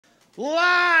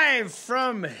Live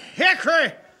from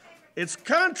Hickory. It's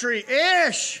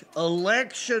country-ish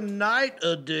election night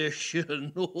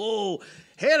edition. Oh,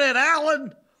 hit it,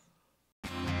 Alan.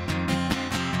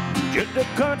 Just a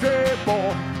country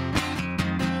boy,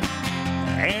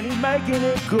 and he's making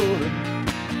it good.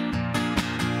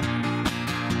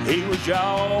 He was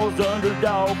y'all's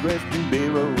underdog, dressed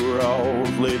in overalls,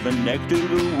 living next to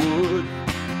the wood.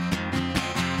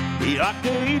 He liked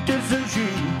to eat the sushi,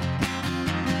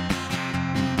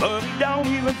 but he don't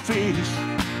even fish.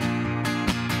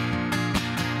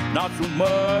 Not so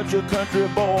much a country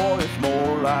boy, it's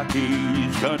more like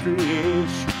he's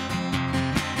country-ish.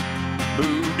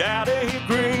 Moved out of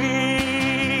Hickory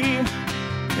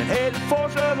and headed for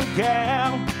Southern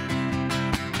Cal.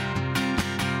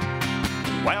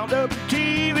 Wound up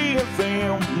TV and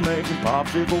film, making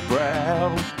popsicle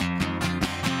proud.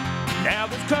 Now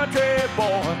this country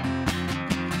boy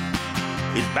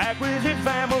is back with his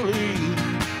family.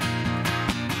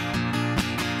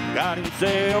 Got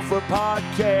himself a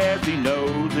podcast, he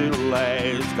knows it'll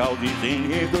last, cause he's in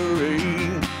Hickory.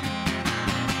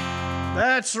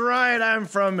 That's right, I'm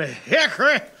from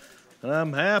Hickory, and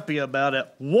I'm happy about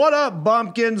it. What up,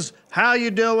 bumpkins? How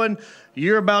you doing?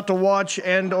 You're about to watch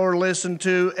and or listen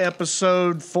to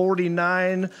episode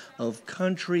 49 of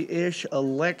Country-ish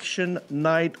Election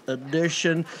Night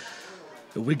Edition.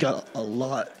 We got a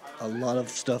lot of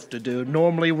stuff to do.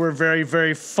 Normally, we're very,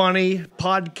 very funny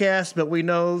podcast, but we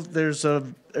know there's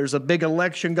a big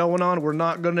election going on. We're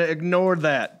not going to ignore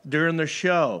that during the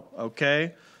show,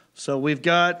 okay? So we've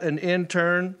got an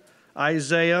intern,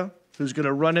 Isaiah, who's going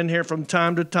to run in here from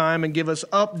time to time and give us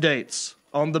updates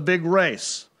on the big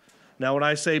race. Now, when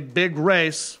I say big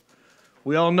race,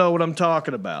 we all know what I'm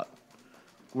talking about.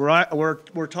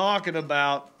 We're talking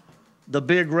about the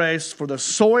big race for the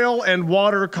Soil and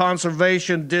Water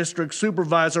Conservation District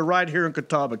Supervisor right here in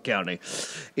Catawba County.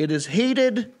 It is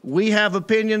heated. We have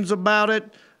opinions about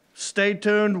it. Stay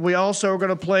tuned. We also are going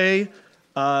to play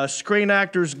Screen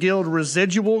Actors Guild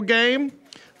Residual game.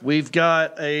 We've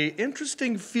got a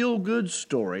interesting feel-good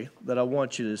story that I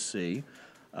want you to see.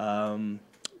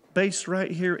 Based right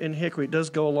here in Hickory. It does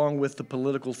go along with the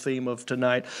political theme of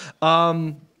tonight.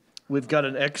 We've got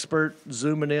an expert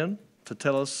zooming in to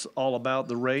tell us all about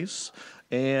the race.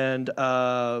 And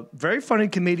very funny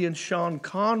comedian Sean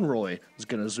Conroy is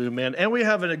going to zoom in. And we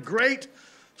have a great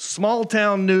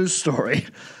small-town news story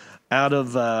out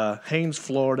of Haines,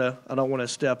 Florida. I don't want to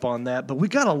step on that. But we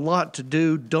got a lot to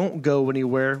do. Don't go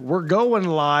anywhere. We're going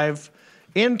live.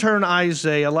 Intern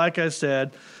Isaiah, like I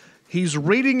said, he's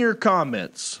reading your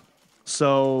comments.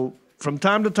 So from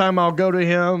time to time, I'll go to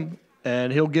him,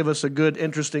 and he'll give us a good,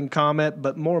 interesting comment.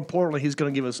 But more importantly, he's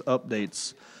going to give us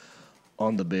updates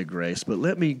on the big race. But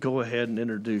let me go ahead and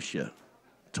introduce you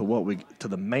to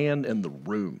the man in the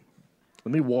room.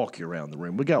 Let me walk you around the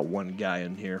room. We got one guy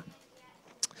in here.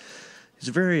 He's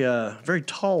a very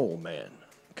tall man.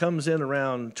 Comes in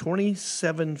around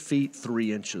 27 feet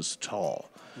 3 inches tall.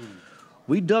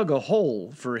 We dug a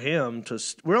hole for him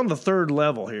we're on the third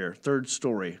level here, third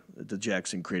story at the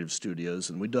Jackson Creative Studios,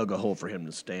 and we dug a hole for him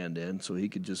to stand in so he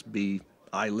could just be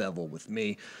eye level with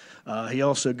me. He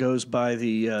also goes by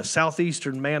the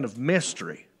Southeastern Man of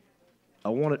Mystery. I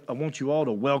want you all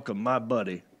to welcome my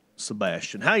buddy,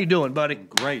 Sebastian. How you doing, buddy?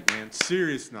 Great, man.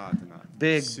 Serious night tonight.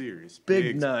 Big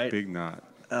night. Big night.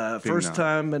 First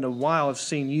time in a while I've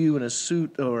seen you in a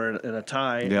suit or in a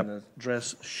tie and a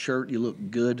dress shirt. You look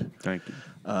good. Thank you.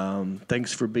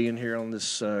 Thanks for being here on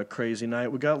this crazy night.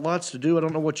 We got lots to do. I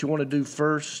don't know what you want to do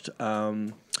first.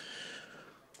 Do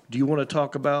you want to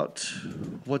talk about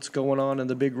what's going on in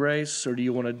the big race, or do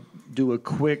you want to do a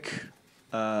quick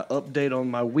update on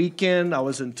my weekend? I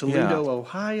was in Toledo,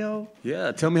 Ohio.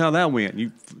 Yeah, tell me how that went.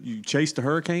 You chased a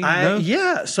hurricane?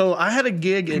 Yeah, so I had a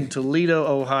gig in Toledo,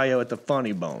 Ohio at the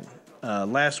Funny Bone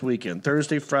last weekend,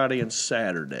 Thursday, Friday, and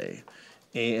Saturday.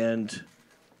 And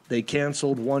they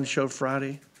canceled one show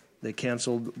Friday. They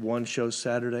canceled one show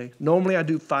Saturday. Normally I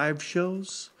do 5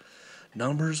 shows.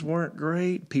 Numbers weren't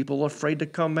great. People afraid to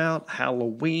come out.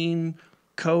 Halloween,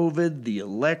 COVID, the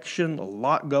election, a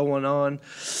lot going on.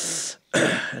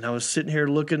 And I was sitting here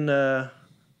looking,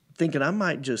 thinking I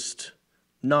might just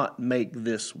not make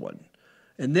this one.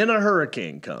 And then a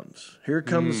hurricane comes. Here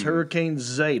comes Hurricane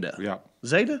Zeta. Yeah.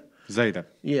 Zeta? Zeta.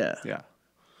 Yeah. Yeah.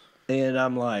 And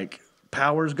I'm like,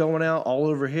 power's going out all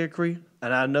over Hickory.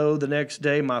 And I know the next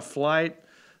day my flight,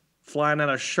 flying out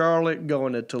of Charlotte,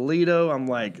 going to Toledo, I'm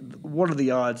like, what are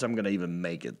the odds I'm going to even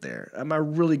make it there? Am I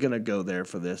really going to go there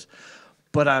for this?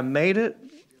 But I made it.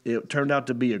 It turned out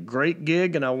to be a great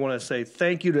gig, and I want to say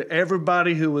thank you to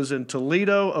everybody who was in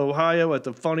Toledo, Ohio at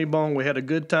the Funny Bone. We had a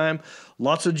good time.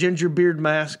 Lots of ginger beard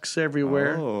masks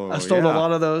everywhere. Oh, I stole a yeah.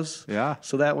 lot of those. Yeah.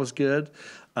 So that was good.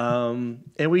 And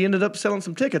we ended up selling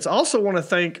some tickets. I also want to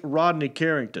thank Rodney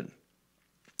Carrington,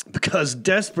 because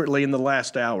desperately in the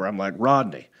last hour, I'm like,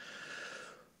 Rodney,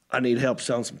 I need help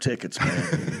selling some tickets,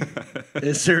 man.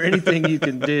 Is there anything you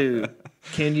can do?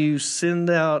 Can you send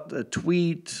out a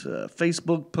tweet, a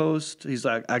Facebook post? He's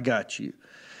like, I got you.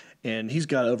 And he's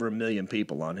got over 1 million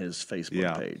people on his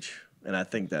Facebook page. And I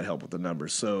think that helped with the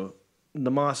numbers. So,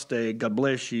 namaste. God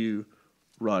bless you,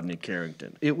 Rodney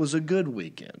Carrington. It was a good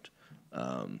weekend.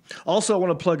 Also, I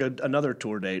want to plug another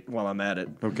tour date while I'm at it.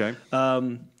 Okay.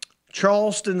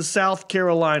 Charleston, South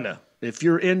Carolina. If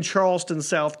you're in Charleston,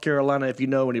 South Carolina, if you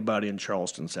know anybody in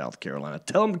Charleston, South Carolina,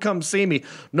 tell them to come see me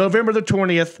November the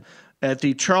 20th at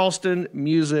the Charleston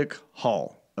Music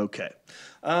Hall. Okay.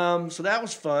 So that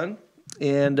was fun.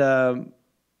 And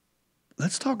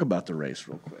let's talk about the race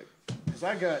real quick.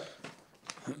 Because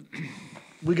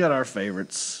we got our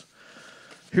favorites.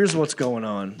 Here's what's going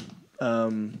on.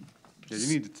 You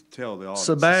need to tell the audience.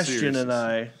 Sebastian and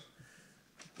I,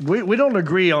 we don't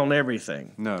agree on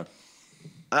everything. No.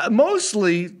 Most of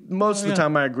the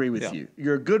time I agree with you.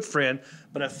 You're a good friend,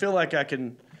 but I feel like I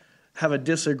can have a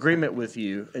disagreement with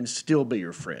you and still be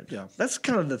your friend. Yeah. That's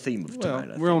kind of the theme of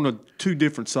tonight. We're on two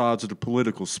different sides of the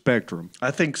political spectrum.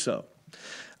 I think so.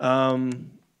 And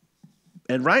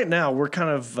right now we're kind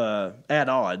of at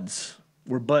odds.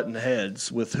 We're butting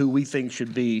heads with who we think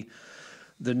should be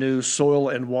the new Soil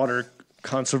and Water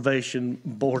Conservation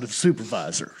Board of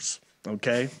Supervisors.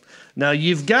 Okay? Now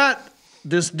you've got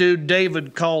this dude,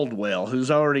 David Caldwell, who's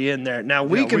already in there. Now,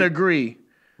 we can agree.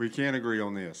 We can't agree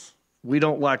on this. We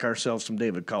don't like ourselves some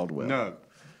David Caldwell. No.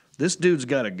 This dude's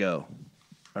got to go.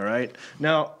 All right?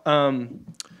 Now,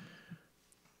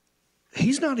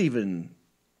 he's not even,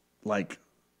 like,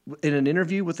 in an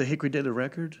interview with the Hickory Daily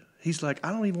Record, he's like,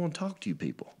 I don't even want to talk to you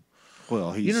people.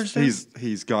 Well, you understand?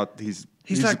 he's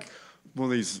like one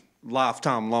of these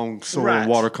lifetime-long soil Right. and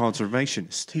water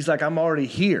conservationists. He's like, I'm already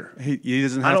here. He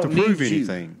doesn't have to prove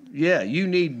anything. Yeah, you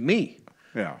need me.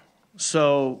 Yeah.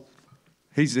 So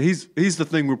He's the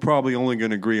thing we're probably only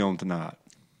going to agree on tonight.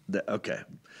 Okay.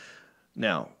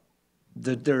 Now,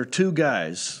 there are two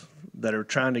guys that are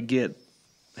trying to get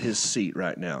his seat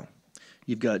right now.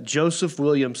 You've got Joseph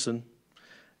Williamson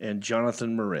and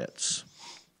Jonathan Moritz.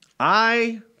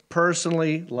 I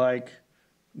personally like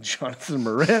Jonathan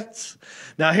Moritz.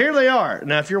 Now, here they are.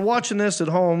 Now, if you're watching this at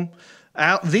home,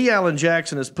 the Alan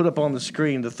Jackson has put up on the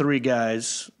screen the three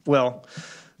guys. Well,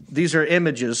 these are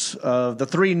images of the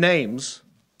three names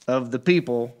of the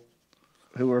people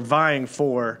who are vying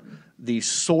for the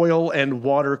Soil and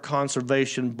Water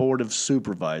Conservation Board of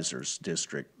Supervisors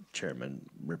District Chairman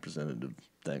Representative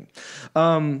thing.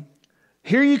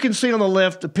 Here you can see on the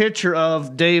left a picture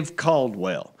of Dave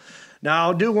Caldwell.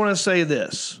 Now, I do want to say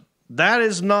this. That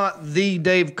is not the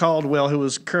Dave Caldwell who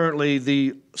is currently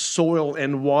the Soil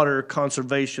and Water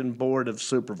Conservation Board of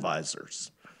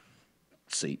Supervisors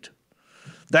seat.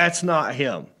 That's not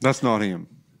him. That's not him.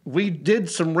 We did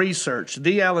some research.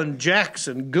 The Alan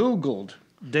Jackson Googled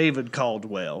David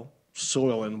Caldwell,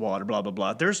 soil and water, blah, blah,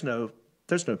 blah. There's no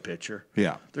picture.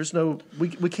 Yeah. There's no,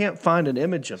 we can't find an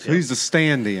image of him. He's a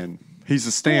stand-in. He's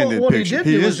a stand-in What picture. he did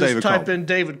He was is just David type in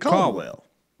David Caldwell.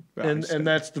 Right, And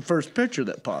that's the first picture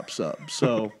that pops up.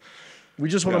 So we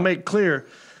just want to Yeah. make clear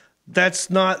that's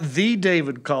not the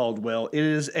David Caldwell. It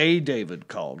is a David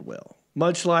Caldwell.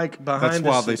 Much like behind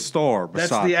That's why they star beside.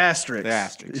 That's the asterisk. The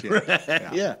asterisk,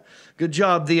 yeah. Yeah. Good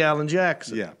job, the Alan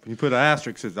Jackson. Yeah. You put an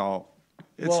asterisk, it's all.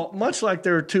 Well, much like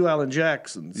there are two Alan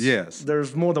Jacksons. Yes.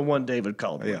 There's more than one David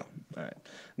Caldwell. Yeah. All right.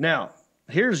 Now,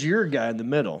 here's your guy in the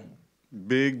middle.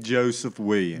 Big Joseph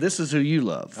Williams. This is who you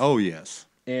love. Oh, yes.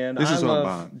 And This I is what I'm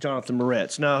love buying. Jonathan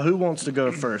Moritz. Now, who wants to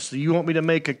go first? Do you want me to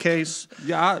make a case?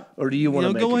 Yeah. Or do you want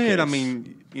to make go a ahead. case? I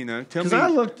mean, tell me. Because I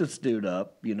looked this dude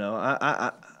up.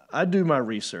 I do my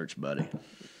research, buddy.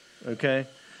 Okay?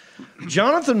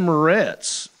 Jonathan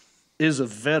Moritz is a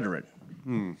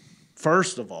veteran.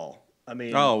 First of all. I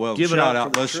mean, Oh, well, give it shout up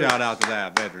out. Let's shout out to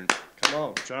that veteran. Come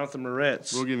on, Jonathan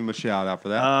Moritz. We'll give him a shout out for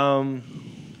that.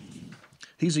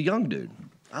 He's a young dude.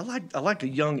 I like a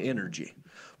young energy.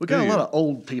 We got Do a you? lot of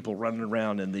old people running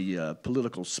around in the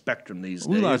political spectrum these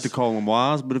We days. like to call him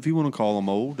wise, but if you want to call him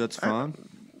old, that's fine.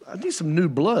 I need some new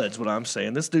bloods, what I'm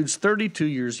saying. This dude's 32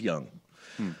 years young.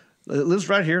 Lives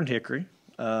right here in Hickory.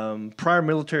 Prior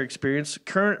military experience.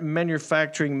 Current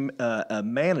manufacturing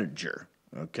manager.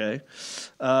 Okay.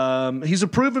 He's a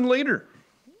proven leader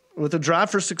with a drive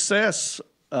for success.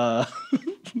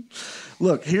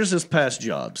 Look, here's his past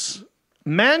jobs.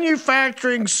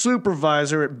 Manufacturing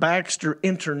supervisor at Baxter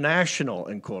International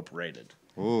Incorporated.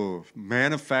 Oh,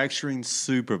 manufacturing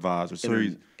supervisor. So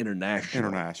he's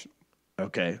International.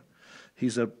 Okay.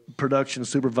 He's a production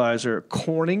supervisor at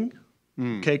Corning.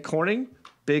 Okay, Corning,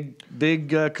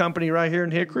 big company right here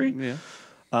in Hickory.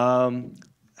 yeah.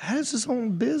 Has his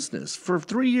own business for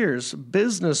 3 years.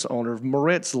 Business owner of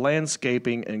Moretz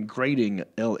Landscaping and Grading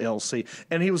LLC,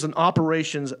 and he was an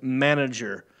operations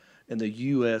manager in the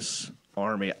U.S.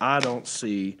 Army. I don't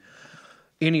see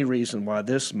any reason why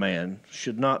this man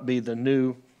should not be the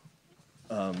new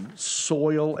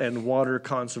Soil and Water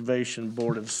Conservation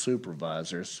Board of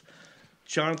Supervisors.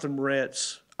 Jonathan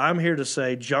Moretz, I'm here to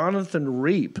say Jonathan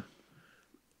Reep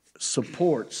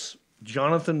supports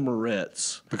Jonathan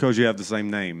Moretz. Because you have the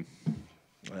same name.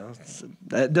 Well,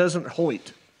 that doesn't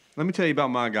hoit. Let me tell you about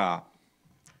my guy.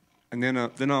 And then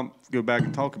I'll go back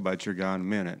and talk about your guy in a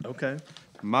minute. Okay.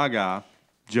 My guy,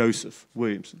 Joseph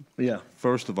Williamson. Yeah.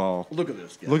 First of all, Look at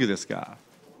this guy. Look at this guy.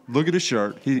 Look at his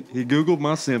shirt. He Googled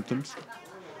my symptoms.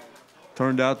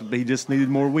 Turned out that he just needed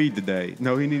more weed today.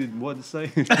 No, he needed what to say?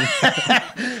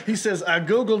 He says, I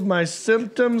Googled my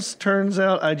symptoms. Turns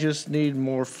out I just need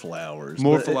more flowers.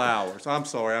 More flowers. I'm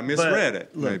sorry. I misread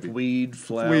it. Look, maybe. weed,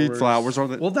 flowers. Weed, flowers. Are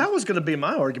the, well, that was going to be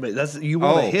my argument. You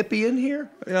want a hippie in here?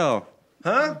 Yeah.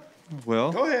 Huh?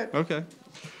 Well. Go ahead. Okay.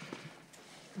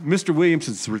 Mr.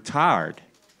 Williamson's retired.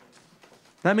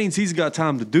 That means he's got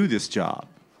time to do this job.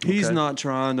 He's not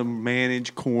trying to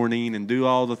manage Corning and do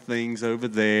all the things over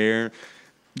there.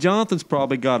 Jonathan's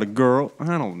probably got a girl.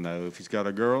 I don't know if he's got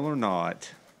a girl or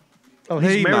not. Oh,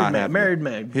 he's married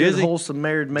man. Good, wholesome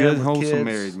married man. Good, with wholesome kids.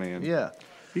 married man. Yeah.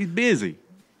 He's busy.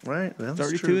 Right. Well,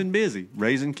 32 and busy.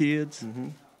 Raising kids.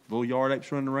 Little yard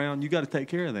apes running around. You got to take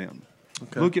care of them.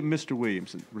 Okay. Look at Mr.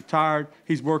 Williamson. Retired.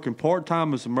 He's working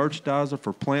part-time as a merchandiser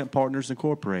for Plant Partners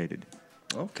Incorporated.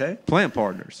 Okay. Plant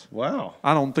Partners. Wow.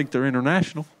 I don't think they're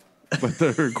international, but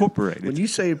they're incorporated. When you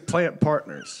say Plant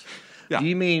Partners, yeah. Do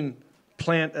you mean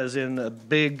plant as in a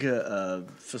big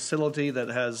facility that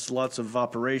has lots of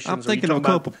operations? I'm thinking of a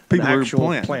couple people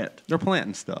who are plant. They're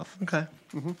planting stuff. Okay.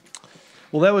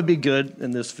 Well, that would be good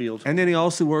in this field. And then he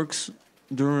also works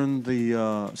during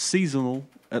the seasonal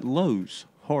at Lowe's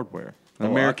Hardware, an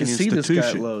American I can institution. See this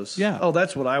guy at Lowe's. Yeah. Oh,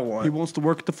 that's what I want. He wants to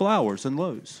work at the flowers in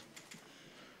Lowe's.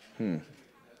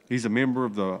 He's a member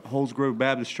of the Holsgrove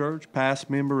Baptist Church, past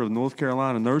member of the North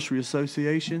Carolina Nursery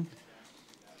Association.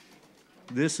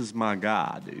 This is my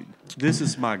guy, dude. This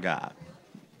is my guy.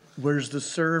 Where's the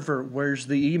server? Where's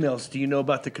the emails? Do you know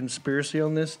about the conspiracy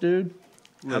on this dude?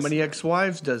 Listen. How many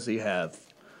ex-wives does he have?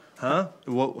 Huh?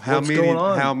 Well, how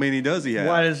many does he have?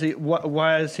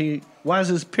 Why is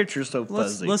his picture so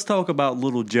fuzzy? Let's talk about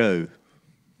Little Joe.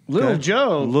 Little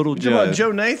Joe? Little Joe. You talking about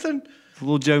Joe Nathan?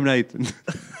 Little Joe Nathan.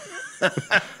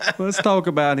 Let's talk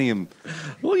about him.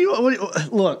 Well,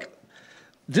 look,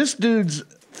 this dude's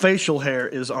facial hair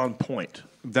is on point.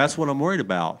 That's what I'm worried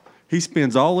about. He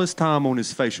spends all his time on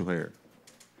his facial hair.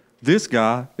 This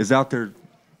guy is out there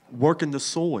working the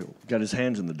soil. Got his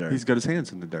hands in the dirt. He's got his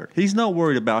hands in the dirt. He's not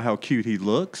worried about how cute he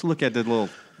looks. Look at that little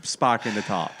spike in the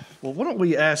top. Well, why don't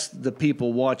we ask the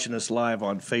people watching us live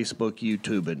on Facebook,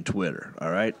 YouTube, and Twitter, all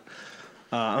right?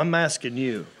 I'm asking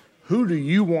you, who do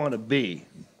you want to be?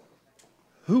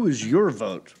 Who is your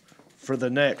vote for the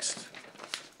next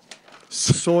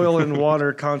Soil and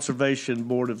Water Conservation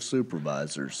Board of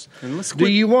Supervisors? Do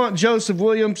you want Joseph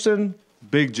Williamson?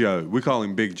 Big Joe. We call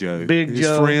him Big Joe. Big His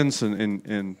Joe. friends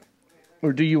and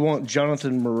or do you want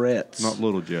Jonathan Moretz? Not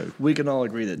Little Joe. We can all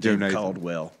agree that Joe David Nathan.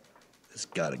 Caldwell has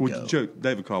got to go.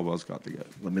 David Caldwell's got to go.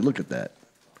 Let me look at that.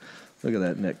 Look at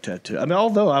that neck tattoo. I mean,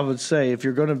 although I would say if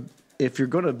you're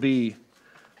gonna be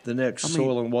the next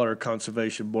Soil and Water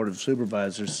Conservation Board of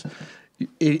Supervisors,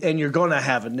 and you're going to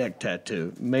have a neck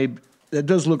tattoo, maybe it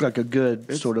does look like a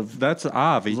good sort of that's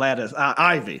ivy lattice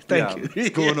ivy. Thank you.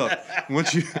 It's going up.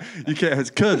 Once you can't.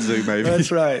 It's kudzu, maybe.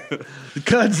 That's right.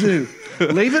 Kudzu.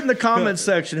 Leave it in the comments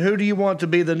section. Who do you want to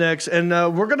be the next? And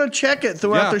we're going to check it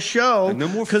throughout the show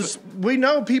because we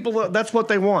know people. That's what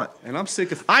they want. And I'm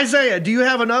sick of Isaiah. Do you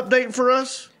have an update for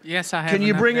us? Yes, I have. Can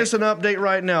you bring us an update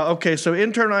right now? Okay, so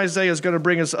intern Isaiah is going to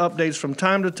bring us updates from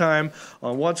time to time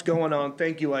on what's going on.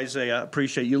 Thank you, Isaiah. I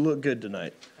appreciate you. You look good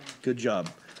tonight. Good job.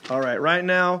 All right, right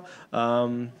now,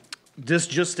 this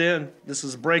just in. This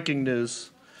is breaking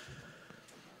news.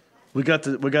 We got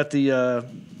the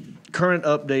current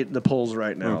update in the polls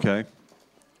right now. Okay.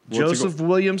 Joseph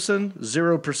Williamson,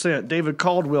 0%. David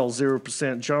Caldwell,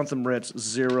 0%. Jonathan Moretz,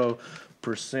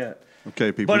 0%.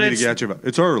 Okay, people, we need to get you.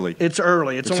 It's early. It's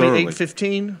early. It's only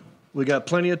 8:15. We got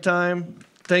plenty of time.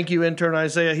 Thank you, Intern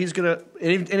Isaiah. He's going to,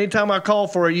 anytime I call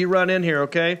for it, you run in here,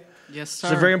 okay? Yes, sir.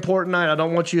 It's a very important night. I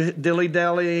don't want you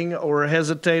dilly-dallying or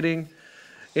hesitating.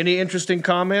 Any interesting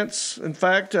comments? In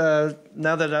fact, now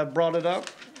that I've brought it up.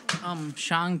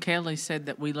 Sean Kelly said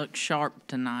that we look sharp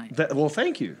tonight. Well,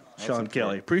 thank you, Sean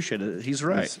Kelly. Appreciate it. He's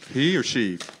right. He or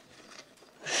she?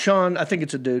 Sean, I think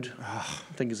it's a dude. I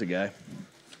think it's a guy.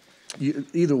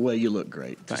 Either way, you look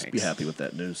great. Just be happy with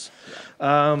that news.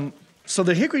 So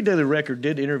the Hickory Daily Record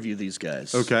did interview these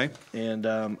guys. Okay. And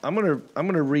I'm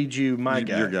gonna read you my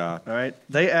guy. Your guy. All right.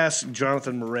 They asked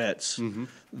Jonathan Moretz,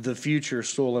 the future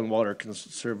Soil and Water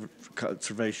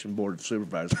Conservation Board of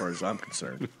Supervisors, as far as I'm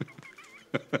concerned.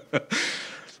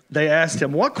 They asked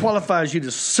him, what qualifies you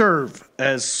to serve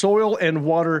as Soil and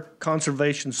Water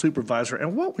Conservation Supervisor,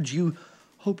 and what would you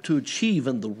hope to achieve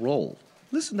in the role?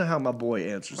 Listen to how my boy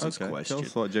answers this question. Tell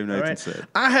us what Joe Nathan said.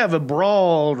 I have a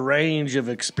broad range of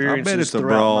experiences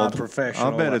throughout my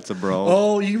professional life. I bet it's a broad.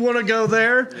 Oh, you want to go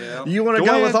there? Yeah. You want to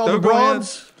go with all the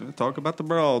broads? Talk about the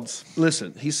broads.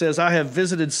 Listen, he says, I have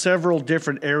visited several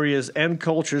different areas and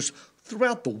cultures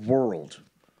throughout the world.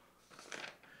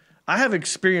 I have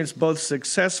experienced both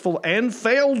successful and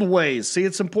failed ways. See,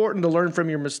 it's important to learn from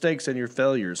your mistakes and your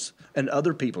failures and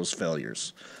other people's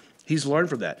failures. He's learned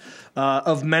from that.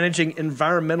 Of managing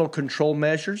environmental control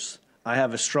measures. I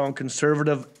have a strong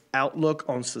conservative outlook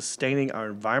on sustaining our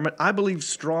environment. I believe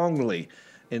strongly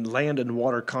in land and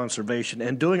water conservation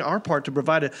and doing our part to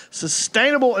provide a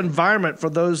sustainable environment for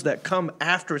those that come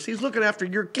after us. He's looking after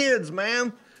your kids,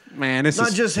 man. Man, this not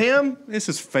is just him. This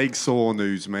is fake soil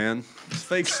news, man. It's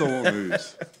fake soil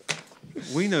news.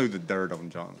 We know the dirt on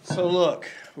John. So look,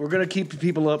 we're going to keep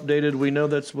people updated. We know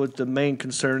that's what the main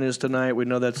concern is tonight. We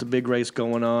know that's a big race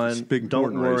going on. It's a big,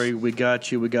 Don't worry, race. We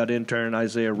got you. We got Intern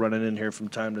Isaiah running in here from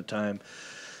time to time,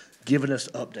 giving us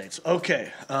updates.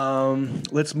 Okay,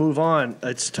 let's move on.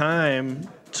 It's time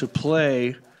to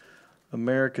play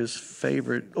America's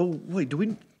favorite. Oh wait, do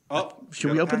we?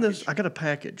 Should we open this? I got a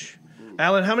package.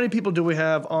 Alan, how many people do we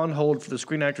have on hold for the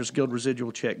Screen Actors Guild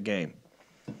Residual Check game?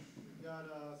 We got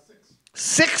 6.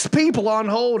 6 people on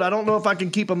hold. I don't know if I can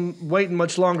keep them waiting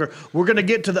much longer. We're going to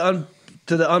get to the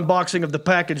unboxing of the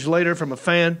package later from a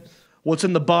fan. What's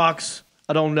in the box?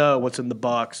 I don't know what's in the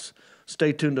box.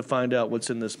 Stay tuned to find out what's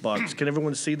in this box. Can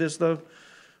everyone see this, though?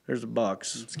 There's a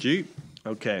box. It's cute.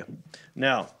 Okay.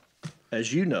 Now,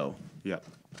 as you know, Yeah.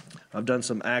 I've done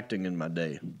some acting in my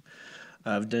day.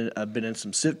 I've been in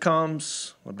some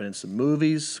sitcoms. I've been in some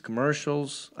movies,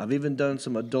 commercials. I've even done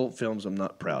some adult films I'm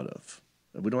not proud of.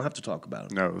 We don't have to talk about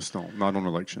them. No, it's not on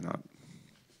election night.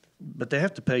 But they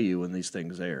have to pay you when these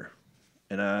things air.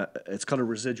 And it's called a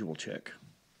residual check.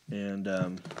 And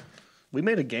we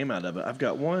made a game out of it. I've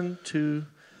got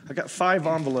 5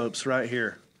 envelopes right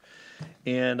here.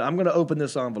 And I'm going to open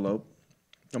this envelope.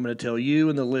 I'm going to tell you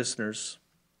and the listeners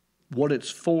what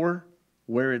it's for,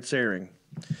 where it's airing.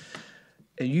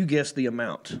 And you guess the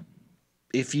amount.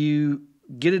 If you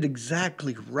get it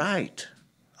exactly right,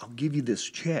 I'll give you this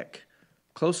check.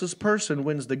 Closest person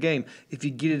wins the game. If you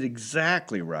get it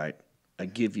exactly right, I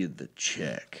give you the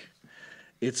check.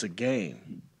 It's a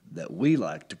game that we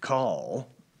like to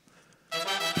call...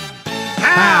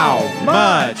 How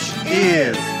much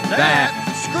is that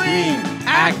Screen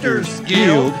Actors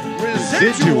Guild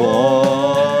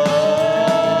Residual?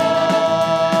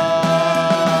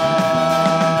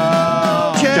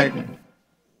 Check.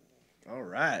 All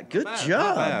right. Good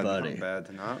job, buddy. Not bad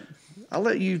tonight. I'll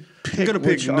let you pick. I'm gonna pick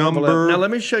which number. envelope. Now let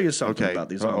me show you something about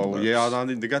these envelopes. Oh yeah,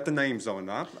 they got the names on.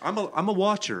 I'm a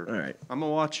watcher. All right. I'm a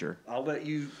watcher. I'll let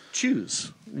you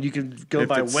choose. You can go If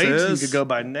by it weight. You says- can go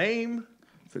by name.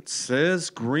 If it says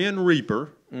Grin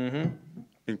Reaper,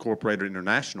 Incorporated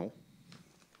International.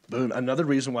 Boom. Another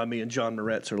reason why me and John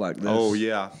Moretz are like this. Oh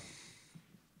yeah.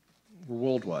 We're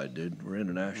worldwide, dude. We're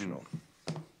international.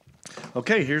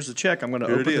 Okay, here's the check. I'm going to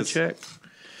Here it open the is. check.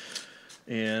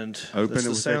 And Open that's it the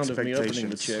with sound of me opening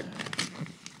the expectations.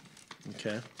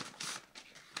 check.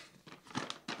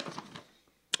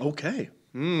 Okay.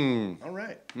 Okay. All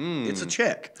right. It's a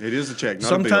check. It is a check. Not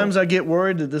Sometimes a bill. I get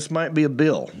worried that this might be a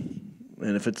bill.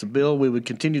 And if it's a bill, we would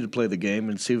continue to play the game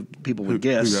and see if people would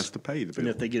guess. Who has to pay the bill? And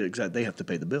if they get it exact, they have to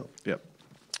pay the bill. Yep.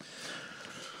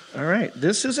 All right.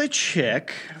 This is a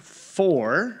check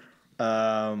for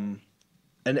an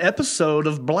episode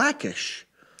of Blackish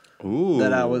Ooh.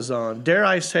 that I was on. Dare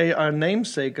I say our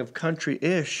namesake of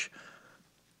country-ish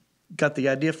got the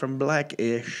idea from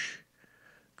Blackish,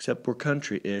 except we're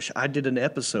country-ish. I did an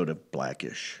episode of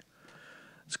Blackish.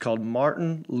 It's called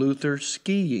Martin Luther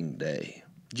Skiing Day.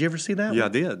 Did you ever see that Yeah, I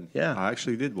one? did. Yeah. I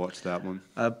actually did watch that one.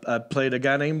 I played a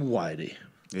guy named Whitey.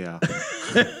 Yeah.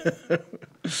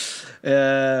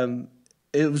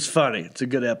 It was funny. It's a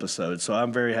good episode, so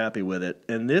I'm very happy with it.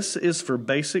 And this is for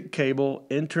basic cable,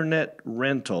 internet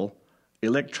rental,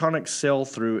 electronic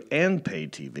sell-through, and pay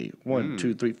TV. 1,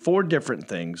 2, 3, 4 different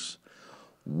things.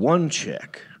 One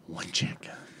check. One check.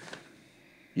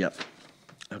 Yep.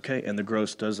 Okay, and the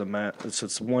gross does a math.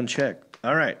 It's one check.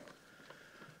 All right.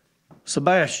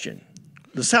 Sebastian,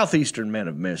 the southeastern man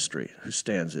of mystery, who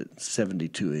stands at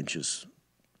 72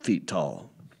 feet tall.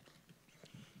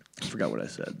 I forgot what I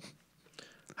said.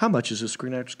 How much is this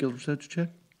Screen Actors Guild research check?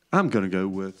 I'm going to go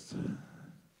with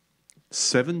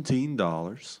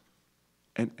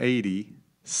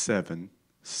 $17.87.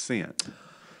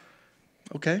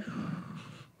 Okay.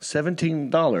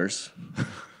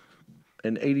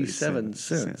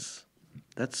 $17.87.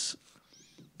 That's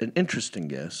an interesting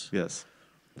guess. Yes.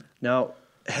 Now,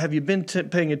 have you been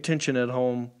paying attention at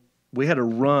home? We had a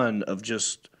run of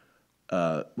just,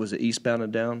 was it Eastbound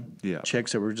and Down? Yeah.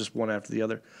 Checks that were just one after the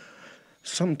other.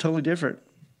 Something totally different.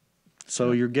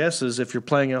 So your guess is, if you're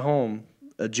playing at home,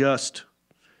 adjust.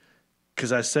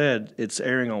 Because I said it's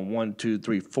airing on 1, 2,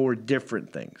 3, 4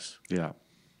 different things. Yeah.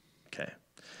 Okay.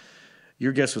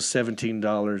 Your guess was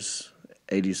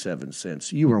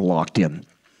 $17.87. You were locked in.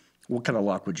 What kind of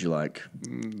lock would you like?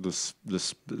 The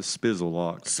spizzle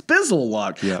lock. Spizzle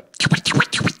lock. Yeah.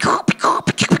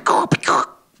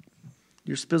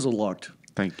 You're spizzle locked.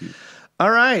 Thank you.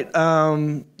 All right.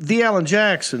 The Alan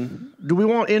Jackson. Do we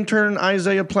want intern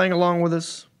Isaiah playing along with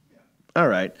us? All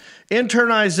right.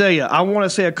 Intern Isaiah, I want to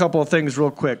say a couple of things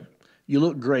real quick. You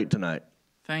look great tonight.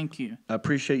 Thank you. I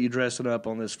appreciate you dressing up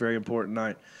on this very important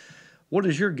night. What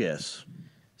is your guess?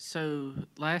 So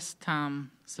last time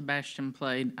Sebastian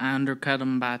played, I undercut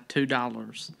him by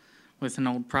 $2 with an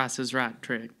old Price is Right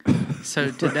trick. So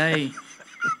today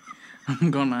I'm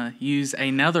going to use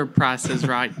another Price is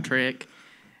Right trick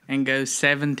and go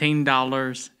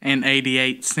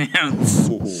 $17.88.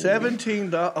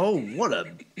 $17. Oh, what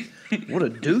a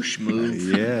douche move.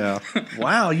 Yeah.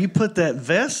 Wow, you put that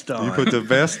vest on. You put the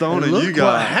vest on and look you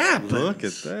got what happened. Look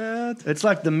at that. It's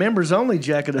like the members only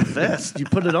jacket and vest. You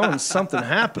put it on and something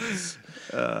happens.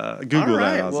 Google All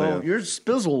right, that, Isaiah. well, you're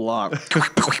spizzle locked.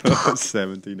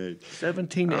 17.8.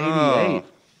 1788.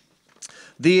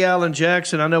 The Alan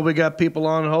Jackson, I know we got people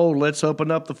on hold. Let's open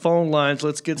up the phone lines.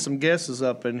 Let's get some guesses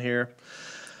up in here.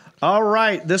 All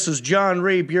right, this is John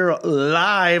Reep. You're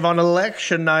live on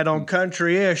election night on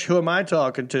Country-ish. Who am I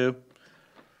talking to?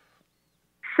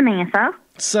 Samantha.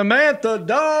 Samantha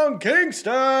Dawn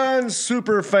Kingston,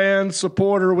 super fan,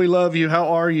 supporter. We love you. How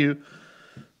are you?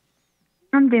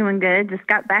 I'm doing good. Just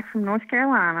got back from North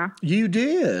Carolina. You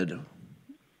did.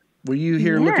 Were you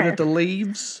here looking at the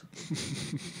leaves?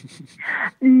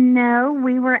 No,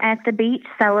 we were at the beach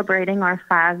celebrating our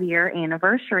 5-year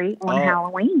anniversary on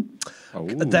Halloween.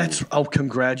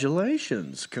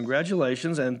 Congratulations.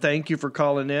 Congratulations, and thank you for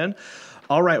calling in.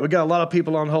 All right, we got a lot of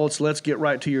people on hold, so let's get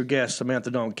right to your guest,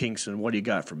 Samantha Dawn Kingston. What do you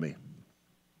got for me?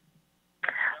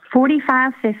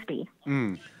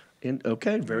 $45.50.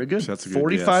 Okay, very good. That's a good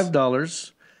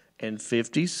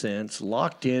 $45.50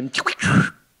 locked in.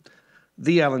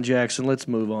 The Alan Jackson. Let's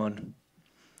move on.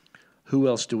 Who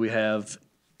else do we have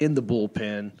in the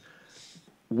bullpen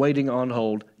waiting on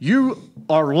hold? You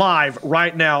are live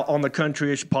right now on the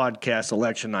Country-ish podcast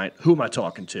election night. Who am I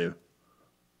talking to?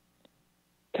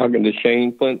 Talking to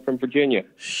Shane Flint from Virginia.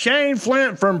 Shane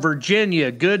Flint from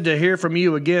Virginia. Good to hear from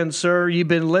you again, sir. You've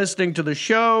been listening to the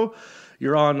show.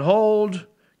 You're on hold.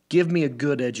 Give me a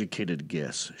good educated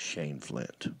guess, Shane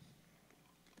Flint.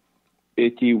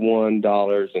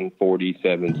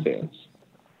 $51.47.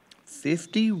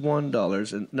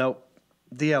 $51 and no,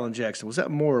 the Alan Jackson, was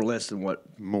that more or less than what?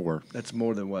 More. That's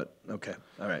more than what? Okay,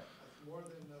 all right. More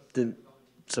than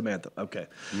Samantha. Okay,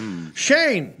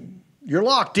 Shane, you're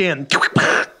locked in.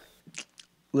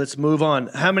 Let's move on.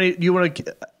 How many? You want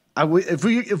to? If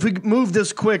we move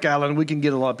this quick, Alan, we can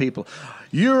get a lot of people.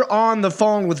 You're on the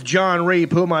phone with John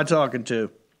Reep. Who am I talking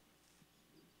to?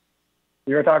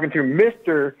 You're talking to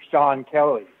Mr. Sean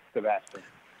Kelly, Sebastian.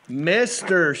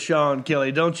 Mr. Sean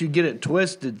Kelly. Don't you get it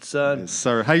twisted, son. Yes,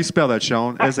 sir. How you spell that,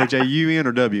 Sean? S-H-A-U-N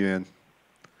or W-N?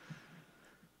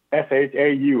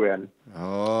 S-H-A-U-N.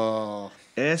 Oh.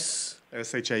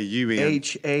 S-H-A-U-N.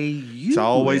 H-A-U-N. It's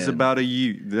always about a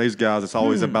U. These guys, it's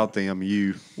always about them,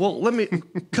 you. Well, let me,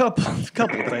 couple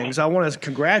things. I want to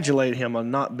congratulate him on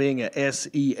not being a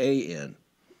S-E-A-N.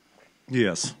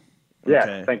 Yes. Yeah,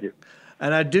 Okay. thank you.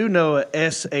 And I do know a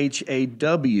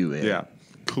S-H-A-W-N. Yeah.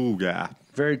 Cool guy.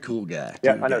 Very cool guy.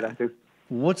 Yeah, Good I know guy. that too.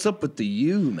 What's up with the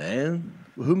U, man?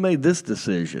 Who made this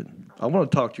decision? I want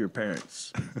to talk to your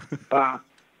parents. Well,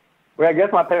 Well, I guess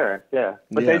my parents, yeah.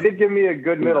 But Yeah. they did give me a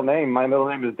good middle name. My middle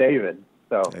name is David.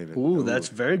 So David. Ooh, that's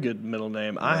very good middle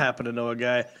name. I happen to know a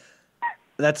guy.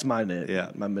 That's my name. Yeah.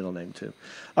 My middle name, too.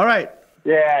 All right.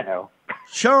 yeah, I know.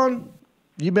 Sean,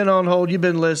 you've been on hold. You've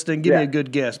been listening. Give me Yeah. a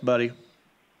good guess, buddy.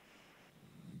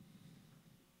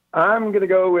 I'm gonna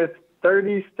go with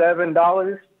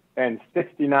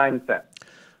 $37.69.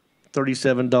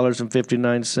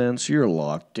 $37.59. You're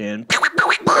locked in.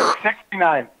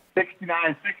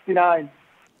 69.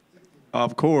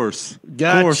 Of course.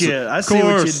 Gotcha. Course. I see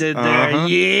what you did there. Uh-huh.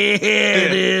 Yeah,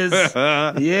 it is.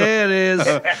 Yeah, it is.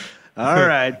 All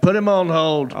right. Put him on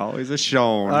hold. Always a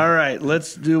Sean. All right.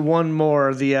 Let's do one more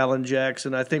of the Alan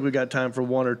Jackson. I think we got time for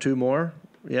one or two more.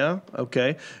 Yeah?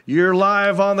 Okay. You're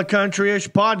live on the Country-ish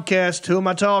podcast. Who am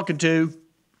I talking to?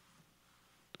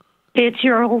 It's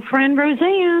your old friend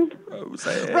Roseanne.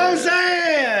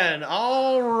 Roseanne!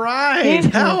 All right.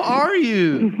 How are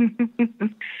you?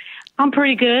 I'm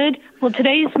pretty good. Well,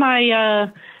 today's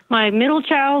my my middle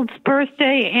child's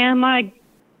birthday and my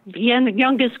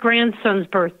youngest grandson's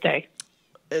birthday.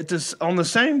 It's on the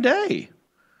same day.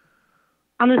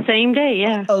 On the same day,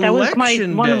 yeah. That was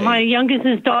Election one of day. my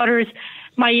youngest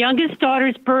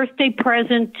daughter's birthday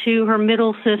present to her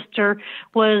middle sister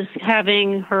was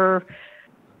having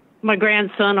my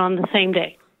grandson on the same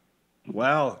day.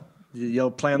 Wow.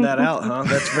 Y'all planned that out, huh?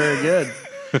 That's very good.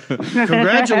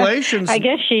 Congratulations. I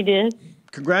guess she did.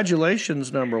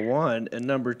 Congratulations, number one. And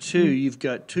number two, you've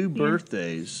got two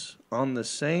birthdays on the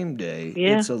same day.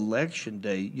 Yeah. It's election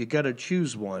day. You got to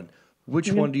choose one.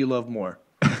 Which one do you love more?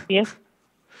 Yeah.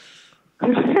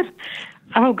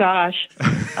 Oh gosh.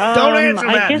 Don't answer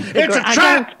I that. guess It's a I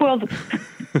trap. gotta spoil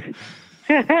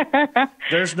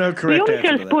There's no You correct always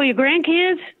answer gotta to spoil your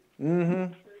grandkids.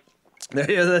 that.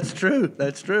 Yeah, that's true.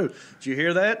 That's true. Did you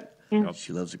hear that? Yeah.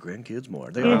 She loves the grandkids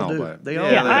more. They all do. but- They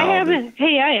all Yeah, do. I haven't.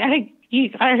 Hey,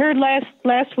 I heard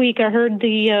last week. I heard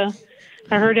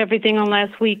I heard everything on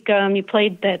last week. You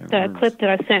played that clip that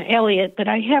I sent Elliot, but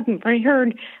I haven't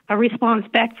heard a response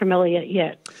back from Elliot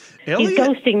yet. He's Elliot?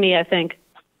 ghosting me, I think.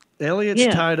 Elliot's Yeah.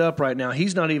 tied up right now.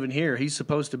 He's not even here. He's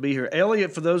supposed to be here.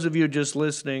 Elliot, for those of you just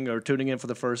listening or tuning in for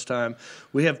the first time,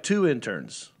 we have two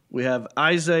interns. We have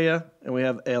Isaiah and we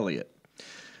have Elliot.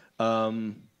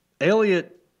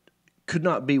 Elliot could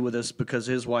not be with us because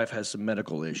his wife has some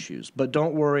medical issues. But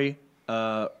don't worry,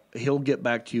 he'll get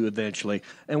back to you eventually.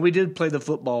 And we did play the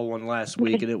football one last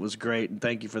week, and it was great. And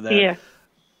thank you for that. Yeah.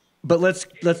 But let's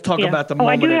talk Yeah. about the I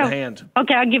moment do at have- hand.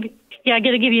 Okay, I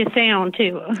got to give you a sound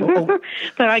too,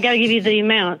 but I got to give you the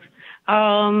amount.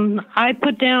 I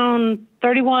put down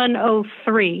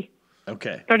 $31.03.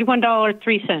 Okay,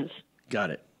 $31.03.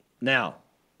 got it. Now,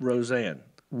 Roseanne,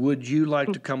 would you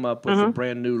like to come up with a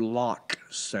brand new lock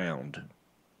sound?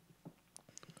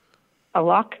 A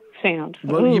lock sound.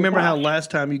 Well, you Ooh, remember how gosh.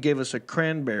 last time you gave us a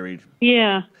cranberry?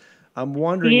 Yeah. I'm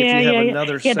wondering Yeah, if you have yeah.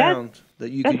 another Yeah, that- sound that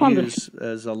you that's could on the- use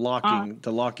as a locking to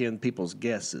lock in people's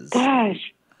guesses.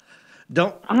 Gosh,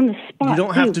 Don't on the spot. you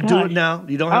don't have too, to do it gosh. now.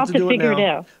 You don't I'll have to do it figure now. it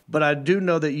out. But I do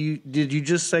know that did you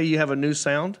just say you have a new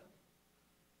sound?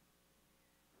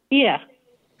 Yeah,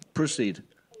 Proceed.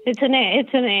 it's an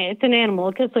animal.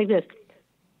 It goes like this.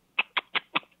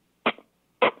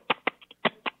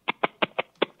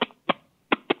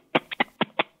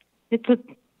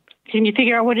 Can you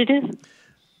figure out what it is?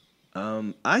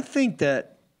 I think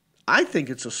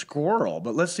it's a squirrel,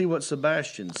 but let's see what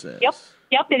Sebastian says.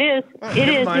 Yep, it is.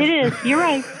 never mind. It is. You're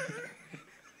right.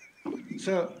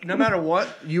 So no matter what,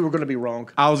 you were going to be wrong.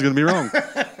 I was going to be wrong.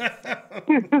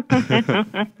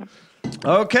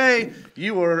 Okay,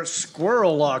 you were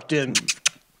squirrel locked in.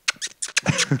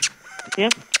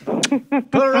 Yep.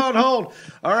 Put it on hold.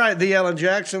 All right, the Alan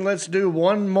Jackson. Let's do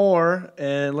one more,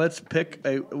 and let's pick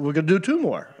we're going to do two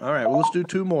more. All right, well, let's do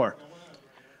two more.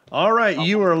 All right,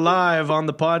 you are live on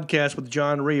the podcast with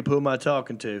John Reep. Who am I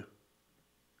talking to?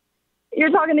 You're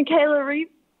talking to Kayla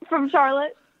Reep from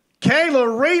Charlotte.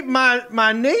 Kayla Reep,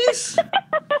 my niece?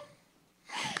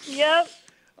 Yep.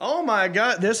 Oh, my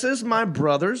God. This is my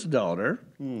brother's daughter.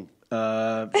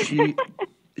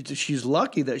 She's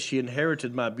lucky that she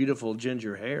inherited my beautiful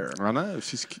ginger hair. I know.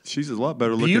 She's a lot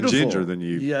better looking Beautiful. ginger than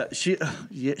you. Yeah,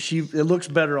 it looks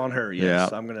better on her. Yes,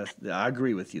 Yeah. I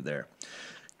agree with you there.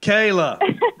 Kayla.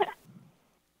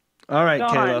 All right, Go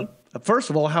Kayla. First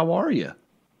of all, how are you?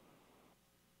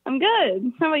 I'm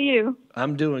good. How about you?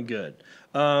 I'm doing good.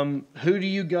 Who do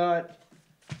you got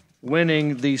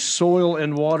winning the Soil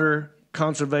and Water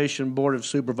Conservation Board of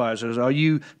Supervisors? Are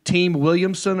you Team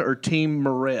Williamson or Team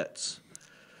Moretz?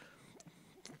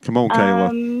 Come on,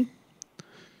 Kayla.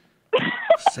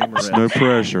 Say Moretz. No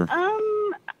pressure.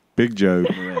 Big Joe.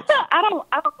 I don't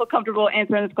feel comfortable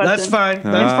answering this question. That's fine. That's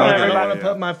fine. I don't yeah, want to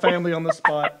put my family on the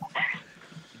spot.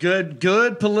 Good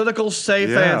political safe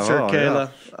answer,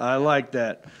 Kayla. Yeah. I like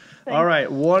that. All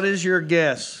right, what is your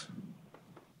guess?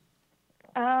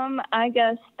 I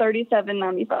guess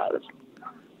 $37.95.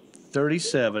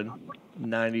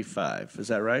 $37.95. Is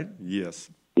that right?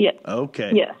 Yes. Yes.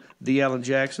 Okay. Yes. D. Allen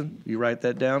Jackson, you write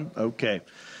that down? Okay.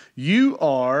 You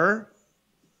are,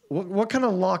 what kind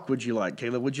of lock would you like,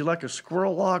 Kayla? Would you like a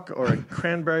squirrel lock or a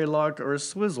cranberry lock or a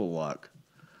swizzle lock?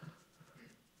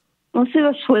 Let's do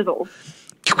a swizzle.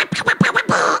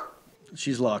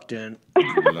 She's locked in.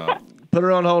 Put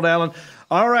her on hold, Alan.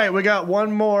 All right, we got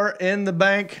one more in the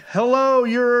bank. Hello,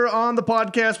 you're on the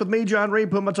podcast with me, John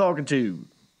Reep. Who am I talking to?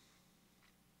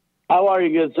 How are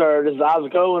you, good sir? This is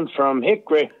Isaac Owens from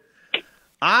Hickory.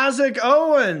 Isaac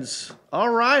Owens. All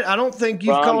right. I don't think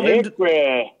you've called in.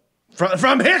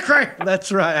 From Hickory.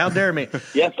 That's right. How dare me.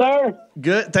 Yes, sir.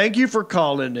 Good. Thank you for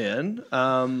calling in.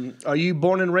 Are you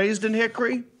born and raised in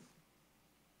Hickory?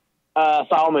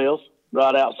 Sawmills,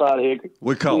 right outside of Hickory.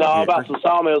 We call it Hickory. About some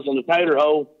sawmills in the tater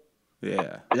hole.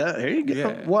 Yeah. Yeah, there you go.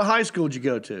 Yeah. What high school did you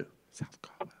go to?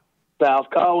 South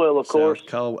Caldwell, of course. South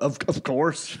Caldwell, of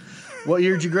course. What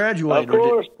year did you graduate? Of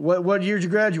course. What year did you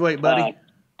graduate, buddy?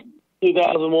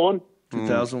 2001.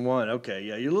 2001. Okay,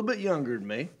 yeah, you're a little bit younger than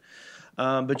me.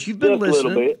 But you've been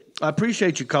listening. A little bit. I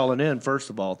appreciate you calling in, first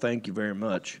of all. Thank you very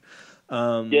much.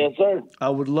 Yes, sir. I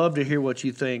would love to hear what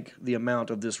you think the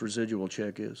amount of this residual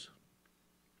check is.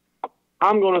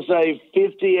 I'm going to say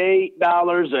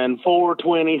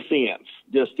 $58.04.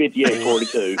 Just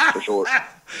 $58.42 for short.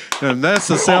 And that's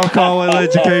the South Caldwell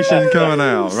education coming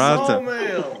out, right?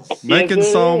 Sawmills. Making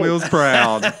sawmills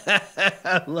proud.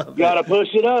 I love it. Got to push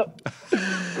it up.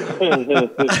 I'm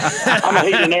a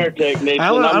heat and air technician.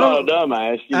 Alan, I'm not a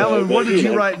dumbass. Alan, what did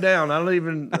you write down? I don't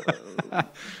even.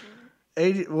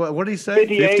 80. What did he say?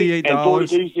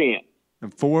 $58.42.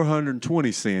 And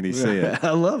 420 cents, he said. I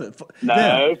love it.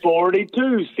 No,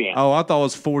 42 cents. Oh, I thought it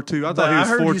was 4.2. I thought he was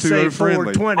 4.2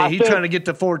 friendly. 420. He's trying to get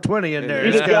to 420 in there.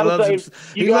 You This guy loves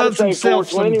himself. You got to say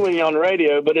 420 when you're on the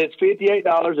radio, but it's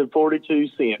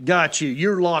 $58.42. Got you.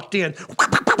 You're locked in.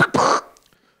 All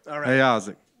right. Hey,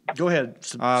 Isaac. Go ahead,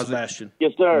 Sebastian.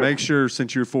 Yes, sir. Make sure,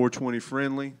 since you're 420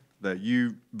 friendly, that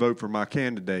you vote for my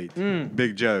candidate,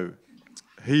 Big Joe.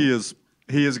 He is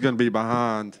going to be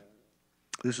behind.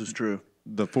 This is true.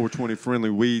 The 420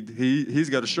 friendly weed. He's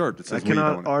got a shirt that says weed on it. I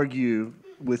cannot argue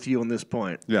with you on this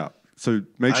point. Yeah. So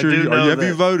make sure have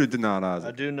you voted tonight, Isaac?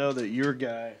 I do know that your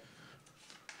guy.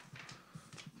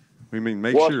 We mean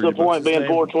make What's sure. What's the point being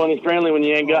 420 friendly when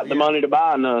you ain't got the money to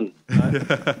buy none?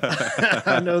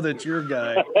 I know that your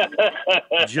guy,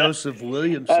 Joseph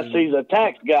Williamson. He's a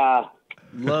tax guy.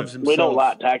 Loves himself. We don't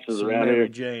like taxes around Mary here.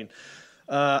 Jane.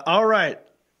 All right.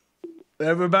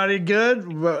 Everybody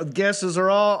good? Guesses are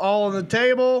all on the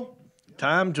table.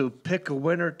 Time to pick a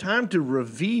winner. Time to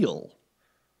reveal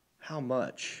how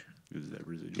much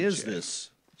is this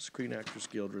Screen Actors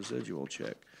Guild residual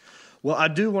check. Well, I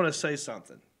do want to say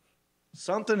something.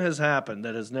 Something has happened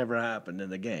that has never happened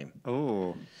in the game.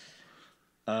 Oh.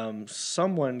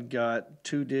 Someone got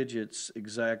 2 digits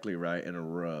exactly right in a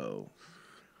row.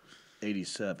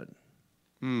 87.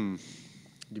 Do you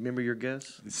remember your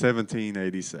guess?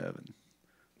 1787.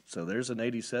 So there's an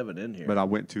 87 in here. But I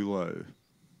went too low.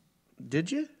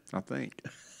 Did you? I think.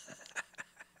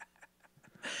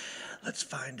 Let's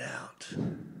find out.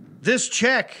 This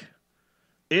check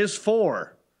is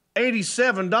for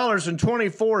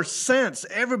 $87.24.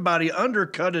 Everybody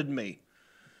undercutted me.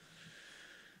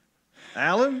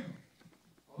 Alan?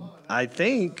 I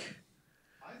think.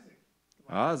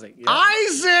 Isaac. Yeah.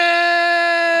 Isaac!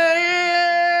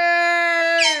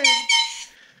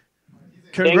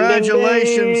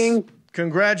 Congratulations. Ding, ding, ding.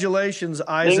 Congratulations,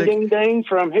 Isaac. Ding, ding, ding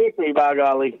from Hickory, by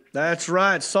golly. That's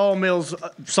right. Sawmills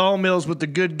with the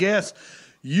good guess.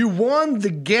 You won the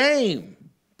game,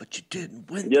 but you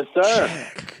didn't win the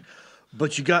check.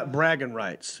 But you got bragging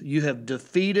rights. You have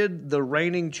defeated the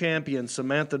reigning champion,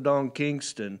 Samantha Dawn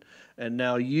Kingston, and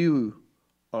now you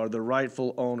are the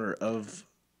rightful owner of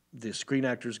the Screen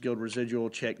Actors Guild residual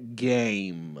check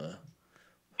game.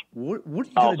 What are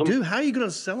you going to do? How are you going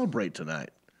to celebrate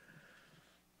tonight?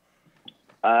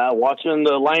 Watching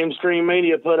the lamestream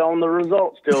media put on the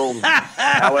results till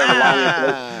however long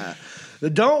it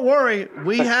takes. Don't worry.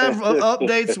 We have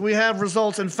updates. We have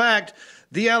results. In fact,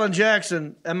 D. Allen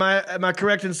Jackson, am I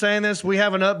correct in saying this? We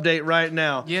have an update right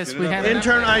now. Yes, we have.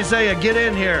 Intern Isaiah, get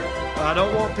in here. I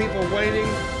don't want people waiting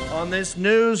on this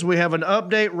news. We have an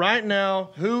update right now.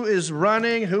 Who is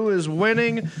running? Who is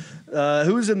winning?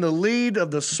 who's in the lead of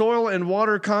the Soil and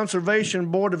Water Conservation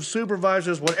Board of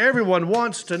Supervisors. What everyone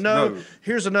wants to know. No.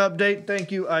 Here's an update. Thank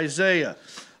you, Isaiah.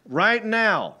 Right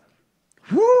now,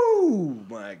 whoo,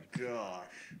 my gosh.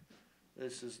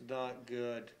 This is not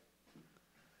good.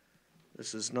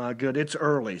 This is not good. It's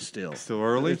early still. Still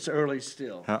early? It's early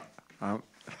still.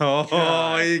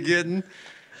 Oh, you getting?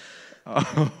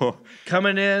 Oh.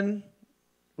 Coming in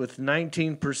with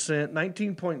 19%,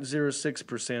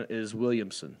 19.06% is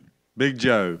Williamson. Big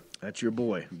Joe. That's your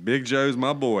boy. Big Joe's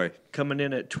my boy. Coming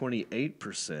in at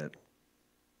 28%,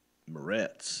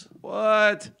 Moretz.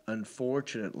 What?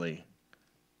 Unfortunately,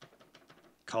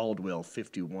 Caldwell,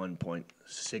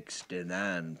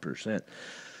 51.69%.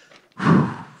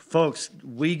 Folks,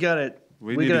 we got it.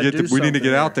 We need to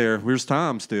get out there. There's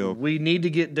time still. We need to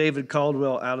get David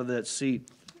Caldwell out of that seat.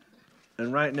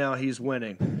 And right now he's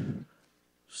winning.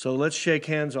 So let's shake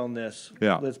hands on this.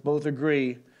 Yeah. Let's both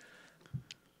agree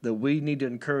that we need to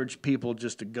encourage people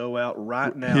just to go out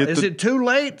right now. Is it too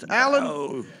late, Alan?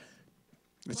 No.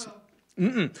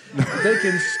 They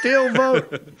can still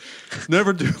vote. It's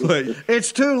never too late.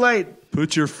 It's too late.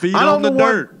 Put your feet on the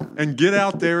dirt and get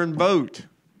out there and vote.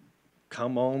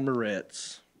 Come on,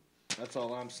 Moretz. That's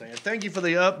all I'm saying. Thank you for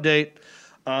the update,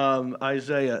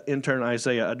 Isaiah, intern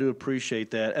Isaiah. I do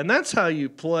appreciate that. And that's how you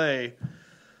play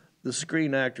the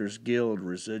Screen Actors Guild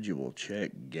Residual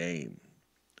Check game.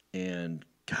 And,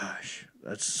 gosh,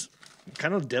 I'm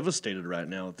kind of devastated right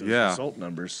now with those result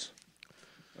numbers.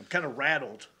 I'm kind of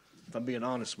rattled, if I'm being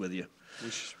honest with you.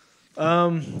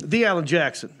 The Alan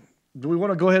Jackson. Do we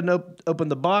want to go ahead and open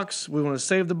the box? We want to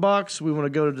save the box? We want to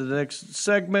go to the next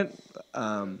segment?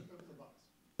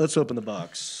 Let's open the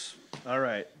box. All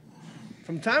right.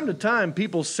 From time to time,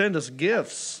 people send us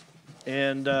gifts,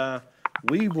 and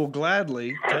we will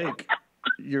gladly take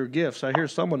your gifts. I hear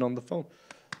someone on the phone.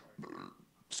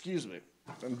 Excuse me.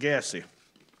 I'm gassy.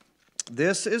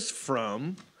 This is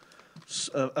from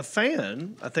a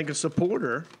fan, I think a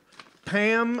supporter,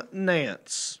 Pam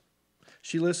Nance.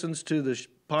 She listens to the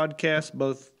podcast,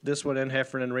 both this one and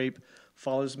Heffern and Reep,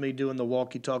 follows me doing the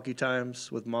walkie-talkie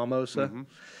times with Mom Osa. Mm-hmm.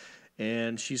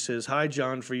 And she says, "Hi,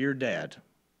 John, for your dad,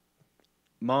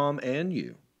 Mom, and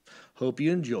you. Hope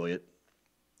you enjoy it.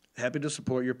 Happy to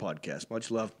support your podcast.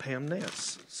 Much love, Pam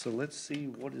Nance." So let's see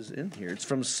what is in here. It's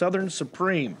from Southern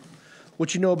Supreme.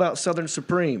 What you know about Southern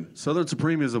Supreme? Southern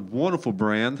Supreme is a wonderful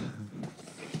brand.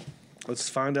 Let's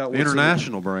find out what's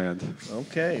international brand.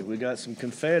 Okay, we got some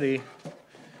confetti.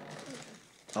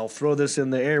 I'll throw this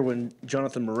in the air when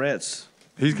Jonathan Moretz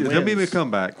He'll make a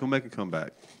comeback. He'll make a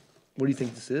comeback. What do you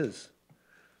think this is?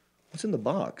 What's in the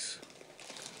box?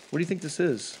 What do you think this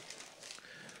is?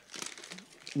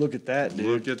 Look at that, dude.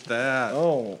 Look at that.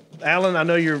 Oh, Alan, I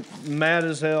know you're mad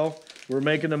as hell. We're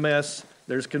making a mess.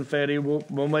 There's confetti.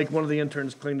 We'll make one of the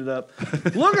interns clean it up.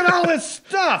 Look at all this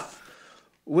stuff.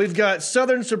 We've got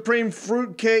Southern Supreme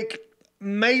Fruitcake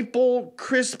Maple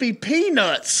Crispy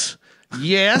Peanuts.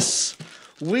 Yes.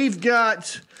 We've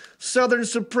got Southern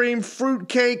Supreme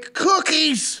Fruitcake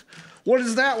Cookies. What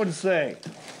does that one say?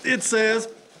 It says...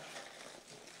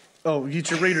 Oh, get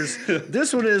your readers.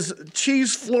 This one is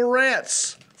Cheese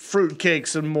Florets,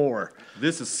 Fruitcakes, and more.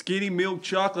 This is Skinny Milk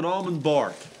Chocolate Almond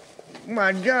Bark.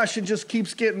 My gosh, it just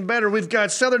keeps getting better. We've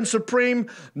got Southern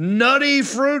Supreme Nutty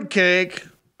Fruitcake.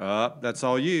 That's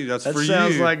all you. That's for you. That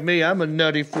sounds like me. I'm a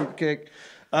nutty fruitcake.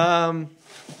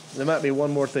 There might be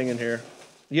one more thing in here.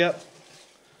 Yep.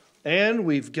 And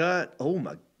we've got, oh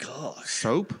my gosh.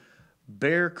 Soap?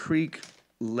 Bear Creek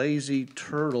Lazy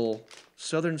Turtle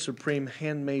Southern Supreme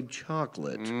Handmade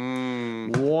Chocolate.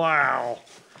 Wow.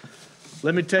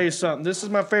 Let me tell you something. This is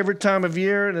my favorite time of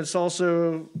year, and it's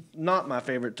also not my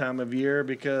favorite time of year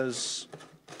because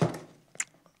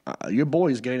your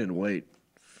boy's gaining weight.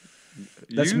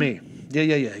 That's me.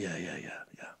 Yeah.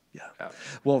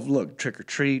 Well, look, trick or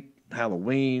treat,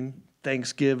 Halloween,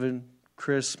 Thanksgiving,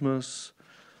 Christmas.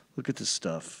 Look at this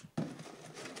stuff.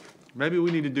 Maybe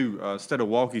we need to do, instead of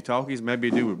walkie-talkies,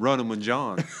 maybe do Running with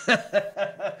John.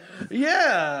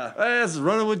 Yeah. That's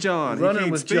Running with John. Running he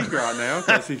can't with speak John. right now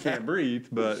because he can't breathe,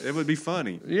 but it would be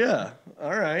funny. Yeah.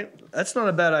 All right. That's not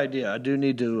a bad idea. I do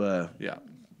need to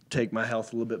take my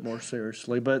health a little bit more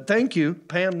seriously. But thank you,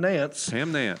 Pam Nance.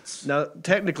 Pam Nance. Now,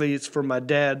 technically, it's for my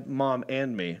dad, mom,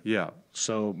 and me. Yeah.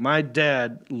 So my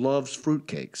dad loves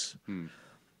fruitcakes.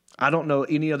 I don't know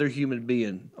any other human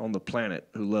being on the planet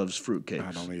who loves fruitcakes.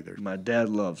 I don't either. My dad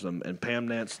loves them, and Pam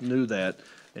Nance knew that,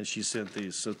 and she sent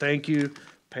these. So thank you,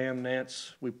 Pam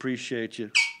Nance. We appreciate you.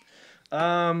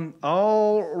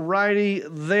 All righty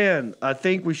then. I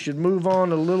think we should move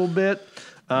on a little bit.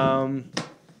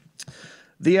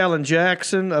 The Alan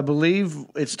Jackson, I believe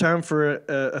it's time for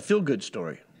a feel-good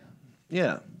story.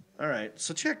 Yeah. All right.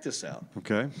 So check this out.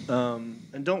 Okay.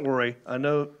 And don't worry. I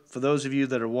know for those of you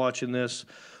that are watching this,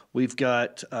 we've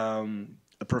got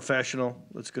a professional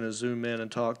that's going to zoom in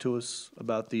and talk to us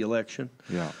about the election.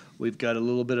 Yeah. We've got a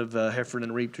little bit of Heffern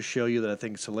and Reep to show you that I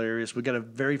think is hilarious. We've got a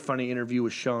very funny interview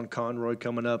with Sean Conroy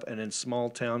coming up, and in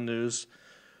small town news,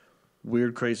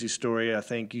 weird, crazy story. I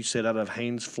think you said out of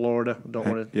Haines, Florida. Don't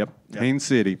want to. Yep. Haines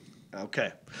City.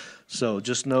 Okay. So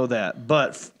just know that.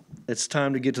 But it's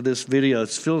time to get to this video. It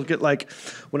feels good like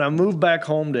when I moved back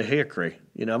home to Hickory.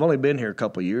 You know, I've only been here a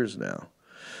couple years now.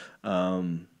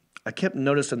 I kept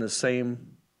noticing the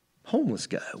same homeless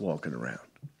guy walking around,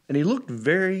 and he looked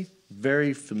very,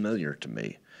 very familiar to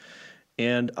me.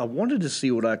 And I wanted to see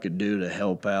what I could do to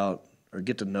help out or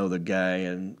get to know the guy,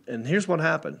 and here's what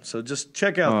happened. So just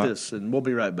check out this, and we'll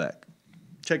be right back.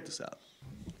 Check this out.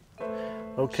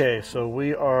 Okay, so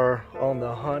we are on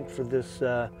the hunt for this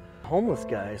homeless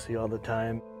guy I see all the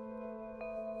time.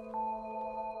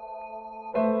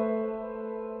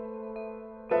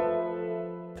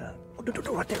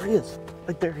 Oh, right there he is.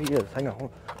 Right there he is. Hang on.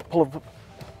 Pull up.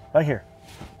 Right here.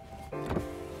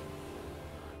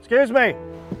 Excuse me.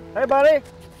 Hey, buddy.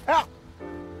 Yeah.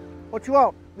 What you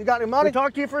want? You got any money? Can we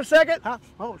talk to you for a second? Huh?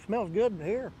 Oh, it smells good in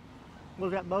here.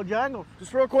 Was that Bojangles?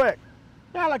 Just real quick.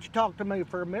 Yeah, I'll let you talk to me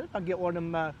for a minute. I'll get one of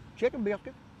them chicken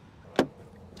biscuits. All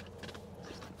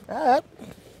right.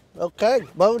 Okay,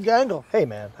 Bojangles. Hey,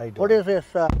 man. How you doing? What is this?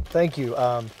 Thank you.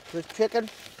 This chicken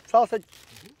sausage.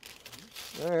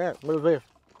 All right. What is this?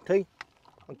 Tea?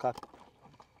 Okay.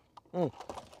 Go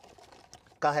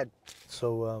ahead.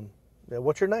 So,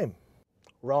 what's your name?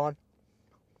 Ron.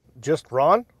 Just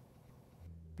Ron?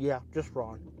 Yeah, just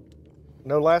Ron.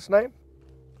 No last name?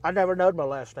 I never knowed my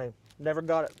last name. Never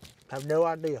got it. Have no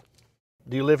idea.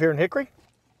 Do you live here in Hickory?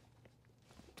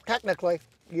 Technically,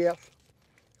 yes.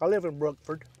 I live in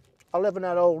Brookford. I live in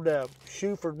that old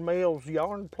Shuford Mills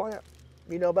yarn plant.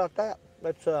 You know about that?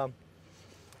 That's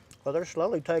well, they're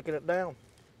slowly taking it down,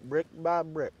 brick by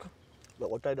brick.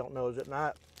 But what they don't know is at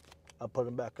night, I put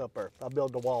them back up there. I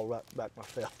build the wall right back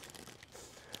myself.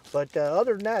 But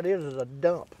other than that, it is a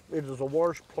dump. It is the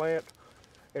worst plant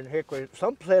in Hickory.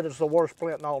 Some said it's the worst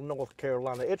plant in all North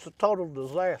Carolina. It's a total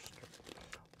disaster.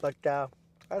 But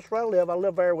that's where I live. I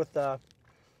live there with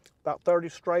about 30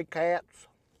 stray cats.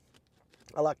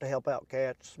 I like to help out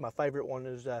cats. My favorite one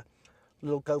is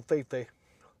little Kofifi.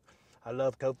 I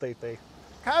love Kofifi.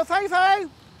 Kofifi!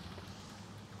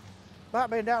 Might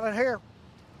be down in here.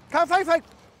 Kofifi!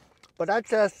 But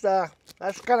that's just,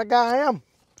 that's the kind of guy I am.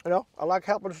 You know, I like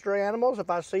helping stray animals.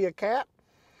 If I see a cat,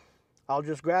 I'll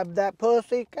just grab that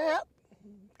pussy cat,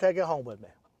 take it home with me.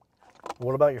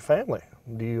 What about your family?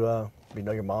 Do you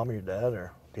know your mom or your dad,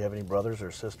 or do you have any brothers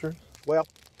or sisters? Well,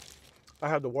 I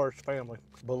have the worst family.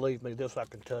 Believe me, this I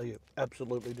can tell you.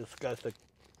 Absolutely disgusting.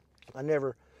 I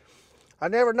never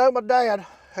know my dad.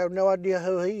 I have no idea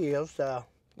who he is.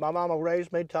 My mama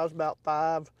raised me till I was about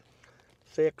 5,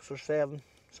 6 or 7,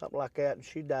 something like that, and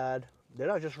she died.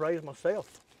 Then I just raised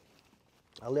myself.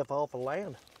 I live off of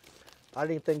land. I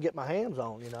didn't even get my hands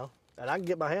on, you know. And I can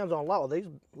get my hands on a lot of these.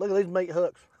 Look at these meat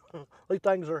hooks. These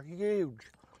things are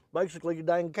huge. Basically, you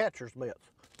dang catcher's mitts.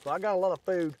 So I got a lot of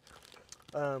food.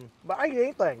 But I eat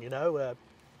anything, you know.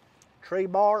 Tree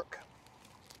bark,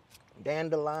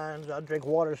 dandelions. I drink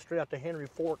water straight out the Henry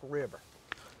Fork River.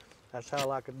 That's how I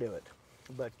like to do it.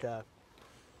 But,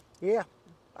 yeah,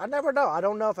 I never know. I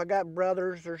don't know if I got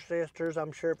brothers or sisters.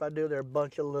 I'm sure if I do, they're a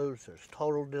bunch of losers,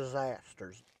 total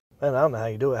disasters. Man, I don't know how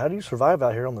you do it. How do you survive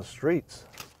out here on the streets?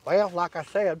 Well, like I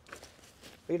said,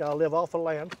 you know, I live off of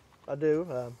land. I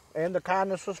do, and the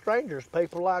kindness of strangers.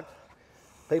 People like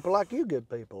you, good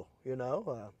people. You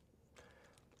know,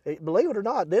 believe it or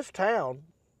not, this town,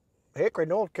 Hickory,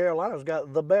 North Carolina's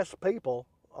got the best people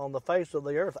on the face of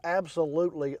the earth.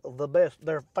 Absolutely the best.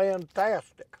 They're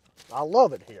fantastic. I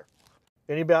love it here.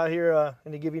 Anybody out here,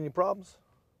 any give you any problems?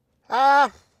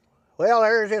 Well,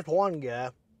 there's just one guy.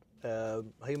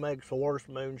 He makes the worst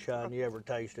moonshine you ever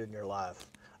tasted in your life.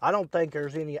 I don't think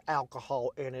there's any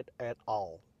alcohol in it at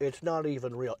all. It's not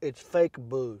even real. It's fake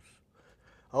booze.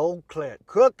 Old Clint,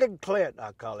 Crooked Clint,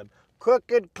 I call him.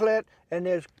 Crooked Clint and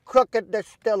his crooked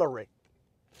distillery.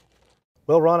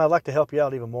 Well, Ron, I'd like to help you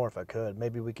out even more if I could.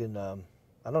 Maybe we can, I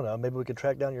don't know, maybe we could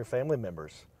track down your family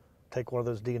members. Take one of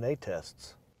those DNA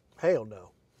tests. Hell no.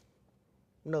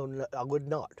 No, I would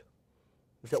not.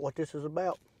 Is that what this is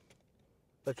about?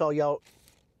 That's all y'all,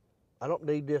 I don't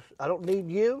need this. I don't need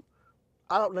you.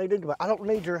 I don't need anybody. I don't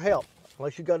need your help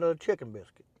unless you got another chicken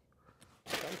biscuit.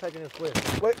 I'm taking this with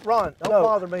me. Wait, Ron, Don't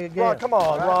bother me again. Ron, come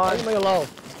on, right? Ron. Leave me alone.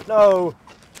 No.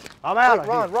 I'm out of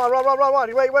here.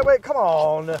 Ron. Wait, come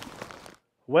on.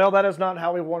 Well, that is not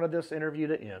how we wanted this interview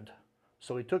to end.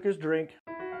 So he took his drink.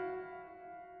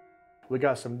 We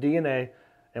got some DNA,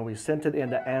 and we sent it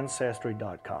into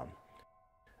Ancestry.com.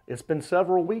 It's been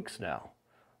several weeks now.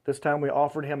 This time we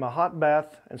offered him a hot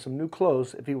bath and some new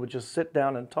clothes if he would just sit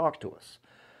down and talk to us.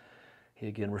 He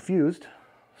again refused,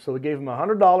 so we gave him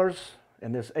 $100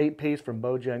 and this 8-piece from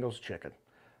Bojangles Chicken.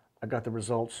 I got the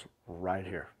results right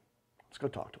here. Let's go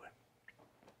talk to him.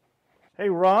 Hey,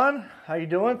 Ron, how you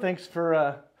doing? Thanks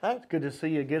for, it's good to see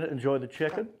you again. Enjoy the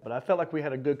chicken. But I felt like we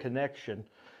had a good connection,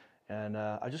 and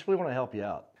I just really want to help you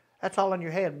out. That's all in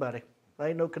your head, buddy. There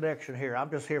ain't no connection here.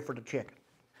 I'm just here for the chicken.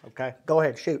 Okay? Go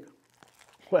ahead, shoot.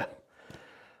 Well,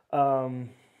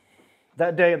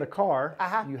 that day in the car,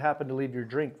 you happened to leave your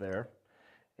drink there,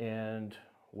 and,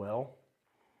 well,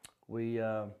 we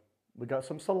got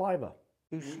some saliva.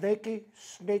 You sneaky,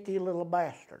 sneaky little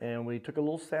bastard. And we took a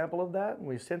little sample of that, and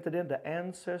we sent it into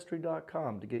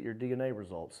Ancestry.com to get your DNA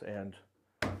results, and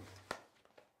I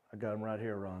got them right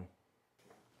here, Ron.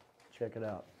 Check it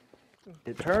out.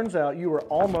 It turns out you were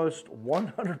almost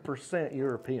 100%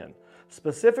 European,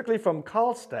 specifically from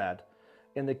Karlstad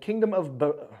in the Kingdom of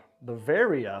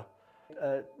Bavaria,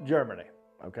 Germany,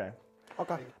 okay?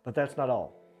 Okay. But that's not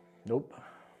all. Nope.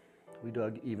 We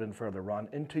dug even further, Ron,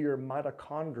 into your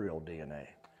mitochondrial DNA.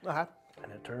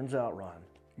 And it turns out, Ron,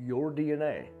 your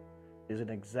DNA is an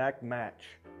exact match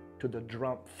to the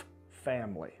Drumpf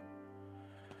family,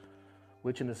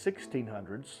 which in the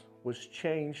 1600s was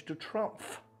changed to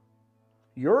Trumpf.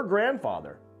 Your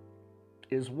grandfather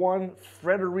is one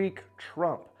Frederick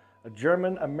Trump, a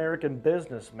German-American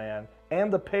businessman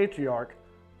and the patriarch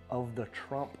of the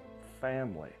Trump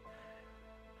family.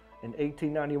 In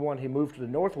 1891, he moved to the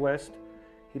Northwest.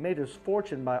 He made his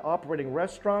fortune by operating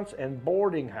restaurants and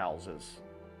boarding houses.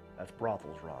 That's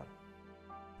brothels, Ron.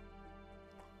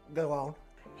 Go on.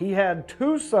 He had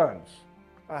 2 sons,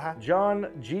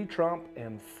 John G. Trump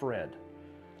and Fred.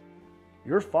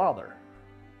 Your father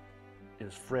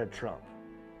is Fred Trump,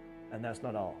 and that's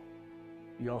not all.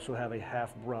 You also have a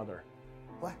half-brother.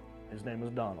 What? His name is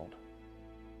Donald.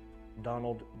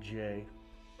 Donald J.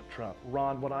 Trump.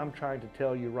 Ron, what I'm trying to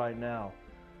tell you right now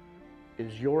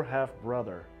is your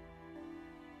half-brother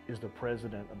is the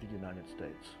President of the United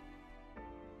States.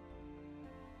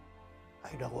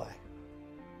 Ain't no way.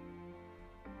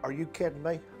 Are you kidding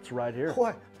me? It's right here.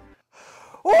 What?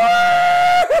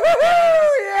 Yeah!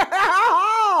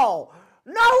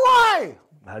 No way!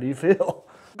 How do you feel?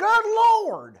 Good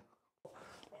Lord!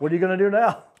 What are you going to do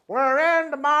now? We're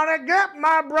in the money. Get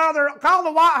my brother. Call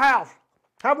the White House.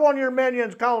 Have one of your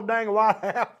minions call the dang White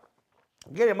House.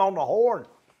 Get him on the horn.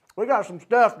 We got some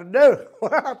stuff to do.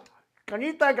 Can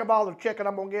you think of all the chicken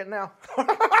I'm going to get now?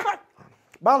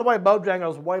 By the way,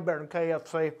 Bojangles is way better than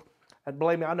KFC. And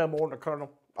believe me, I know more than the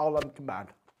Colonel. All of them combined.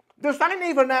 This ain't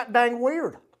even that dang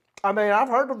weird. I mean, I've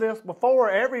heard of this before.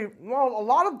 A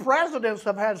lot of presidents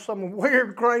have had some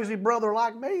weird, crazy brother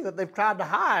like me that they've tried to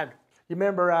hide. You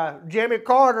remember Jimmy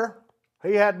Carter?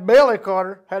 He had Billy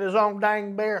Carter, had his own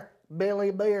dang bear.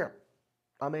 Billy Bear.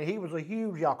 I mean, he was a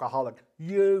huge alcoholic.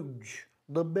 Huge.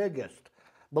 The biggest.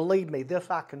 Believe me, this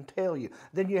I can tell you.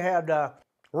 Then you had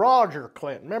Roger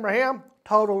Clinton. Remember him?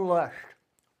 Total lush.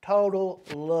 Total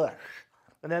lush.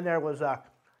 And then there was, hell,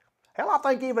 I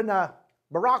think even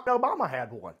Barack Obama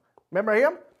had one. Remember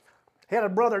him? He had a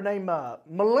brother named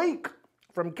Malik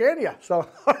from Kenya. So,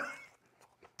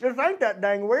 this ain't that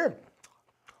dang weird.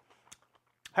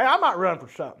 Hey, I might run for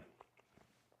something.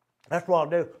 That's what I'll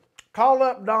do. Call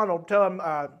up Donald, tell him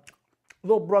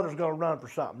little brother's going to run for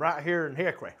something right here in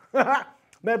Hickory.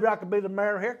 Maybe I could be the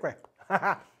mayor of Hickory.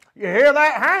 You hear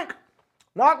that, Hank?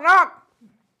 Knock, knock.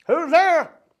 Who's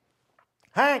there?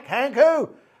 Hank. Hank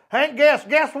who? Hank,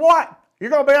 guess what? You're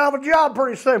going to be out of a job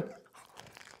pretty soon.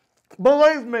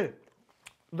 Believe me,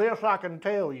 this I can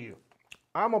tell you.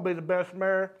 I'm going to be the best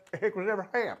mayor Hickory's ever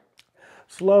had.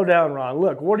 Slow down, Ron.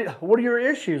 Look, what are your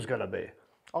issues going to be?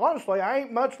 Honestly, I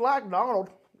ain't much like Donald,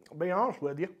 I'll be honest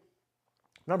with you.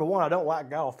 Number one, I don't like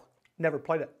golf. Never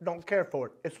played it. Don't care for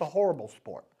it. It's a horrible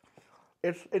sport.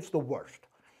 It's the worst.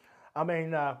 I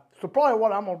mean, so probably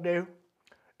what I'm going to do,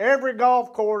 every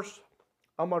golf course,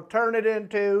 I'm going to turn it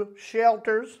into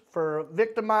shelters for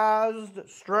victimized,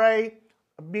 stray,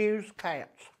 abused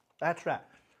cats. That's right.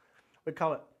 We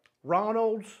call it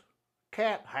Ronald's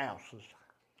Cat Houses.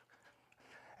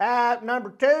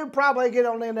 Number two, probably get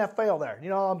on the NFL there. You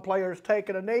know, players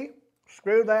taking a knee.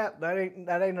 Screw that. That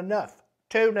ain't enough.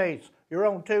 2 knees. You're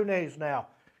on 2 knees now.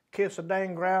 Kiss the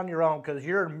dang ground you're on, because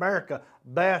you're in America,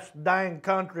 best dang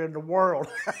country in the world.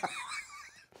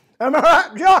 Am I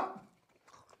right, John?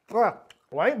 Well,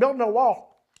 Well, I ain't building no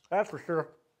wall, that's for sure.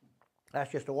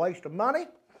 That's just a waste of money.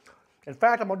 In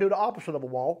fact, I'm gonna do the opposite of a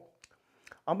wall.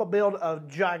 I'm gonna build a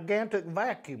gigantic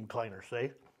vacuum cleaner,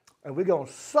 see? And we're gonna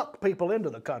suck people into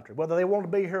the country, whether they want to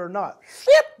be here or not.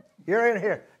 Ship! You're in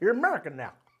here. You're American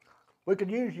now. We could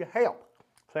use your help,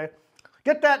 see?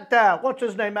 Get that, what's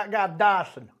his name, that guy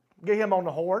Dyson. Get him on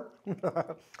the horn.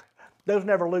 Those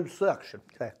never lose suction,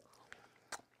 see?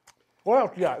 What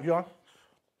else you got, John?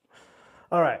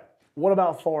 All right, what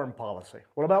about foreign policy?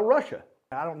 What about Russia?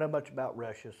 I don't know much about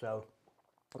Russia, so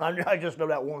I just know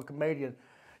that one comedian,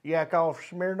 Yakov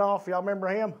Smirnoff. Y'all remember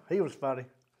him? He was funny.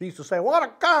 He used to say, "What a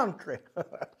country!"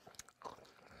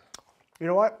 You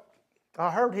know what?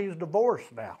 I heard he's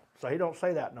divorced now, so he don't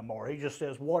say that no more. He just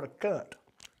says, "What a cunt."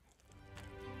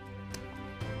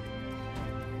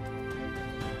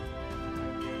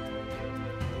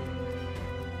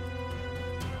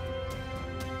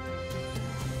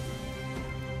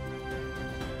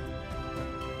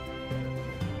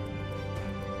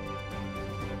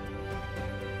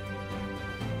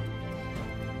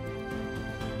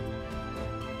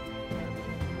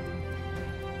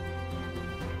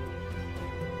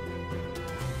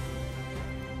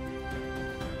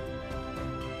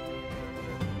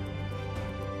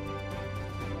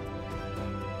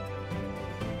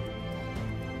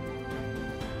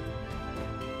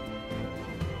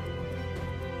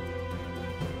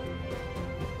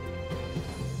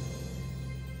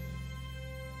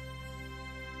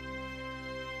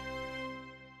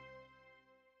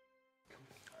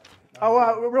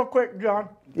 Oh, real quick, John.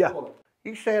 Yeah.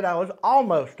 You said I was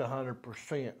almost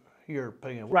 100%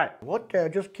 European. Right. What?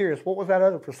 Just curious. What was that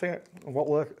other percent? What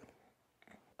was it?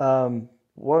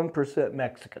 1%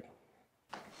 Mexican.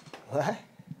 What?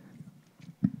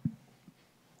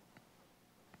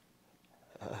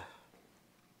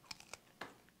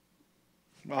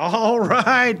 All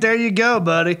right, there you go,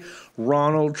 buddy.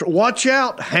 Watch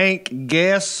out, Hank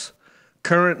Guess,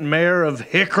 current mayor of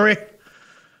Hickory.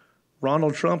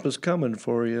 Ronald Trump is coming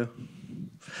for you.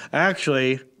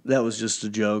 Actually, that was just a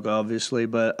joke, obviously,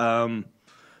 but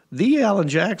the Alan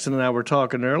Jackson and I were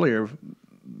talking earlier.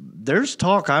 There's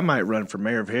talk I might run for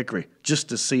mayor of Hickory just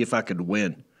to see if I could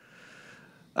win.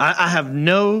 I have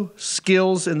no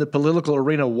skills in the political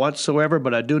arena whatsoever,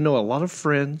 but I do know a lot of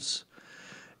friends,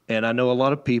 and I know a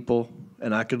lot of people,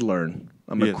 and I could learn.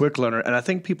 I'm a quick learner, and I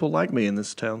think people like me in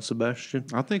this town, Sebastian.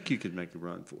 I think you could make a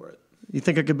run for it. You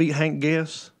think I could beat Hank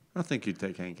Guess? I think you'd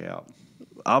take Hank out.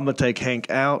 I'm going to take Hank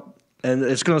out, and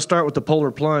it's going to start with the polar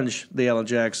plunge, the Alan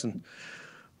Jackson.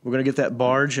 We're going to get that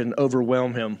barge and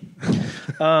overwhelm him.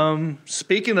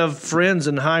 Speaking of friends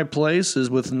in high places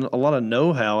with a lot of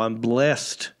know-how, I'm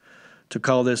blessed to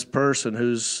call this person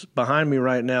who's behind me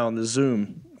right now on the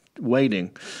Zoom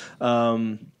waiting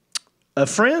a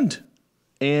friend.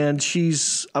 And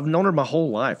I've known her my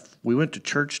whole life. We went to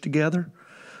church together.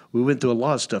 We went through a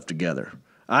lot of stuff together.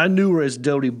 I knew her as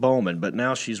Dodie Bowman, but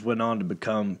now she's went on to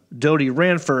become Dodie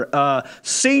ran for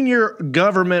senior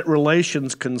government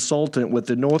relations consultant with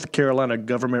the North Carolina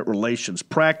Government Relations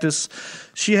Practice.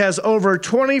 She has over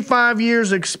 25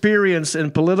 years experience in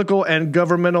political and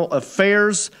governmental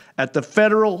affairs at the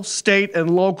federal, state, and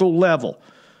local level.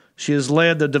 She has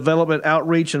led the development,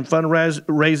 outreach, and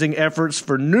fundraising efforts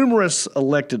for numerous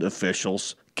elected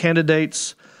officials,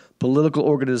 candidates, political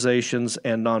organizations,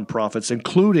 and nonprofits,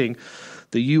 including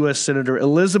the U.S. Senator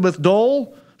Elizabeth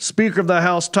Dole, Speaker of the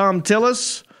House Tom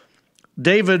Tillis,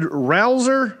 David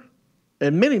Rouser,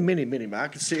 and many, many, many. I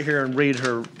could sit here and read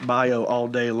her bio all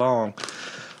day long.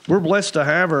 We're blessed to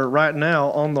have her right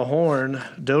now on the horn.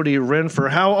 Dodie Renfer,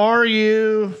 how are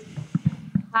you?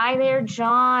 Hi there,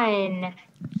 John.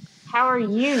 How are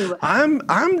you?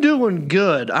 I'm doing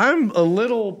good. I'm a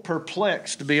little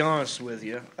perplexed, to be honest with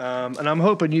you, and I'm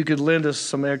hoping you could lend us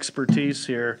some expertise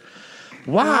here.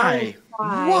 Why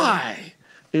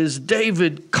is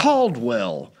David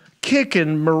Caldwell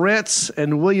kicking Moretz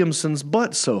and Williamson's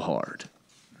butt so hard?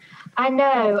 I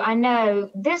know.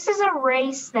 This is a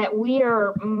race that we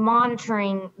are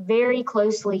monitoring very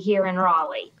closely here in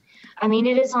Raleigh. I mean,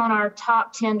 it is on our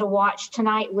top 10 to watch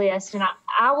tonight list, and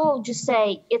I will just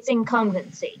say it's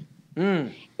incumbency.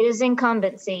 It is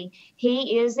incumbency.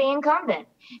 He is the incumbent.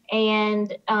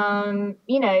 And,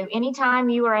 anytime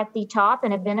you are at the top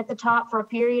and have been at the top for a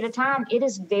period of time, it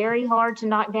is very hard to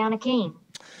knock down a king.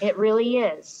 It really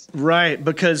is. Right,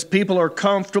 because people are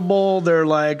comfortable. They're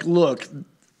like, look,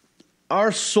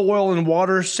 our soil and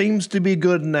water seems to be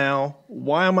good now.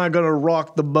 Why am I going to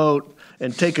rock the boat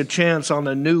and take a chance on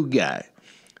a new guy?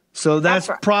 So that's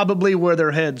right. Probably where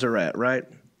their heads are at, right?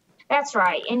 That's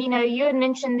right. And, you had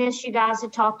mentioned this, you guys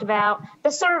had talked about the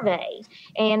survey.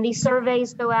 And these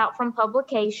surveys go out from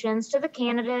publications to the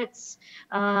candidates.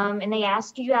 And they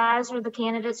ask you guys or the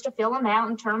candidates to fill them out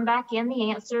and turn back in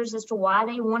the answers as to why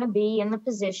they want to be in the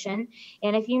position.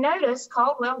 And if you notice,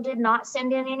 Caldwell did not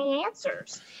send in any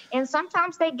answers. And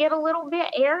sometimes they get a little bit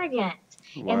arrogant.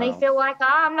 Wow. And they feel like,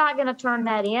 I'm not going to turn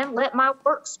that in. Let my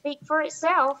work speak for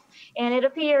itself. And it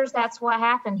appears that's what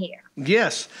happened here.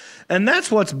 Yes. And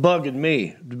that's what's bugging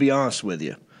me, to be honest with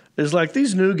you. Is like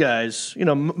these new guys,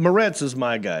 Moretz is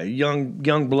my guy,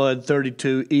 young blood,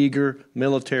 32, eager,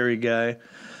 military guy.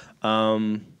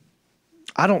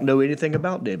 I don't know anything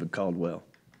about David Caldwell.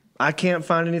 I can't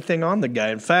find anything on the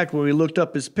guy. In fact, when we looked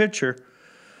up his picture,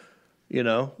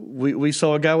 we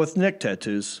saw a guy with neck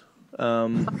tattoos.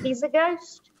 He's a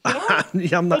ghost.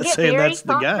 Yeah. I'm not saying that's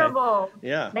the guy.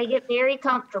 Yeah. They get very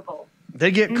comfortable.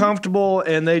 They get comfortable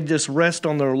and they just rest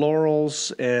on their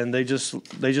laurels and they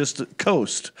just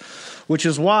coast, which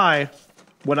is why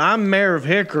when I'm mayor of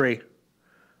Hickory,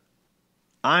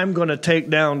 I'm going to take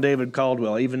down David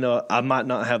Caldwell, even though I might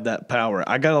not have that power.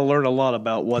 I got to learn a lot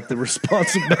about what the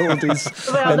responsibilities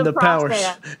and the powers.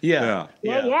 Yeah.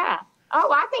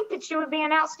 Oh, I think that you would be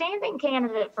an outstanding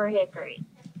candidate for Hickory.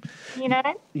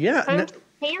 Yeah.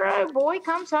 Hero boy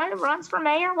comes home, runs for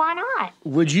mayor. Why not?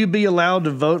 Would you be allowed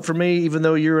to vote for me, even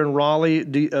though you're in Raleigh?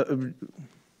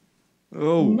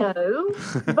 No,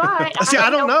 but see,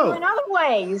 I don't know. In other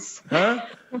ways, huh?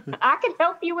 I can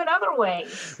help you in other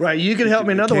ways. Right, you can help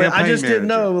me in other ways. I just didn't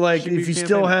know, like, if you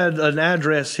still had an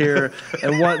address here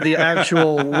and what the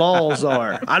actual laws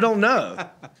are. I don't know.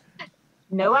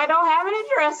 No, I don't have an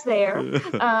address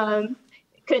there.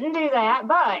 Couldn't do that,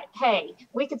 but hey,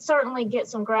 we could certainly get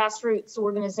some grassroots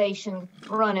organization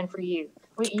running for you.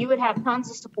 You would have tons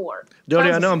of support.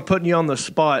 Dodie, I know I'm putting you on the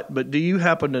spot, but do you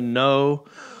happen to know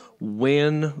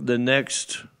when the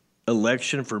next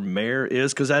election for mayor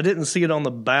is? Because I didn't see it on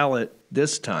the ballot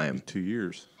this time. 2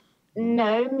 years.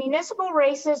 No, municipal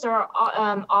races are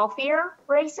off-year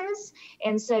races,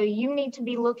 and so you need to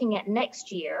be looking at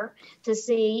next year to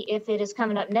see if it is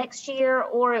coming up next year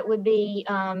or it would be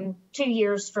 2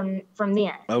 years from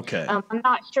then. Okay. I'm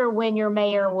not sure when your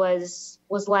mayor was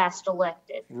last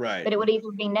elected. Right. But it would either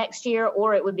be next year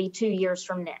or it would be 2 years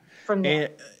from then.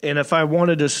 And if I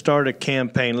wanted to start a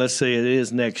campaign, let's say it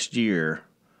is next year,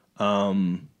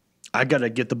 I got to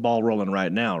get the ball rolling right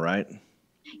now, right?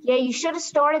 Yeah, you should have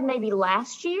started maybe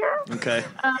last year. Okay.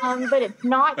 But it's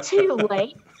not too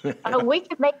late. We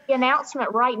could make the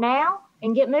announcement right now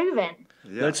and get moving.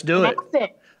 Yeah. Let's do it.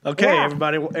 Okay, yeah.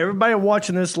 Everybody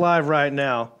watching this live right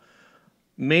now.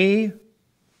 Me,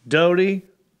 Dodie,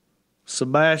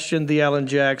 Sebastian, the Alan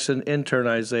Jackson, intern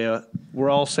Isaiah. We're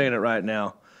all saying it right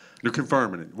now. You're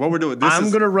confirming it. What we're doing. I'm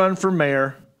going to run for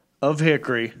mayor of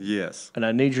Hickory. Yes. And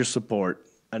I need your support.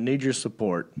 I need your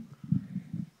support.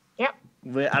 Yep.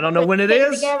 I don't know when it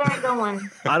is.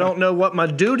 I don't know what my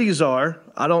duties are.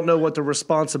 I don't know what the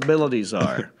responsibilities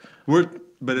are.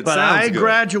 But I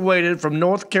graduated from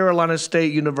North Carolina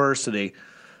State University,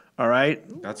 all right,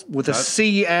 with a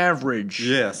C average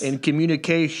in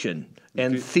communication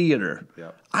and theater.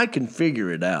 Yeah. I can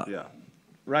figure it out. Yeah.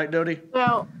 Right, Dodie?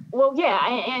 Well, yeah,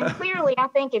 and clearly I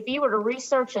think if you were to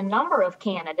research a number of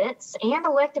candidates and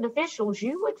elected officials,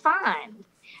 you would find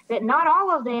that not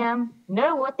all of them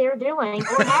know what they're doing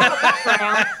or have a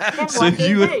background in what they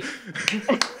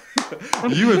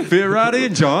do. You would fit right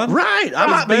in, John. Right.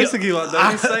 That's basically what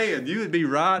they're saying. You would be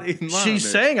right in line. She's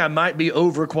saying I might be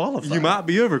overqualified. You might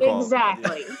be overqualified.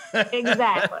 Exactly.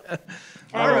 Exactly.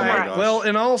 All right. Well,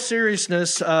 in all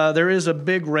seriousness, there is a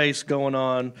big race going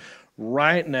on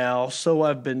right now, so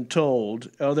I've been told.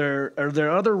 Are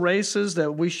there other races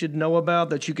that we should know about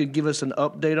that you could give us an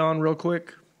update on real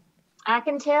quick? I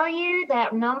can tell you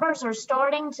that numbers are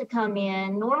starting to come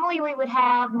in. Normally we would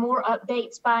have more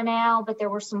updates by now, but there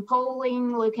were some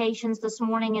polling locations this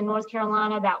morning in North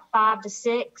Carolina, about 5 to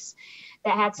 6,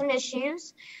 that had some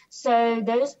issues. So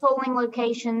those polling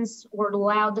locations were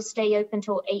allowed to stay open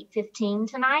till 8:15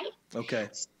 tonight. Okay.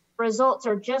 Results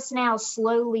are just now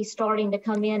slowly starting to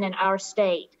come in our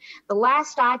state. The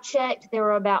last I checked, there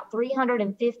were about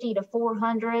 350 to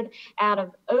 400 out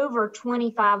of over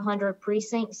 2,500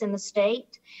 precincts in the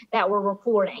state that were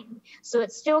reporting. So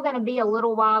it's still going to be a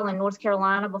little while in North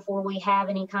Carolina before we have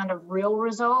any kind of real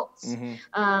results.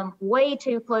 Mm-hmm. Way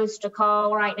too close to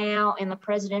call right now in the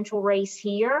presidential race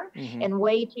here, mm-hmm. and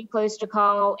way too close to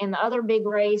call in the other big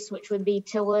race, which would be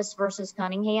Tillis versus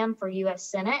Cunningham for U.S.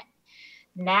 Senate.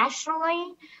 Nationally,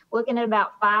 looking at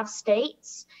about 5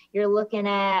 states, you're looking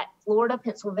at Florida,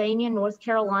 Pennsylvania, North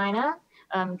Carolina,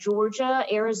 Georgia,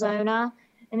 Arizona,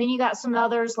 And then you got some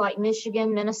others like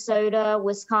Michigan, Minnesota,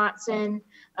 Wisconsin.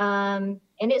 And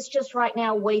it's just right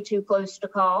now way too close to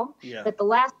call. Yeah. But the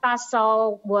last I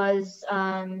saw was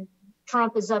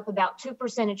Trump is up about 2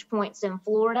 percentage points in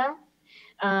Florida.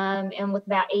 And with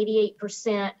about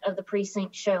 88% of the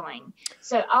precinct showing.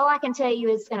 So all I can tell you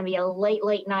is it's going to be a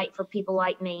late night for people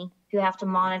like me who have to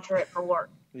monitor it for work.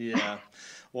 Yeah.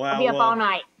 Wow. I'll be up all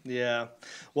night. Yeah.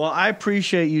 Well, I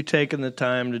appreciate you taking the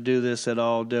time to do this at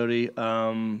all, Dodie,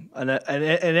 and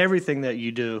everything that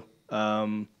you do.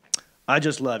 I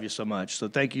just love you so much. So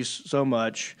thank you so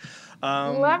much.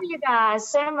 Love you guys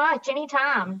so much.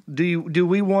 Anytime. Do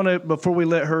we want to, before we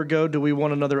let her go, do we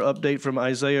want another update from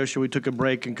Isaiah, or should we take a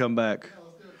break and come back?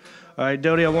 All right,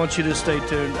 Dodie, I want you to stay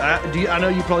tuned. I know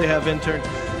you probably have interns.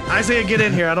 Isaiah, get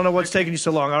in here. I don't know what's taking you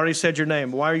so long. I already said your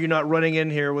name. Why are you not running in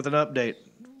here with an update?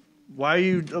 Why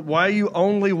are you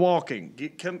only walking?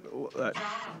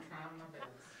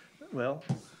 Well,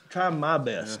 try my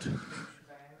best.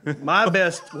 My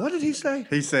best. What did he say?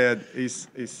 He said. He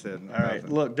said. All right.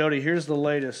 Look, Dodie. Here's the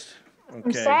latest. Okay.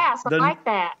 I'm sass. I like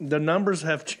that. The numbers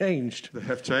have changed. They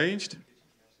have changed.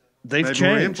 They've Maybe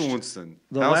changed. More influencing.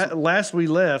 Last we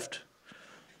left.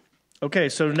 Okay,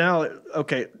 so now,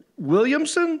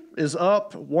 Williamson is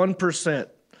up 1%.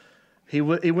 He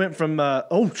went from.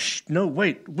 No,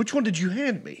 wait. Which one did you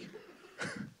hand me?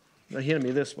 You handed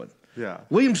me this one. Yeah.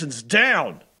 Williamson's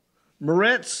down.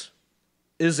 Moretz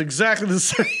is exactly the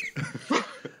same.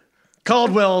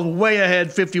 Caldwell way ahead,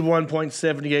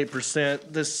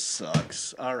 51.78%. This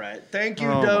sucks. All right. Thank you,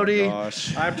 Dodie.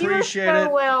 Gosh. You're I appreciate so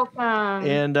it. welcome.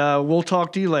 And we'll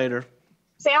talk to you later.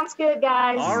 Sounds good,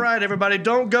 guys. All right, everybody.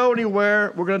 Don't go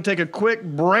anywhere. We're going to take a quick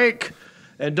break.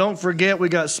 And don't forget, we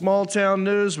got small town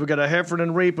news. We got a Heffern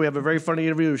and Reep. We have a very funny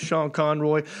interview with Sean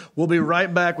Conroy. We'll be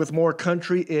right back with more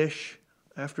country-ish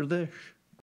after this.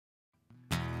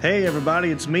 Hey, everybody.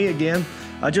 It's me again.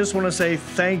 I just want to say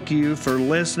thank you for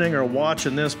listening or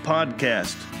watching this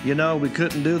podcast. You know, we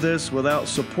couldn't do this without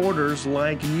supporters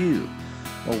like you.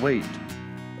 Oh, wait.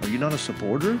 Are you not a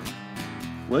supporter?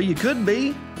 Well, you could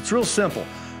be. It's real simple.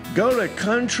 Go to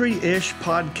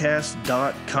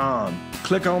countryishpodcast.com.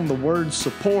 Click on the word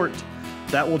support.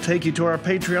 That will take you to our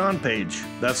Patreon page.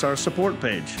 That's our support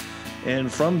page.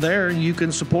 And from there, you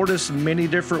can support us in many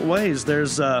different ways.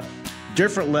 There's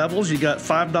different levels. You got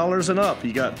 $5 and up.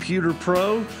 You got Pewter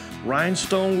Pro,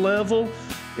 Rhinestone level,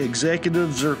 Executive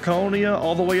Zirconia,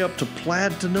 all the way up to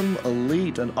Platinum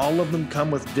Elite, and all of them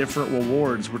come with different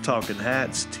rewards. We're talking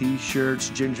hats, t-shirts,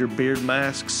 ginger beard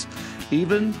masks,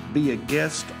 even be a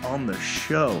guest on the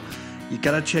show. You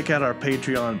got to check out our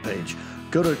Patreon page.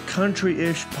 Go to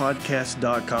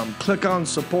countryishpodcast.com, click on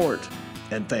support,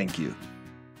 and thank you.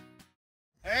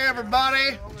 Hey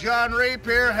everybody, John Reep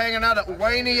here, hanging out at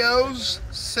Wayne O's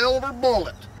Silver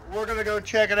Bullet. We're gonna go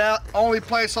check it out. Only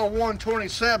place on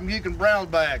 127 you can brown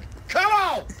bag. Come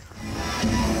on!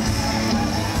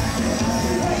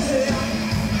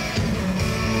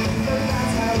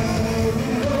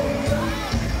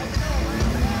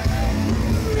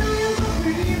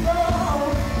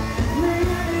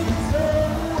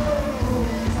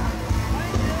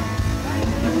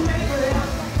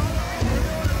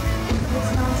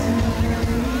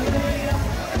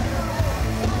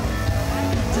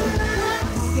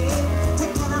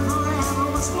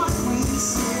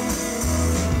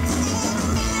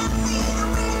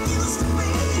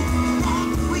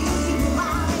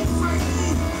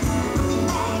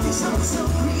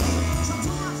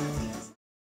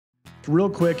 Real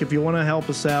quick, if you want to help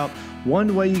us out,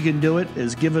 one way you can do it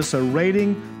is give us a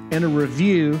rating and a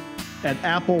review at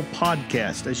Apple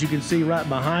Podcast. As you can see right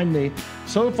behind me,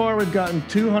 so far we've gotten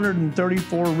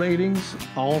 234 ratings,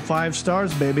 all 5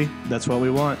 stars, baby. That's what we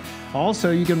want.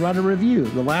 Also, you can write a review.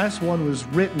 The last one was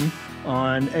written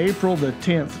on April the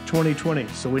 10th, 2020,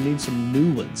 so we need some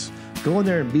new ones. Go in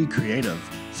there and be creative.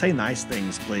 Say nice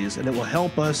things, please, and it will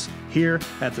help us here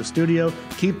at the studio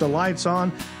keep the lights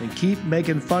on and keep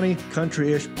making funny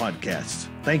country-ish podcasts.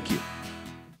 Thank you.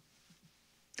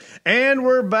 And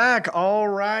we're back. All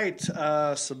right,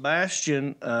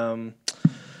 Sebastian, I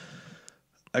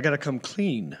got to come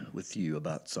clean with you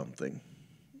about something,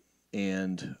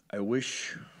 and I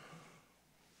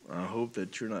hope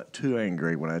that you're not too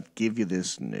angry when I give you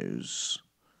this news,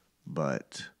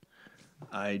 but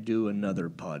I do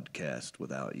another podcast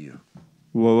without you.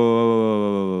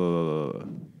 Whoa.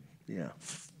 Yeah.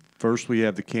 First, we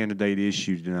have the candidate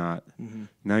issue tonight. Mm-hmm.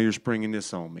 Now you're springing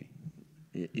this on me.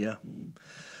 Yeah.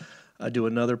 I do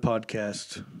another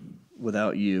podcast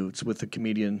without you. It's with a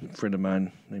comedian friend of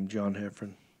mine named Jon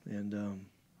Heffern. And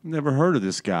never heard of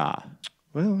this guy.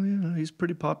 Well, he's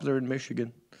pretty popular in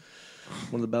Michigan.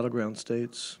 one of the battleground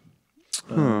states.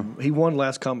 He won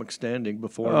last comic standing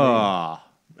before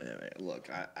me. Man, look,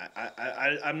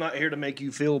 I'm not here to make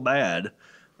you feel bad.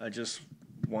 I just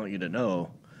want you to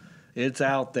know it's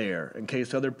out there in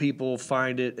case other people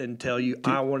find it and tell you.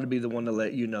 I want to be the one to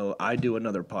let you know I do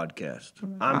another podcast.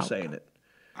 I'm saying it.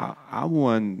 I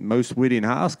won most witty in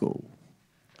high school.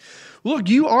 Look,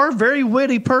 you are a very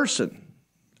witty person,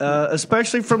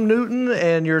 especially from Newton,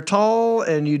 and you're tall,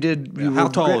 and you did. How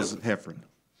tall is Heffron?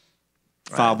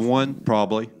 5'1",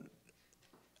 probably.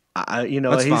 He's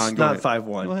fine. not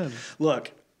 5'1".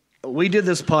 Look, we did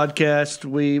this podcast.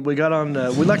 We got on.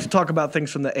 We like to talk about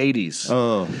things from the 80s.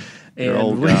 Oh, and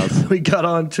old guys. We got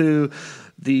on to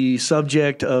the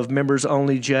subject of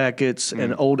members-only jackets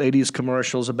and old 80s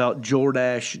commercials about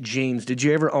Jordache jeans. Did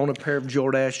you ever own a pair of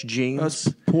Jordache jeans? Us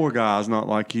poor guys, not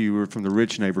like you. We're from the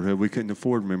rich neighborhood. We couldn't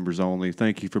afford members-only.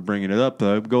 Thank you for bringing it up,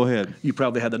 though. Go ahead. You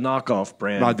probably had the knockoff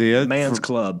brand. I did. Man's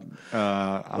Club.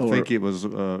 I think it was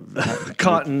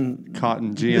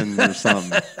Cotton gin or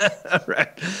something.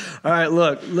 All right,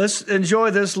 look, let's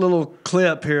enjoy this little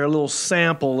clip here, a little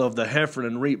sample of the Heffron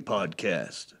and Reep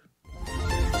podcast.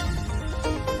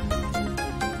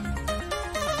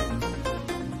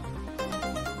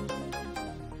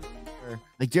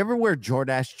 Like, do you ever wear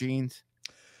Jordache jeans?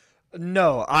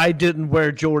 No, I didn't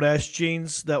wear Jordache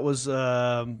jeans. That was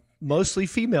mostly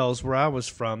females where I was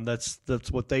from. That's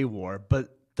what they wore.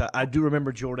 But I do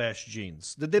remember Jordache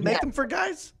jeans. Did they make them for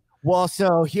guys? Well,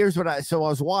 so here's what I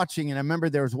was watching, and I remember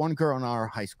there was one girl in our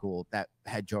high school that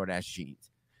had Jordache jeans,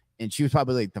 and she was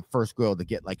probably like the first girl to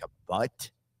get like a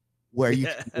butt where you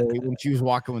when she was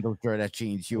walking with those Jordache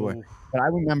jeans, you were. But I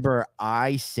remember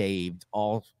I saved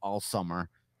all summer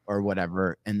or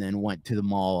whatever, and then went to the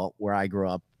mall where I grew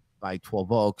up by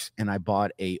 12 Oaks, and I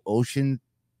bought a Ocean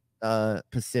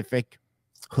Pacific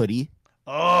hoodie.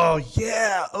 Oh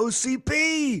yeah,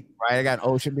 OCP. Right, I got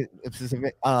Ocean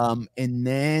Pacific. And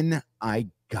then I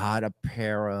got a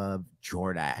pair of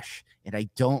Jordache, and I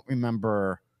don't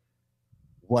remember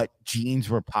what jeans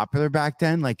were popular back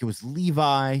then. Like, it was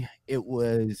Levi, it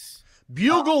was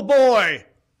Bugle Boy.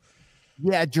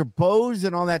 Yeah, Jabos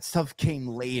and all that stuff came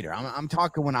later. I'm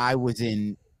talking when I was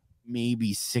in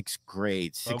maybe sixth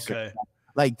grade.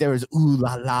 Like, there was Ooh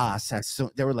La La.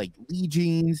 There were like Lee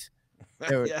jeans.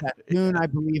 There was Sassoon, I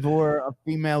believe, wore a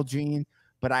female jean.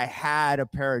 But I had a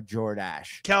pair of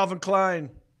Jordache. Calvin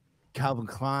Klein's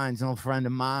an old friend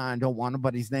of mine. Don't want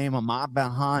nobody's name on my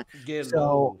behind. Yeah.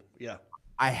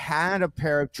 I had a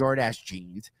pair of Jordache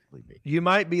jeans. You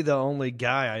might be the only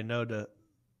guy I know to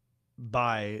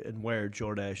buy and wear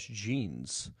Jordache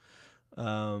jeans.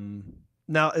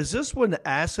 Now, is this when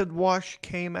Acid Wash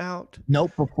came out?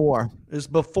 Nope, before. Is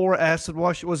before Acid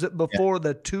Wash? Was it before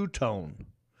the two-tone?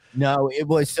 No, it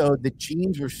was. So the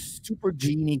jeans were super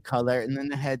jeany color, and then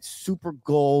they had super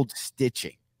gold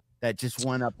stitching that just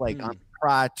went up like on the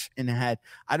crotch, and it had,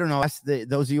 I don't know, that's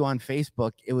those of you on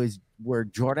Facebook, were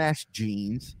Jordache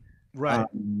jeans. Right.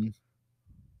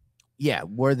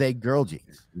 Were they girl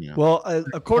jeans? You know? Well,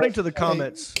 according to the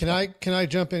comments. Can I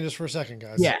jump in just for a second,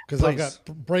 guys? Yeah, because I've got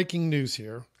breaking news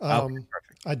here.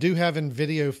 I do have in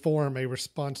video form a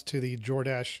response to the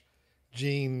Jordache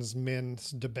jeans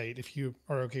men's debate, if you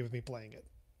are okay with me playing it.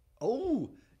 Oh,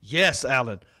 yes,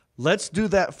 Alan. Let's do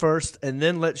that first, and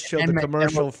then let's show the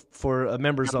commercial for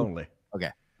members only.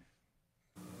 Okay.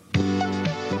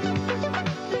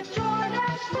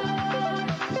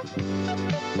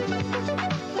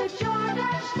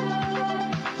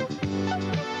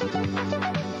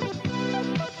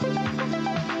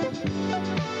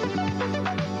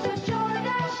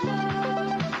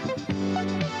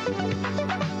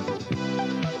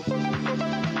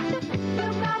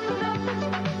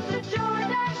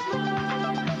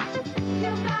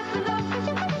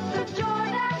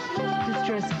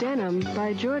 Distressed Denim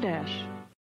by Jordache.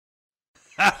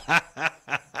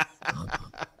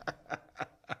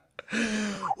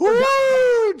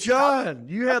 Woo, John,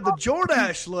 you had the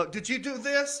Jordache look. Did you do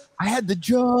this? I had the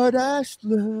Jordache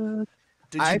look.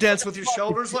 Did you dance with your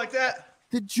shoulders like that?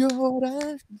 The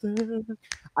Jordache look.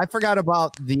 I forgot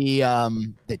about the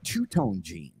two-tone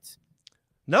jeans.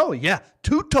 No, yeah,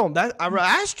 two-tone. That I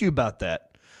asked you about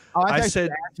that. Oh, I said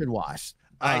acid wash.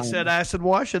 I said acid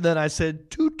wash, and then I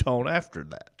said two-tone after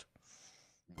that.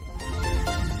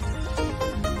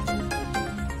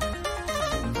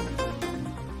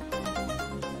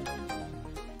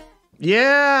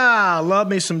 Yeah, love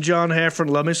me some John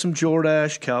Heffron, love me some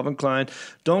Jordache, Calvin Klein.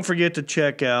 Don't forget to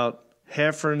check out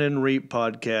Heffron and Reep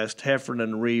podcast,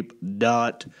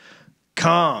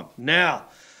 heffronandreep.com. Now,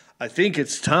 I think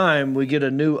it's time we get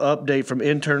a new update from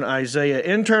Intern Isaiah.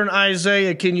 Intern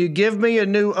Isaiah, can you give me a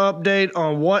new update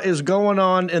on what is going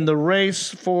on in the race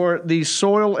for the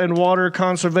Soil and Water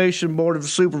Conservation Board of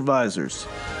Supervisors?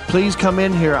 Please come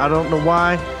in here. I don't know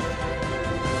why.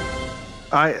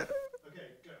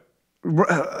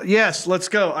 Yes, let's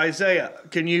go. Isaiah,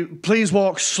 can you please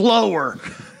walk slower?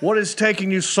 What is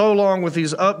taking you so long with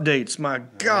these updates? My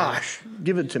gosh.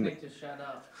 Give it to me.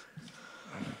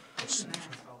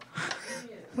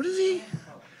 What is he?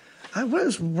 What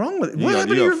is wrong with it? What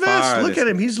happened to your vest? Look at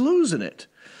him. He's losing it.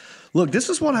 Look, this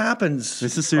is what happens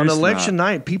on election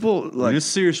night. People like this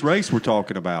serious race we're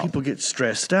talking about. People get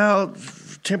stressed out.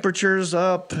 Temperatures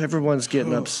up. Everyone's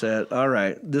getting upset. All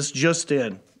right, this just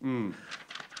in.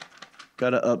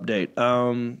 Got an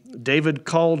update. David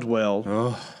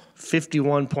Caldwell,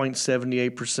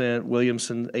 51.78%.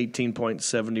 Williamson,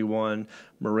 18.71%.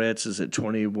 Moretz is at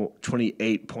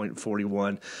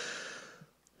 28.41%.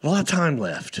 A lot of time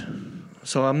left.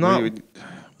 So I'm not.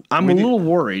 I'm a little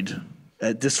worried.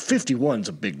 This 51's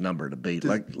a big number to beat.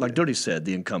 Like Doty said,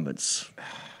 the incumbents.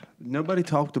 Nobody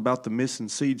talked about the missing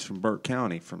seeds from Burke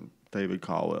County from David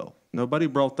Caldwell. Nobody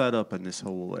brought that up in this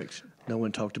whole election. No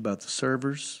one talked about the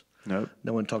servers. Nope.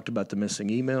 No one talked about the missing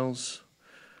emails.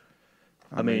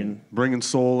 I mean, bringing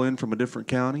soil in from a different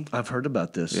county. I've heard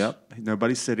about this. Yep.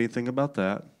 Nobody said anything about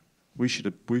that. We should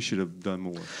have done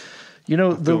more. You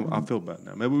know, I feel bad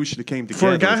now. Maybe we should have came together.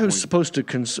 For a guy who's supposed to,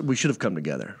 we should have come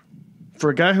together. For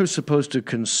a guy who's supposed to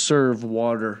conserve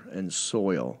water and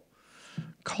soil,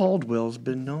 Caldwell's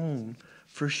been known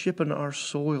for shipping our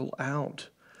soil out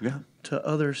to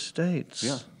other states.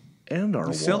 Yeah. And our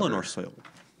water. Selling our soil.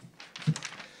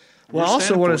 Well, I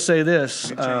also want to say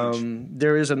this.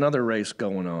 There is another race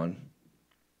going on.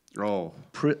 Oh.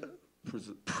 Precedent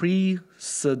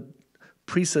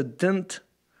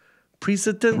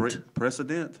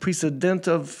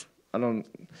of, I don't,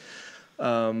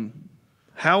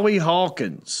 Howie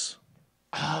Hawkins.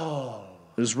 Oh.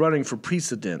 Is running for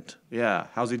precedent. Yeah.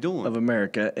 How's he doing? Of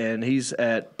America, and he's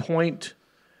at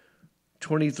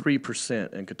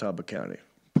 0.23% in Catawba County.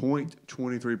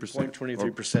 0.23%.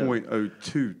 0.23%.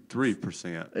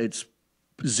 0.023%. It's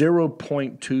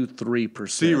 0.23%.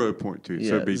 0.2.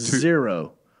 So it'd be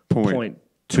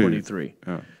 0.23.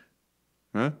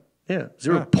 Huh? Yeah,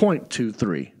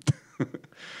 0.23.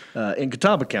 In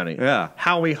Catawba County. Yeah.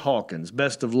 Howie Hawkins.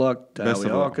 Best of luck to Howie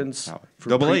Hawkins.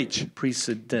 Double H.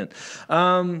 Precedent.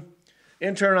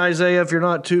 Intern Isaiah, if you're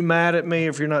not too mad at me,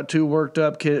 if you're not too worked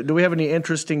up, do we have any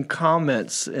interesting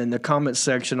comments in the comment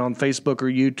section on Facebook or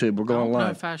YouTube? We're going live. I don't know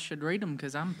if I should read them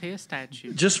because I'm pissed at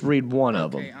you. Just read one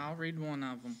of them. Okay, I'll read one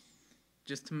of them.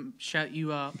 Just to shut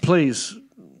you up. Please.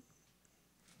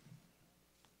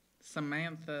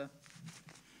 Samantha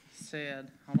said,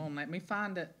 hold on, let me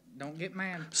find it. Don't get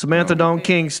mad. Samantha Dawn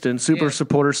Kingston, super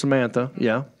supporter Samantha.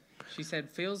 Yeah. She said,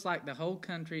 feels like the whole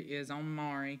country is on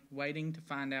Maury, waiting to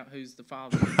find out who's the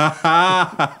father.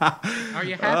 Are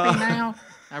you happy now?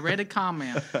 I read a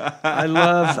comment.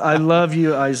 I love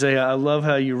you, Isaiah. I love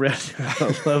how you read.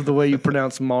 I love the way you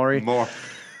pronounce Maury. Maury.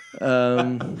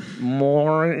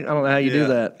 Maury. I don't know how you do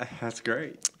that. That's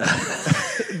great.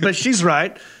 But she's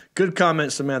right. Good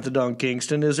comment, Samantha Dawn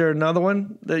Kingston. Is there another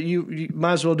one that you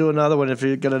might as well do another one if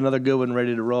you got another good one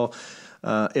ready to roll?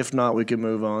 If not, we can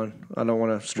move on. I don't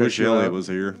want to stress you out. Wish Elliot was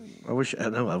here. I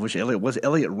wish Elliot was.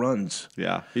 Elliot runs.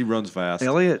 Yeah, he runs fast.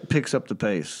 Elliot picks up the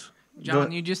pace.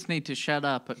 John, you just need to shut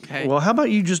up, okay? Well, how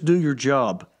about you just do your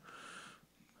job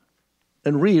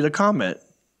and read a comment?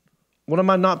 What am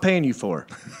I not paying you for?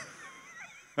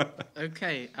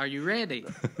 Okay, are you ready,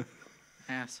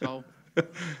 asshole?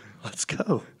 Let's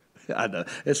go. I know.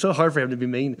 It's so hard for him to be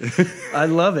mean. I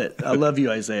love it. I love you,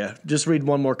 Isaiah. Just read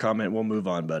one more comment. We'll move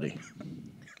on, buddy.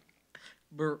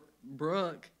 Brooke.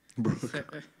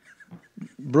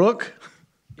 Brooke?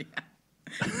 Yeah.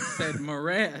 Said,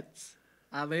 Moretz.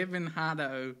 I live in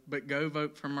Idaho, but go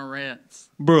vote for Moretz.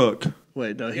 Brooke.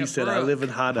 Wait, no, he said, Brooke. I live in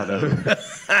Idaho.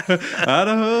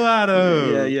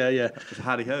 Idaho. Yeah. It's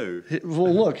howdy-ho.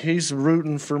 Well, look, he's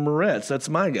rooting for Moretz. That's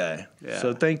my guy. Yeah.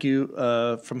 So thank you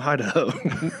from Idaho.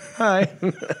 Hi.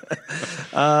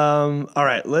 All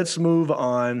right, let's move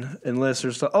on. Unless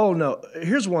there's... Oh, no.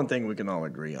 Here's one thing we can all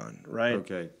agree on, right?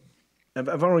 Okay. If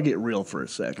I want to get real for a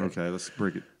second. Okay, let's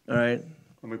bring it. All right.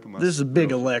 Let me put my this is a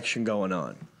big election going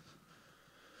on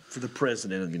for the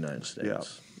president of the United States.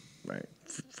 Yeah. Right.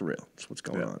 For real. That's what's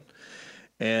going on.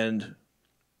 And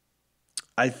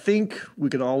I think we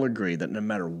can all agree that no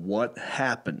matter what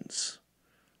happens,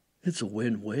 it's a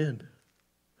win-win.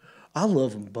 I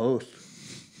love them both.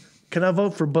 Can I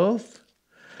vote for both?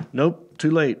 Nope.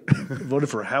 Too late. Voted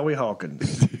for Howie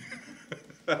Hawkins.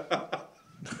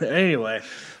 Anyway,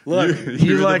 look,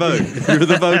 you're the vote. You're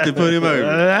the vote to put him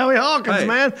over. Howie Hawkins, Hey,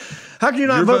 man. How can you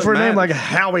not your vote vote for a name like matters.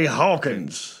 Howie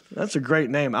Hawkins? That's a great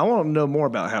name. I want to know more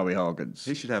about Howie Hawkins.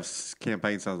 He should have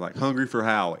campaign sounds like "Hungry for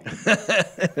Howie."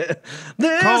 This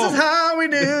is how we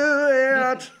do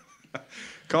it.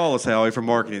 Call us, Howie, for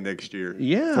marketing next year.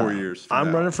 Yeah, 4 years. From I'm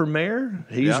now. running for mayor.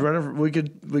 He's Yep. running. We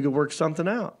could work something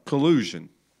out. Collusion.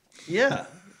 Yeah,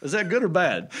 is that good or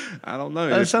bad? I don't know.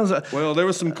 That sounds like, well, there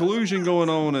was some collusion going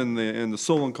on in the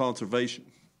Solon conservation.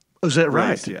 Is that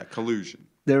right? race. Yeah, collusion.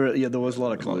 There was a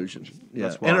lot of collusion. Yeah,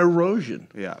 That's why. and erosion.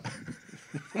 Yeah.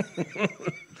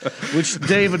 Which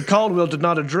David Caldwell did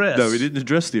not address. No, he didn't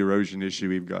address the erosion issue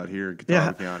we've got here in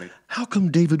Catawba County. How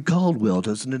come David Caldwell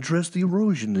doesn't address the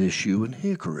erosion issue in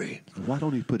Hickory? Why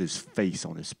don't he put his face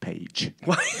on his page?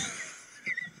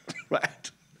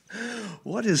 Right.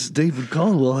 What does David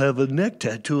Caldwell have a neck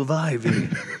tattoo of ivy?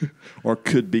 Or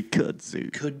could be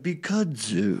kudzu. Could be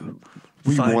kudzu.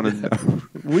 We Find want to out. know.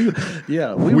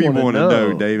 we want to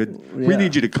know, David. Yeah. We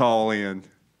need you to call in.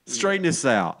 Straighten this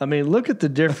out. I mean, look at the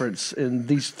difference in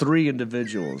these three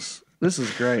individuals. This is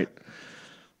great.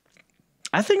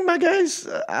 I think my guys,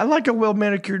 I like a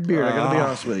well-manicured beard. I got to be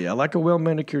honest with you. I like a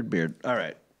well-manicured beard. All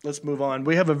right, let's move on.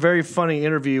 We have a very funny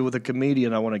interview with a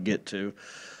comedian I want to get to.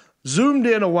 Zoomed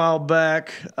in a while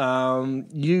back.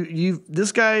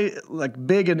 This guy, like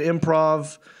big in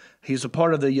improv. He's a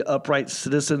part of the Upright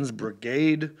Citizens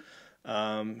Brigade.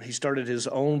 He started his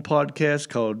own podcast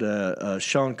called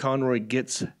Sean Conroy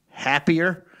Gets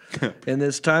Happier. And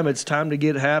this time, it's time to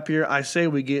get happier. I say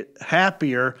we get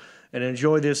happier and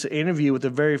enjoy this interview with the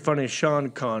very funny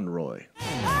Sean Conroy.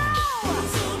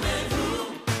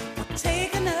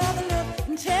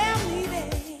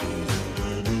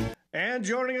 And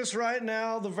joining us right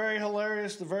now, the very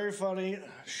hilarious, the very funny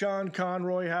Sean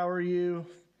Conroy. How are you?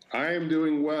 I am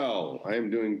doing well. I am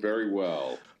doing very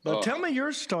well. But tell me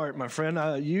your start, my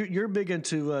friend. You're big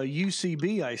into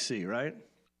UCB, I see, right?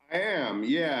 I am,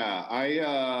 yeah.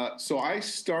 I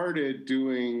started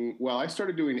doing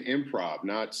improv,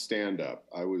 not stand-up.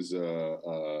 I was,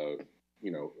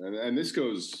 and this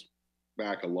goes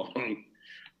back a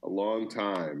long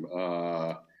time.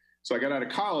 So I got out of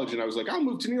college and I was like, I'll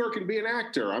move to New York and be an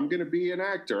actor. I'm going to be an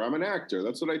actor. I'm an actor.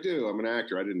 That's what I do. I'm an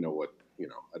actor. I didn't know what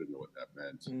that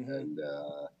meant. Mm-hmm. And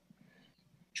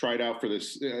tried out for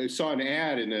this. I saw an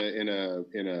ad in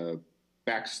a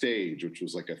Backstage, which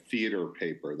was like a theater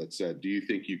paper that said, do you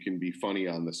think you can be funny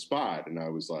on the spot? And I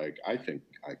was like, I think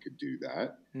I could do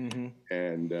that. Mm-hmm.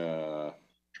 And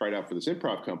tried out for this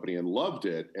improv company and loved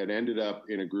it, and ended up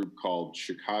in a group called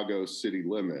Chicago City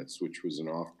Limits, which was an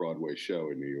off-Broadway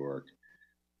show in New York.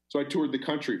 So I toured the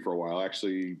country for a while.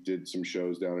 Actually did some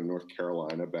shows down in North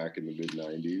Carolina back in the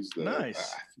mid-90s.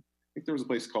 Nice. I think there was a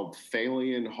place called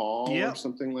Thalian Hall or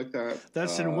something like that.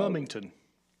 That's in Wilmington.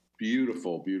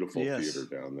 Beautiful theater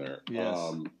down there.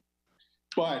 Yes.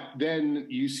 But then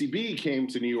UCB came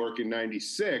to New York in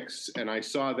 '96, and I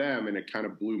saw them, and it kind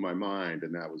of blew my mind,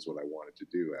 and that was what I wanted to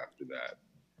do after that.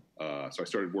 So I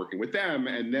started working with them,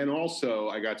 and then also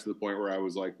I got to the point where I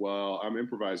was like, well, I'm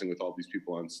improvising with all these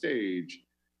people on stage,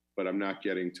 but I'm not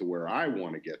getting to where I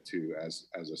want to get to as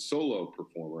a solo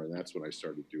performer, and that's when I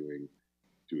started doing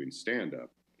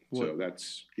stand-up. So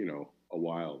that's, a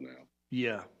while now.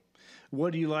 Yeah.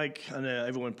 What do you like? I know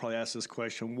everyone probably asks this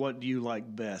question. What do you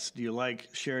like best? Do you like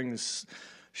sharing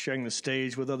the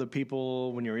stage with other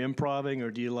people when you're improvising, or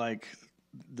do you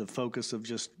the focus of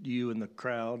just you and the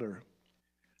crowd? Or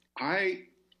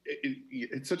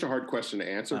it's such a hard question to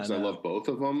answer because I love both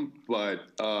of them. But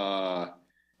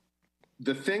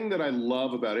the thing that I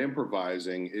love about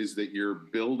improvising is that you're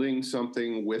building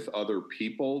something with other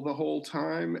people the whole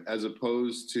time, as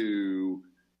opposed to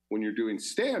when you're doing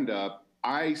stand-up.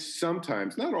 I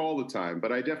sometimes, not all the time,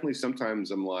 but I definitely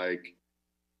sometimes am like,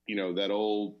 that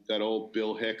old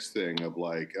Bill Hicks thing of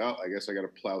like, oh, I guess I got to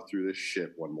plow through this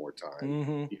shit one more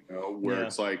time, where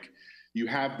it's like you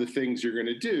have the things you're going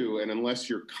to do. And unless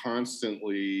you're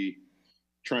constantly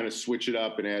trying to switch it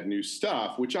up and add new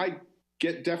stuff, which I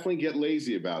definitely get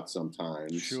lazy about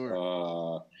sometimes.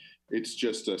 Sure. It's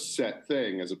just a set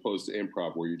thing as opposed to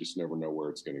improv where you just never know where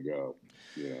it's going to go,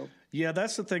 Yeah,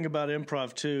 that's the thing about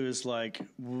improv too, is like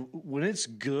when it's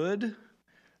good,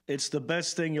 it's the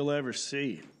best thing you'll ever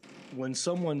see. When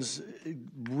someone's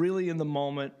really in the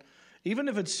moment, even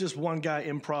if it's just one guy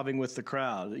improvising with the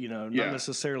crowd, not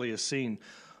necessarily a scene,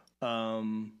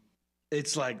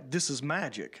 it's like, this is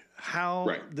magic.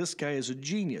 This guy is a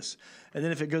genius. And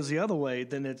then if it goes the other way,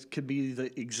 then it could be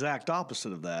the exact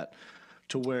opposite of that.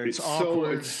 to where it's So,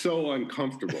 awkward. it's so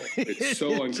uncomfortable. It's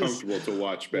so uncomfortable to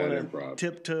watch bad improv.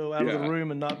 Tiptoe out of the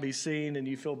room and not be seen, and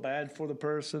you feel bad for the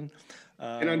person.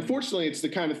 And unfortunately, it's the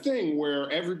kind of thing where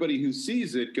everybody who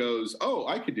sees it goes, "Oh,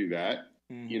 I could do that."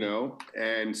 You know,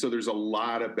 and so there's a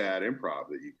lot of bad improv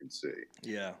that you can see.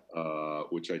 Yeah.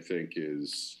 Which I think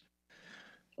is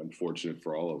unfortunate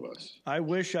for all of us. I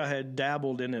wish I had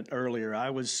dabbled in it earlier.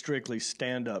 I was strictly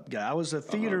stand-up guy. I was a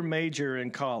theater major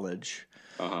in college,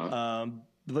 but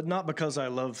not because I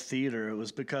love theater. It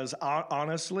was because,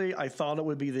 honestly, I thought it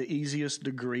would be the easiest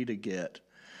degree to get.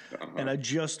 And I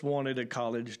just wanted a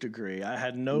college degree. I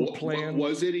had no plan.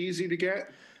 Was it easy to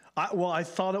get? I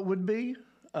thought it would be.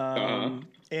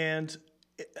 And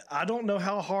I don't know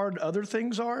how hard other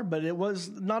things are, but it was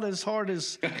not as hard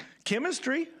as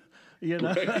chemistry, you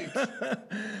know. Right.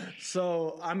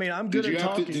 So, I mean, I'm good at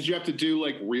talking. Did you have to do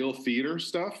like real theater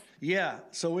stuff? Yeah.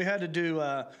 So we had to do,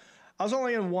 I was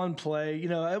only in one play, you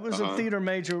know, it was a theater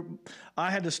major.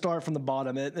 I had to start from the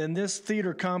bottom. And this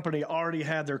theater company already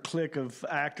had their clique of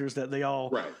actors that they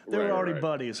all, they were already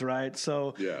buddies, right?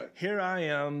 So here I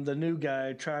am, the new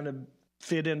guy trying to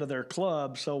fit into their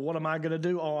club. So what am I going to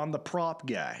do? Oh, I'm the prop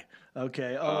guy.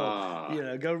 Okay. Oh, you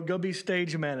know, go be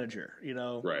stage manager, you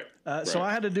know? Right. So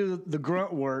I had to do the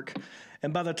grunt work.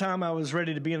 And by the time I was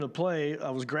ready to be in the play, I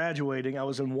was graduating. I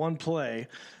was in one play.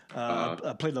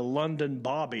 I played the London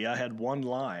Bobby. I had one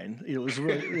line. It was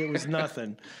really, it was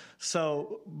nothing.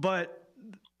 So, but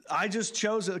I just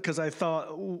chose it because I thought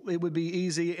it would be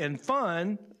easy and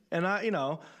fun. And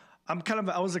I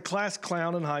was a class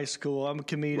clown in high school. I'm a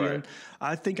comedian. Right.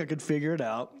 I think I could figure it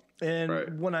out.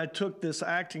 And when I took this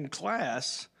acting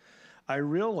class, I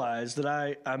realized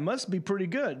that I must be pretty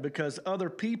good because other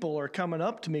people are coming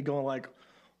up to me going like,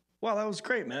 wow, that was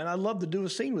great, man. I'd love to do a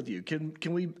scene with you. Can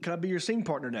I be your scene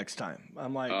partner next time?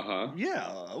 I'm like,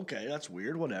 yeah, okay, that's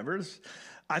weird, whatever.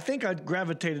 I think I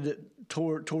gravitated it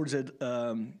towards it.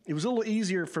 It was a little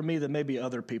easier for me than maybe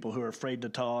other people who are afraid to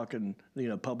talk, and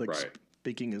public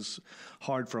speaking is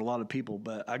hard for a lot of people.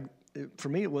 But for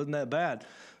me, it wasn't that bad.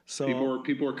 So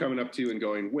people are coming up to you and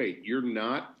going, "Wait, you're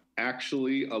not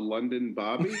actually a London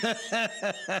Bobby? How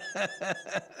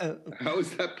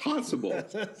is that possible?"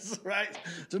 That's right.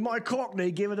 Did my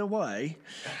Cockney give it away?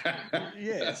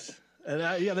 Yes. And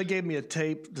they gave me a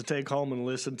tape to take home and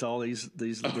listen to all this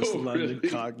London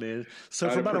Cockney. So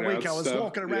for about a week, I was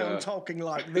walking around talking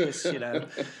like this, you know.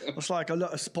 It's like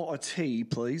a spot of tea,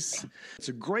 please. It's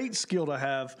a great skill to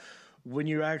have when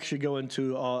you actually go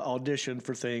into audition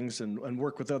for things and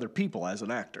work with other people as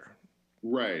an actor.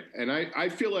 Right. And I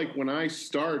feel like when I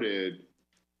started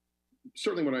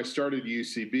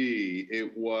UCB,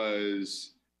 it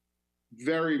was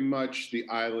very much the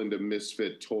island of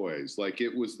misfit toys. Like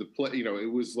it was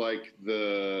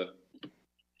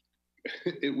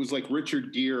it was like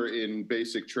Richard Gere in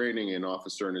Basic Training in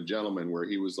Officer and a Gentleman, where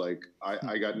he was like,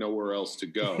 I got nowhere else to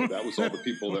go. That was all the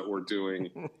people that were doing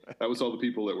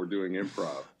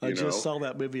improv. I just saw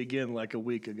that movie again like a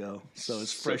week ago, so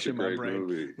it's fresh in my brain.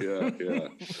 Movie. Yeah.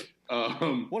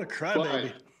 What a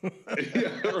crybaby.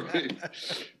 Yeah, right.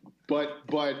 But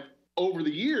over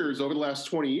the last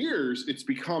 20 years, it's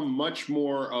become much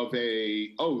more of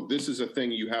this is a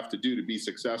thing you have to do to be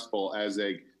successful as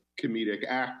a comedic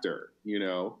actor, you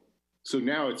know? So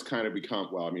now it's kind of become,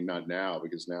 well, I mean, not now,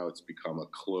 because now it's become a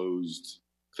closed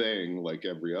thing like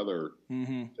every other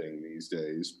thing these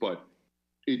days. But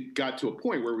it got to a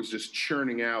point where it was just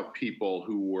churning out people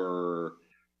who were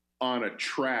on a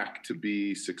track to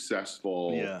be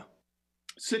successful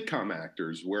sitcom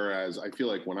actors. Whereas I feel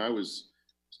like when I was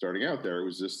starting out there, it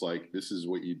was just like, this is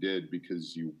what you did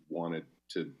because you wanted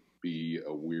to be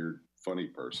a weird, funny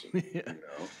person, you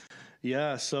know?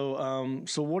 Yeah. So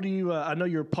what do you? I know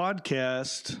your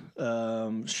podcast,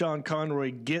 Sean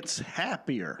Conroy Gets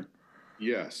Happier.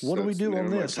 Yes. What do we do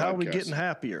on this? How are we getting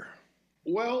happier?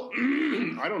 Well,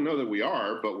 I don't know that we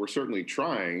are, but we're certainly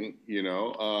trying. You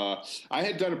know, I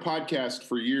had done a podcast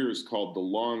for years called The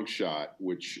Long Shot,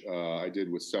 which I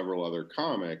did with several other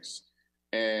comics,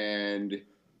 and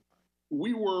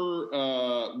we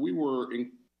were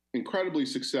incredibly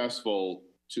successful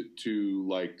to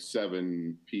like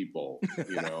 7 people,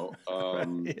 you know.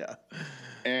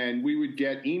 And we would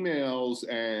get emails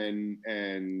and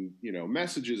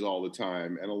messages all the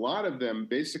time, and a lot of them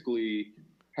basically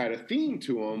had a theme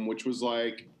to them, which was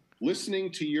like,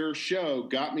 listening to your show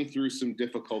got me through some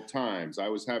difficult times. I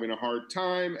was having a hard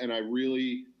time, and I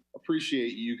really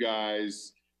appreciate you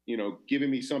guys,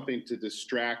 giving me something to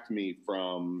distract me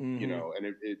from, and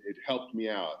it helped me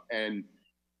out. And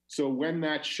so when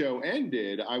that show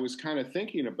ended, I was kind of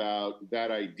thinking about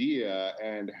that idea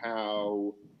and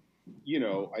how,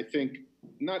 I think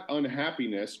not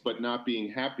unhappiness, but not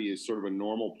being happy is sort of a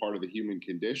normal part of the human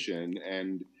condition.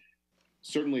 And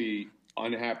certainly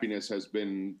unhappiness has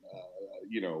been,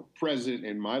 present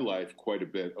in my life quite a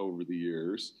bit over the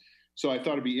years. So I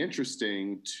thought it'd be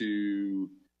interesting to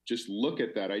just look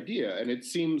at that idea. And it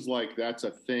seems like that's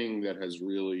a thing that has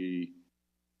really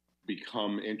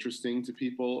become interesting to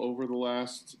people over the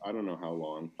last, I don't know how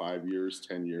long, 5 years,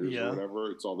 10 years, or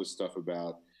whatever. It's all this stuff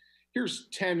about, here's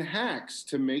 10 hacks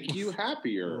to make you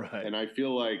happier. Right. And I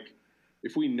feel like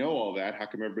if we know all that, how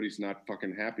come everybody's not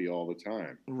fucking happy all the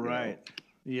time? Right.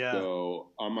 Yeah. So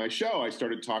on my show, I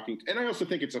started talking, and I also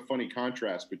think it's a funny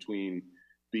contrast between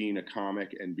being a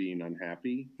comic and being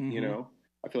unhappy. Mm-hmm.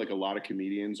 I feel like a lot of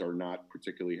comedians are not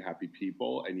particularly happy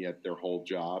people, and yet their whole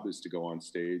job is to go on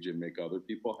stage and make other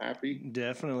people happy.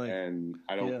 Definitely. And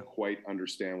I don't quite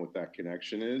understand what that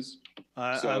connection is.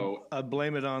 I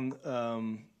blame it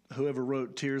on whoever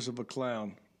wrote Tears of a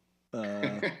Clown.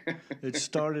 It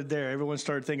started there. Everyone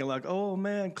started thinking like, oh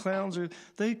man, clowns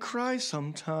they cry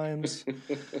sometimes.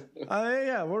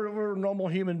 We're normal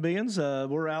human beings.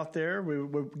 We're out there.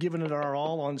 We're giving it our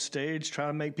all on stage, trying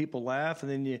to make people laugh.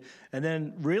 And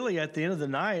then really at the end of the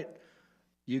night,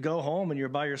 you go home and you're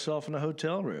by yourself in a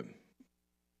hotel room.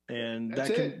 And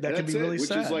that can be really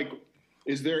sad. Which is like,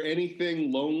 is there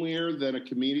anything lonelier than a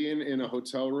comedian in a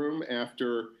hotel room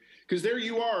after? Because there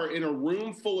you are in a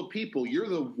room full of people. You're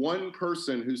the one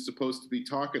person who's supposed to be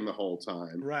talking the whole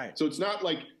time. Right. So it's not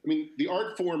like, the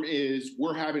art form is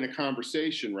we're having a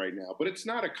conversation right now, but it's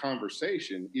not a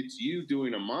conversation. It's you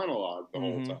doing a monologue the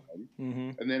whole time. Mm-hmm.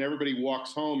 And then everybody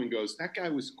walks home and goes, that guy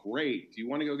was great. Do you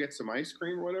want to go get some ice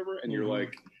cream or whatever? And you're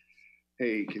like,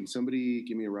 hey, can somebody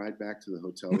give me a ride back to the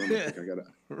hotel room? I think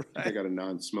I got a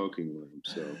non-smoking room.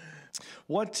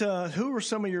 So who were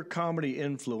some of your comedy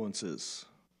influences?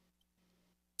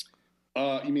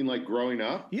 You mean like growing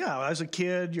up? Yeah, as a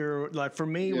kid, for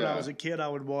me, when I was a kid, I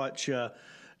would watch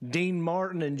Dean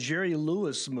Martin and Jerry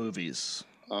Lewis movies.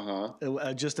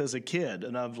 Just as a kid,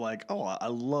 and I'm like, oh, I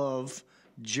love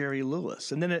Jerry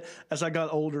Lewis. And then as I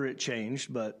got older, it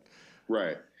changed, but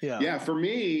right, yeah. For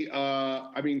me,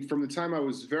 from the time I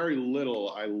was very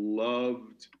little, I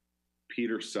loved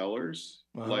Peter Sellers.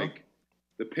 Like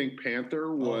the Pink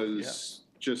Panther was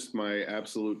just my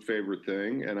absolute favorite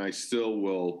thing, and I still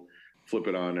will flip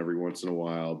it on every once in a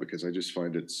while because I just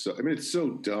find it so. It's so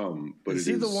dumb, but it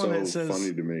is so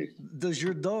funny to me. Does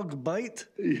your dog bite?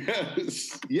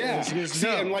 Yes, yeah. See,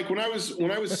 and like when I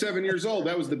was 7 years old,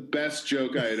 that was the best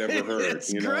joke I had ever heard.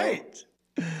 It's great.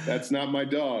 That's not my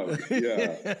dog.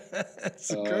 Yeah,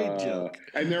 that's a great joke.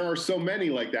 And there are so many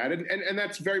like that, and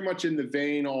that's very much in the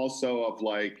vein also of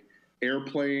like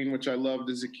Airplane, which I loved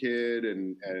as a kid,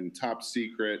 and Top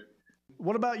Secret.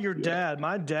 What about your dad?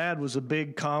 My dad was a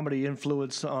big comedy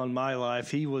influence on my life.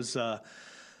 He was, I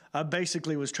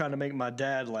basically was trying to make my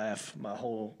dad laugh my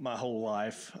whole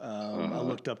life. I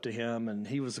looked up to him, and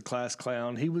he was a class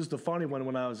clown. He was the funny one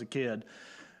when I was a kid,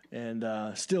 and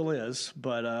still is.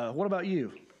 But what about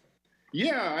you?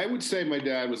 Yeah, I would say my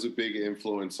dad was a big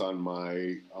influence on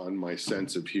my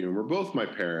sense of humor. Both my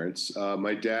parents.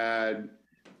 My dad,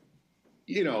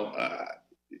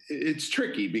 it's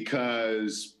tricky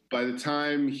because by the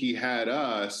time he had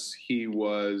us, he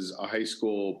was a high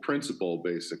school principal,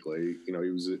 basically. He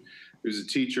was a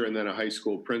teacher and then a high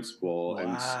school principal. Wow.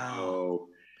 And so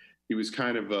he was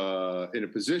kind of in a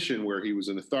position where he was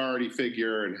an authority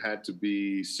figure and had to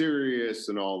be serious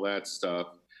and all that stuff.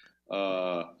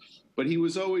 But he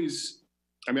was always,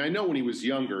 I know when he was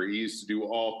younger, he used to do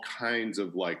all kinds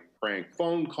of like prank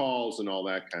phone calls and all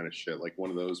that kind of shit, like one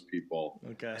of those people,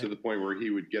 to the point where he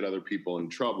would get other people in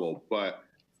trouble. But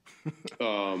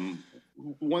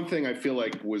one thing I feel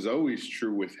like was always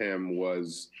true with him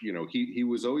was, he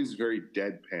was always very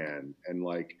deadpan and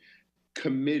like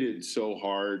committed so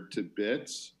hard to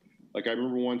bits. Like I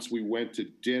remember once we went to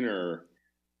dinner.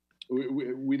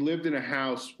 We lived in a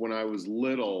house when I was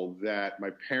little that my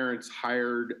parents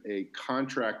hired a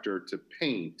contractor to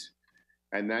paint.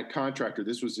 And that contractor,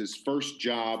 this was his first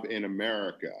job in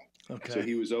America. Okay. So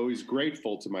he was always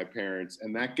grateful to my parents.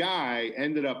 And that guy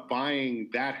ended up buying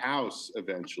that house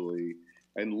eventually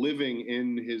and living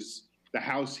in the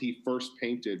house he first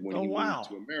painted when he moved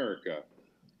to America.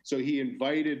 So he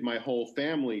invited my whole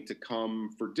family to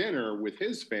come for dinner with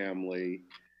his family.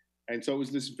 And so it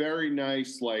was this very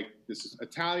nice, like this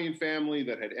Italian family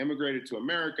that had emigrated to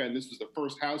America. And this was the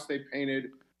first house they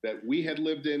painted that we had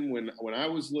lived in when I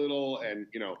was little. And,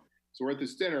 so we're at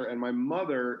this dinner and my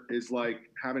mother is like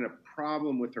having a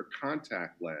problem with her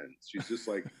contact lens. She's just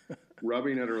like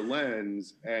rubbing at her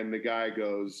lens. And the guy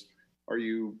goes,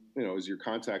 is your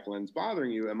contact lens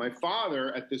bothering you? And my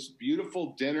father at this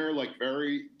beautiful dinner, like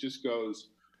just goes,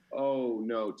 oh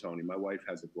no, Tony, my wife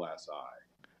has a glass eye.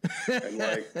 And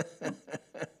like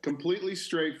completely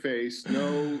straight face,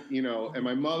 no, and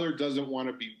my mother doesn't want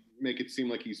to make it seem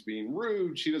like he's being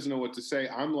rude. She doesn't know what to say.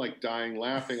 I'm like dying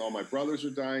laughing. All my brothers are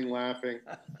dying laughing.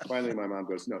 Finally, my mom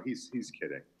goes, no, he's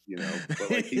kidding, but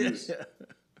like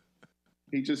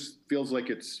he just feels like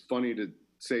it's funny to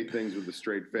say things with a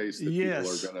straight face that people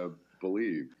are going to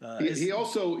believe. He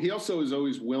also is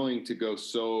always willing to go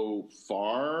so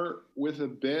far with a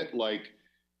bit. Like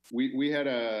we had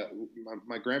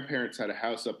my grandparents had a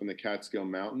house up in the Catskill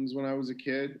Mountains when I was a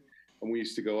kid. And we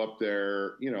used to go up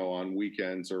there, on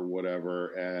weekends or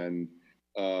whatever, and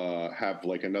have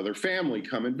like another family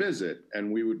come and visit.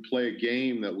 And we would play a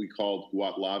game that we called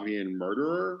Guatlavian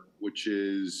Murderer, which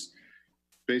is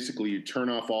basically you turn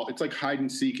off it's like hide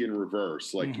and seek in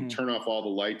reverse. Like you turn off all the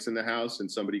lights in the house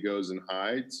and somebody goes and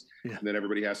hides. Yeah. And then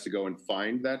everybody has to go and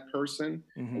find that person.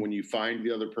 Mm-hmm. And when you find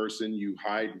the other person, you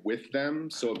hide with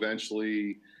them. So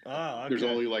eventually there's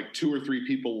only like 2 or 3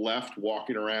 people left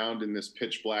walking around in this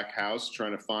pitch black house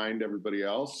trying to find everybody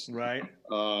else. Right.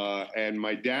 And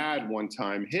my dad one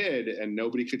time hid and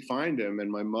nobody could find him. And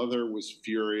my mother was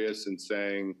furious and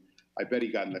saying, I bet he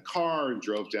got in the car and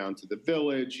drove down to the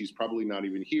village. He's probably not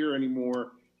even here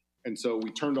anymore. And so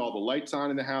we turned all the lights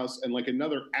on in the house, and like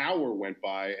another hour went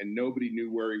by and nobody knew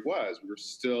where he was. We were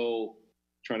still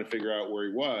trying to figure out where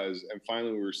he was. And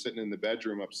finally we were sitting in the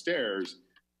bedroom upstairs,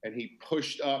 and he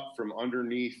pushed up from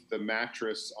underneath the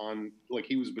mattress like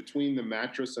he was between the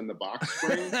mattress and the box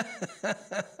spring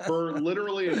for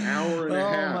literally an hour and a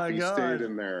half. He stayed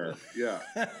in there. Yeah.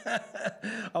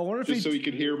 I wonder if so he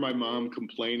could hear my mom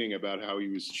complaining about how he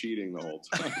was cheating the whole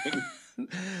time.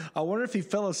 I wonder if he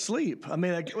fell asleep. I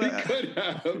mean, he could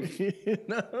have.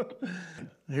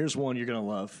 Here's one you're going to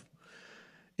love.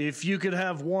 If you could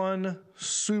have one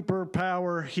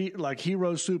superpower, like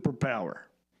hero superpower,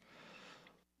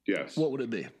 yes, what would it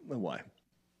be and why?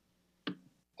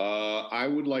 I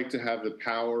would like to have the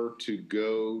power to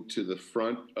go to the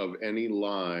front of any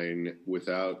line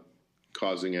without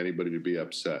causing anybody to be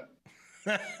upset.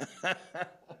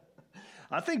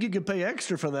 I think you could pay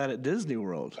extra for that at Disney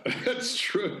World. That's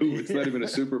true. It's not even a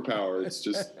superpower. It's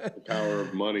just the power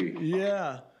of money.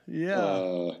 Yeah.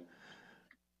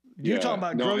 You're talking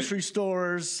about grocery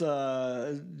stores,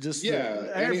 just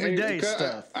everyday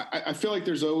stuff. I feel like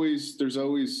there's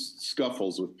always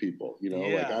scuffles with people.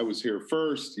 Like I was here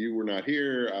first, you were not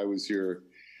here. I was here,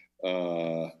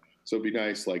 so it'd be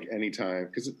nice, like anytime,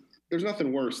 because there's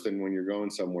nothing worse than when you're going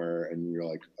somewhere and you're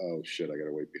like, oh shit, I got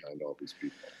to wait behind all these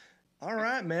people. All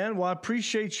right, man. Well, I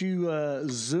appreciate you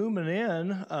zooming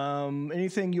in.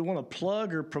 Anything you want to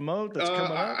plug or promote that's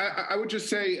coming up? I would just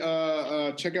say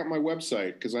check out my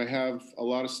website, because I have a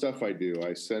lot of stuff I do.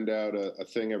 I send out a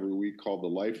thing every week called the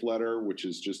Life Letter, which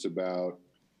is just about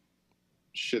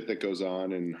shit that goes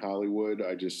on in Hollywood.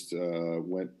 I just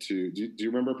went to. Do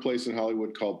you remember a place in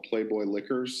Hollywood called Playboy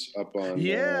Liquors up on?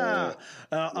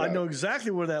 I know exactly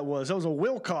where that was. That was a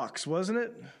Wilcox, wasn't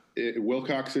it?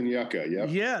 Wilcox and Yucca, yep.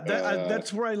 Yeah,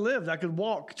 that's where I lived. I could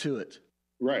walk to it.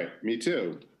 Right, me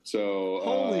too. So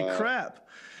holy crap!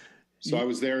 So I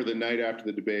was there the night after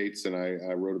the debates, and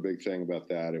I wrote a big thing about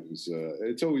that. It was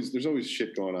there's always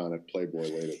shit going on at Playboy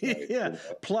late at night. Yeah,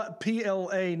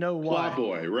 PLA, no Y.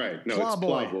 Playboy, right? No, it's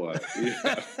Playboy.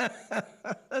 Yeah.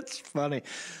 That's funny.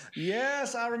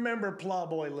 Yes, I remember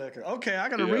Playboy Liquor. Okay, I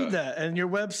got to read that. And your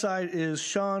website is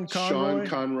Sean Conroy.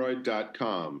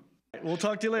 SeanConroy.com. We'll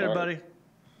talk to you later, buddy.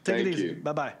 Take it easy.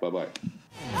 Bye-bye. Bye-bye.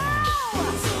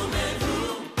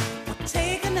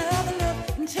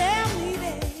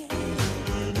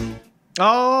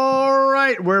 All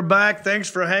right, we're back. Thanks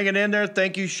for hanging in there.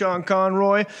 Thank you, Sean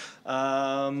Conroy.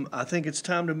 I think it's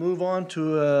time to move on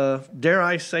to, dare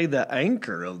I say, the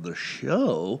anchor of the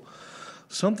show,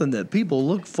 something that people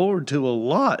look forward to a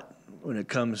lot when it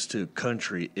comes to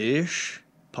country-ish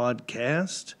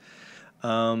podcast.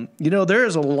 There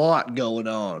is a lot going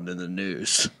on in the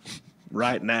news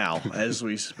right now as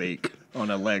we speak on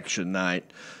election night.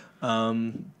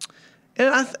 And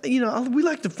we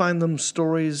like to find them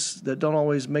stories that don't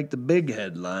always make the big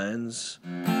headlines.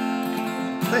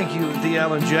 Thank you, the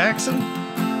Alan Jackson.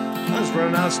 I was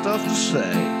running out of stuff to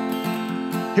say.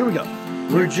 Here we go.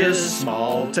 We're just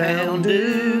small town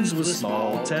dudes with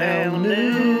small town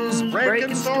news,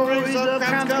 breaking stories of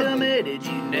crimes committed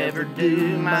you never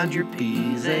do. Mind your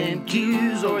P's and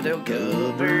Q's or they'll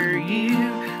cover you.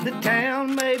 The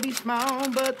town may be small,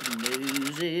 but the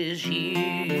news is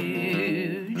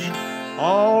huge.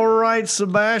 All right,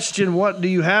 Sebastian, what do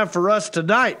you have for us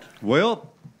tonight?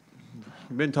 Well,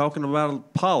 We've been talking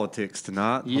about politics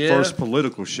tonight. Yeah. The first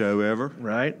political show ever.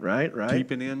 Right.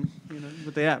 Keeping in,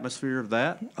 with the atmosphere of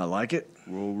that. I like it.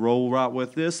 We'll roll right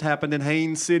with this. Happened in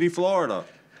Haines City, Florida.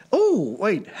 Oh,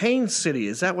 wait, Haines City.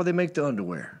 Is that where they make the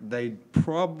underwear? They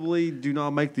probably do not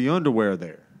make the underwear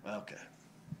there. Okay.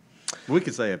 We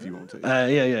can say if you want to.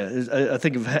 Yeah. I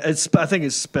think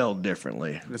it's spelled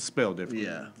differently. It's spelled differently.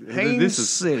 Yeah. This is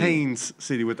City. Haines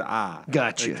City with the I.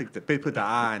 Gotcha. They put the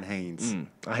I in Haines.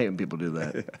 I hate when people do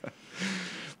that.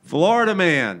 Florida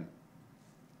man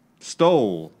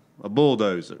stole a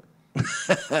bulldozer.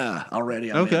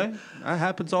 Already. Okay. That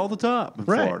happens all the time in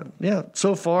Florida. Yeah.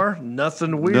 So far,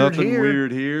 nothing weird Nothing here.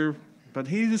 weird here. But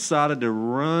he decided to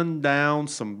run down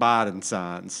some Biden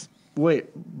signs.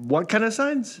 Wait, what kind of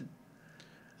signs?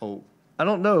 Oh. I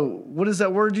don't know. What is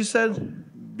that word you said?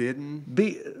 Biden?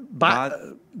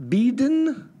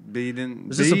 Biden?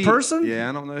 Biden. Is this a person? Yeah,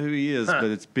 I don't know who he is, but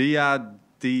it's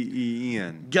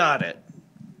Biden. Got it.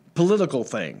 Political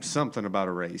things. Something about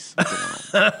a race going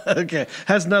on. Okay.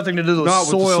 Has nothing to do with Not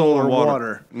soil, with the soil or and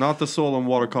water. Not the soil and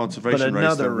water conservation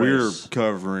race that we're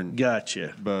covering.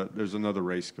 Gotcha. But there's another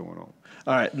race going on.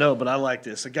 All right. No, but I like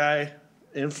this. A guy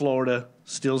in Florida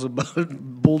steals a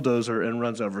bulldozer and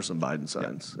runs over some Biden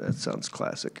signs. That sounds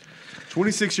classic.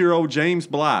 26-year-old James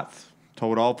Blythe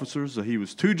told officers that he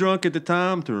was too drunk at the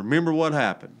time to remember what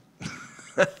happened.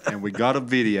 And we got a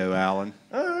video, Alan.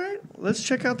 All right. Let's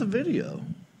check out the video.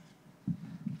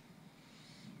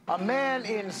 A man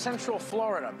in Central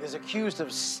Florida is accused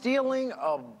of stealing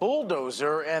a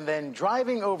bulldozer and then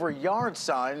driving over yard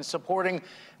signs supporting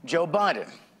Joe Biden.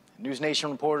 News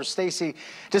Nation reporter Stacy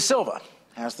DeSilva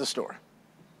has the story.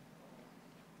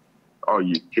 Are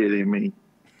you kidding me?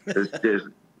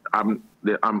 I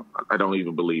don't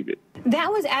even believe it.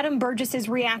 That was Adam Burgess's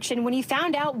reaction when he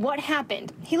found out what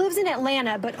happened. He lives in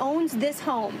Atlanta but owns this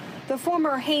home. The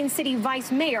former Haines City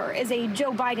vice mayor is a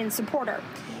Joe Biden supporter.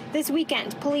 This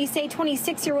weekend, police say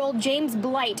 26-year-old James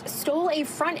Blight stole a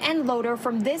front-end loader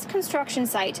from this construction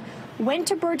site, went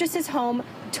to Burgess's home,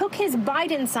 took his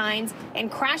Biden signs,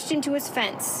 and crashed into his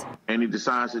fence. And he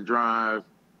decides to drive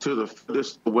to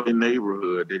this away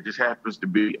neighborhood that just happens to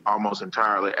be almost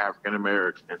entirely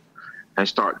African-American and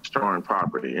start destroying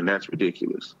property, and that's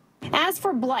ridiculous. As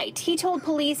for Blight, he told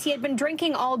police he had been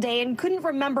drinking all day and couldn't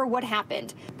remember what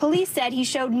happened. Police said he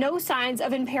showed no signs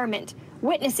of impairment.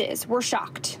 Witnesses were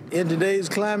shocked. In today's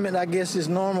climate, I guess it's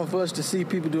normal for us to see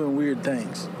people doing weird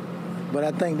things. But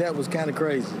I think that was kind of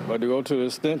crazy. But to go to the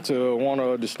extent to want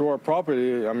to destroy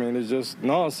property, I mean, it's just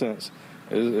nonsense.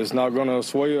 It's not going to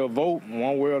sway a vote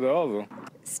one way or the other.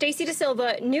 Stacy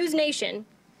DeSilva, News Nation.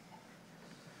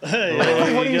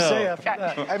 Hey, what do you say after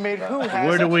that? I mean, who has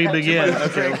Where do we begin?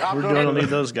 Okay, we don't need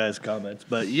those guys' comments.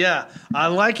 But yeah, I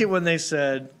like it when they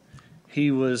said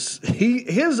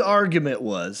his argument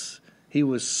was he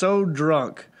was so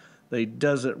drunk that he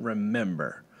doesn't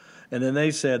remember. And then they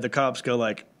said, the cops go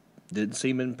like, didn't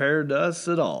seem impaired to us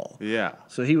at all. Yeah.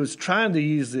 So he was trying to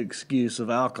use the excuse of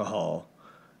alcohol.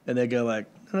 And they go like,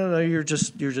 no, you're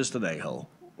just an a-hole.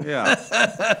 Yeah.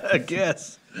 I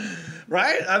guess.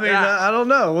 Right? I mean, I don't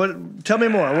know. Tell me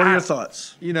more. What are your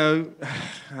thoughts?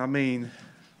 I mean,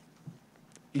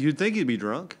 you'd think he'd be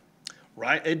drunk.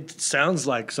 Right? It sounds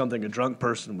like something a drunk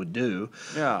person would do.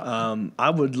 Yeah. I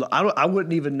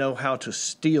wouldn't even know how to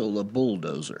steal a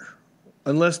bulldozer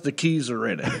unless the keys are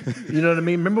in it. You know what I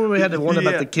mean? Remember when we had the one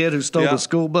about the kid who stole the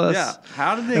school bus? Yeah.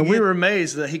 How did they And we were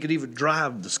amazed that he could even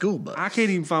drive the school bus. I can't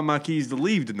even find my keys to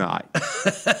leave tonight.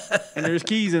 And there's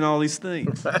keys in all these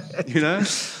things. Right.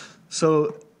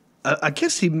 So I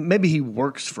guess maybe he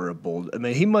works for a bulldozer. I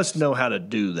mean, he must know how to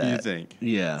do that. You think?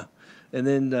 Yeah. And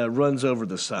then runs over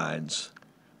the signs.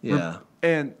 Yeah.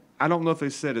 And I don't know if they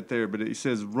said it there, but it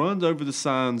says runs over the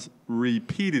signs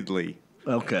repeatedly.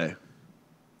 Okay.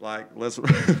 Like, let's.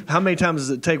 How many times does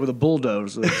it take with a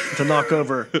bulldozer to knock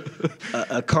over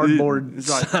a cardboard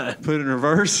sign? Like put it in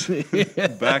reverse,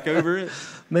 back over it.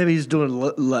 Maybe he's doing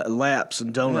laps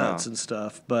and donuts and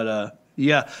stuff. But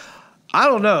yeah, I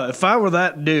don't know. If I were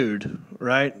that dude,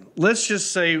 right? Let's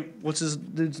just say, what's his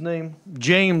dude's name?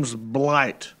 James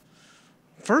Blight.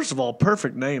 First of all,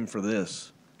 perfect name for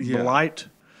this. Yeah. Blight.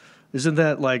 Isn't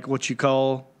that like what you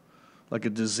call like a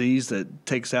disease that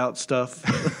takes out stuff,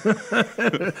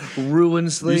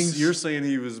 ruins things? You're saying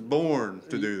he was born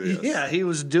to do this. Yeah, he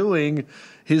was doing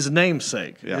his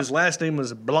namesake. Yeah. His last name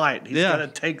was Blight. He's got to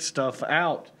take stuff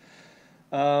out.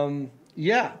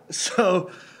 Yeah. So,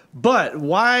 but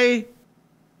why?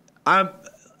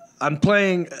 I'm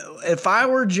playing. If I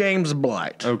were James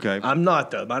Blight, okay. I'm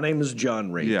not though. My name is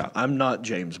John Reep. Yeah. I'm not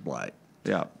James Blight.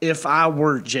 Yeah. If I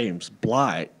were James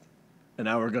Blight, and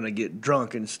now we're going to get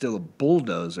drunk and steal a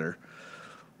bulldozer.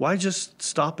 Why just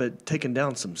stop at taking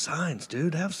down some signs,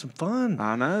 dude? Have some fun.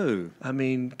 I know. I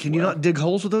mean, can you not dig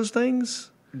holes with those things?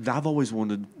 I've always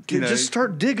wanted to just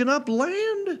start digging up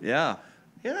land. Yeah.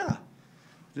 Yeah.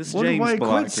 This Wonder why James he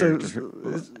Blatt quit so-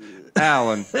 character.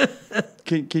 Alan,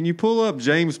 can you pull up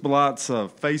James Blatt's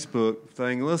Facebook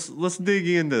thing? Let's dig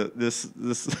into this.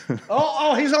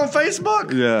 Oh, he's on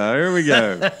Facebook? Yeah, here we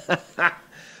go.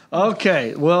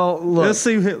 Okay, well, look.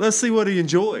 Let's see what he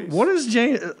enjoys. What is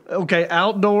James? Okay,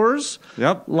 outdoors.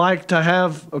 Yep. Like to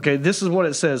have. Okay, this is what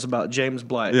it says about James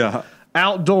Blatt. Yeah.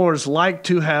 Outdoors, like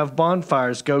to have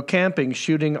bonfires, go camping,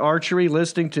 shooting archery,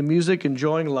 listening to music,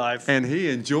 enjoying life. And he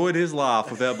enjoyed his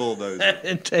life with that bulldozer.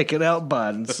 And taking out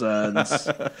Biden sons.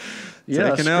 Yeah,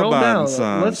 Taking out scroll Biden down.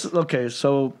 sons. Okay,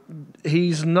 so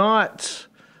he's not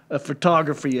a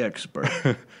photography expert.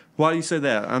 Why do you say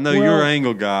that? I know Well, you're an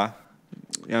angle guy.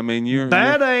 I mean, you're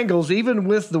bad angles, even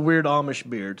with the weird Amish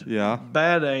beard. Yeah.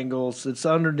 Bad angles. It's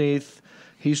underneath.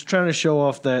 He's trying to show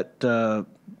off that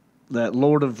that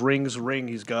Lord of Rings ring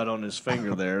he's got on his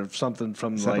finger there. Something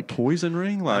from Is like that a poison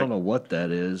ring? I don't know what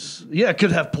that is. Yeah, it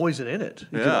could have poison in it.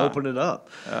 You could Yeah. open it up.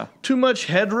 Yeah. Too much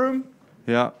headroom.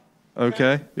 Yeah.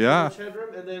 Okay. Yeah. Too much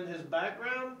headroom, and then his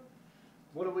background.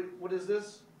 What is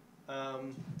this?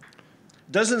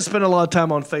 Doesn't spend a lot of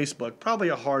time on Facebook. Probably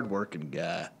a hardworking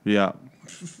guy. Yeah.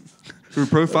 We're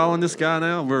profiling this guy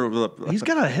now. He's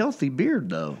got a healthy beard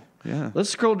though. Yeah. Let's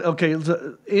scroll. Okay,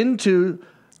 into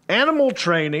animal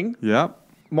training. Yep.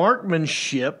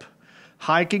 Marksmanship,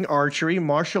 hiking, archery,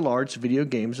 martial arts, video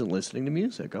games, and listening to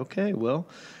music. Okay, well,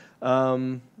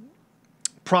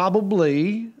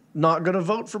 probably not going to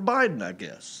vote for Biden, I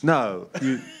guess. No.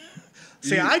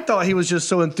 See, I thought he was just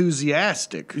so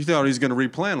enthusiastic. You thought he was going to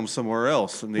replant them somewhere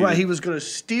else. Right, he was going to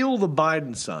steal the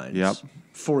Biden signs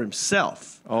for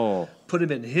himself. Oh. Put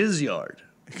him in his yard.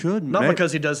 Could Not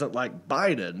because he doesn't like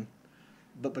Biden,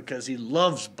 but because he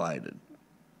loves Biden.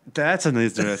 That's an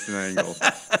interesting angle.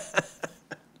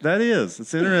 That is.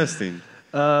 It's interesting.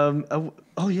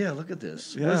 Oh, yeah, look at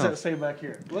this. What does Yeah. that say back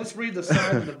here? Let's read the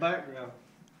sign in the background.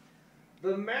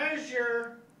 The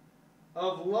measure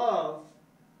of love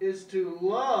is to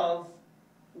love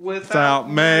without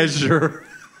measure.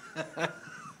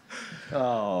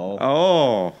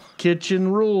 Oh.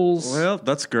 Kitchen rules. Well,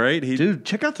 that's great. Dude,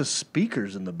 check out the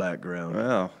speakers in the background.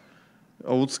 Wow.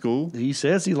 Old school. He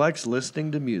says he likes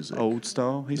listening to music. Old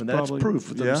style. And that's proof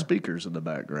with those speakers in the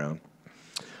background.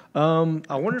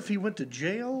 I wonder if he went to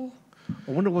jail.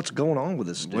 I wonder what's going on with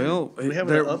this dude. Well, Do we have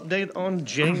an update on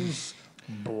James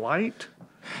Blight?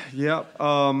 Yep.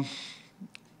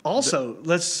 Also,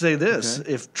 let's say this.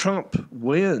 Okay. If Trump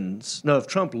loses,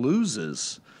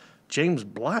 James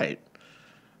Blight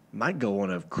might go on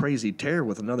a crazy tear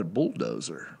with another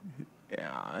bulldozer.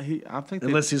 Yeah, I think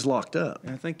unless he's locked up.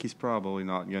 I think he's probably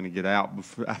not going to get out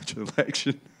after the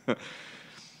election.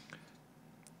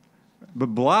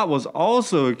 But Blight was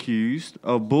also accused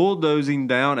of bulldozing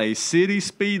down a city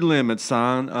speed limit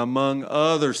sign, among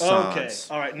other signs.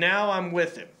 Okay, all right, now I'm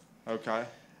with him. Okay.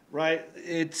 Right,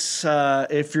 it's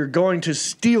if you're going to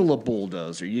steal a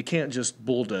bulldozer, you can't just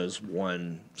bulldoze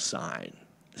one sign.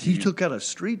 He took out a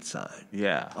street sign.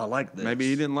 Yeah. I like this. Maybe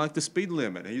he didn't like the speed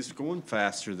limit. He's going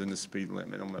faster than the speed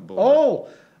limit on that bulldozer. Oh,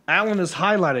 Alan is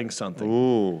highlighting something.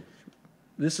 Oh.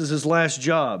 This is his last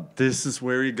job. This is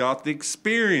where he got the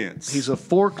experience. He's a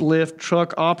forklift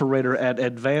truck operator at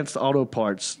Advanced Auto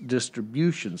Parts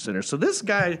Distribution Center. So this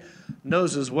guy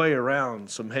knows his way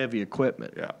around some heavy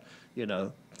equipment. Yeah. You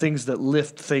know, things that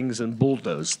lift things and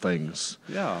bulldoze things.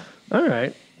 Yeah. All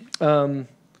right.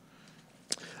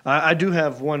 I do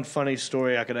have one funny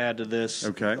story I could add to this.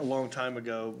 Okay. A long time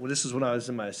ago. Well, this is when I was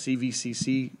in my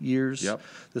CVCC years. Yep.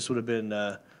 This would have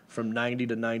been from 90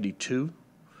 to 92.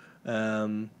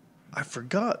 I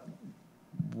forgot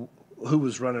who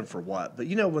was running for what. But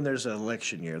you know when there's an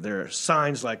election year, there are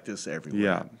signs like this everywhere.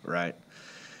 Yeah. Right?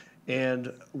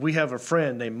 And we have a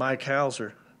friend named Mike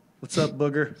Hauser. What's up,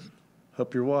 Booger?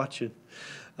 Hope you're watching.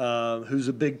 Who's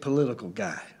a big political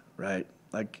guy, right?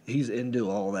 Like, he's into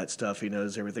all that stuff. He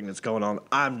knows everything that's going on.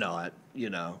 I'm not, you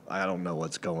know. I don't know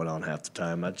what's going on half the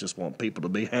time. I just want people to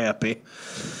be happy.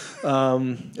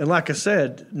 And like I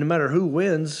said, no matter who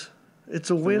wins, it's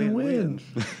a win-win.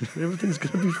 Everything's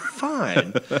going to be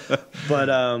fine.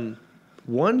 But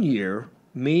one year,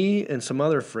 me and some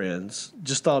other friends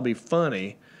just thought it'd be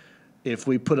funny if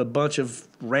we put a bunch of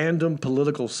random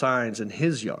political signs in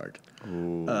his yard.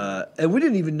 And we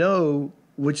didn't even know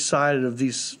which side of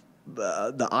these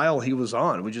the aisle he was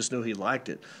on. We just knew he liked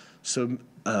it. So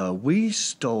we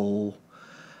stole,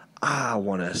 I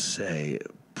want to say,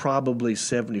 probably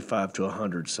 75 to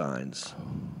 100 signs.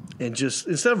 And just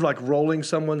instead of like rolling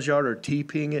someone's yard or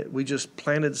TPing it, we just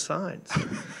planted signs.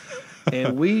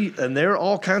 and they're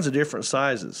all kinds of different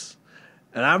sizes.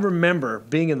 And I remember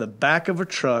being in the back of a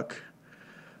truck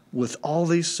with all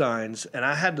these signs, and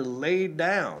I had to lay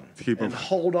down and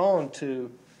hold on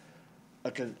to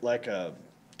like a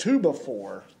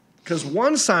 2x4, because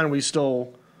one sign we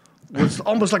stole was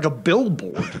almost like a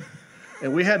billboard,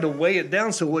 and we had to weigh it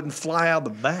down so it wouldn't fly out the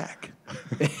back.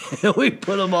 And we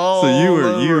put them all. So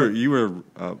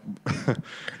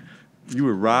you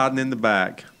were riding in the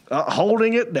back.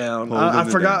 Holding it down. I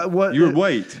forgot what. Your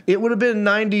weight. It would have been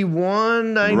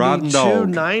 91, 92,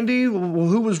 90.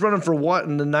 Who was running for what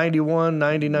in the 91,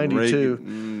 90, 92?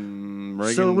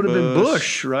 Reagan, so it would have been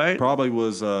Bush, right? Probably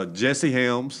was Jesse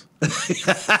Helms.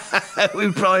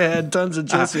 We probably had tons of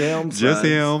Jesse Helms.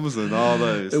 Jesse Helms and all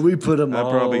those. And we put them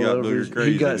all probably got over.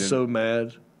 crazy. He got so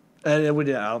mad. And we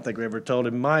did. I don't think we ever told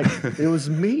him, Mike, it was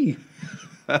me.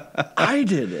 I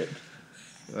did it.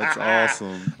 That's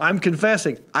awesome. I'm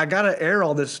confessing. I got to air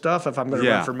all this stuff if I'm going to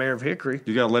run for mayor of Hickory.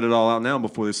 You got to let it all out now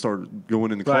before they start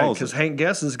going in the closet. Because Hank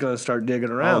Guess is going to start digging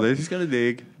around. Oh, he's going to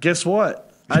dig. Guess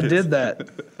what? I did that.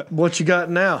 What you got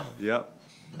now? Yep.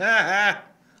 You know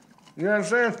what I'm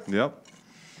saying? Yep.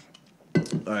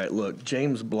 All right, look,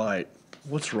 James Blight.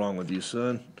 What's wrong with you,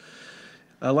 son?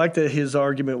 I like that his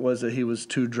argument was that he was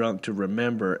too drunk to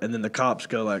remember, and then the cops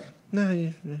go like,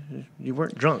 no, you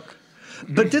weren't drunk.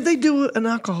 But did they do an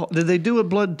alcohol? Did they do a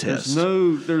blood test?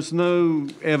 There's no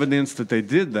evidence that they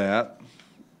did that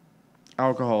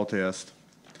alcohol test.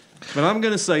 But I'm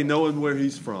going to say, knowing where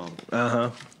he's from,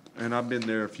 and I've been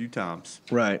there a few times,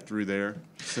 right through there,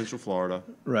 Central Florida,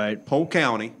 right, Polk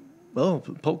County. Oh,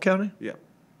 Polk County? Yeah.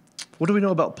 What do we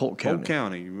know about Polk County? Polk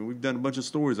County. We've done a bunch of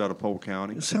stories out of Polk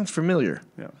County. It sounds familiar.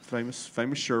 Yeah,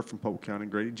 famous sheriff from Polk County,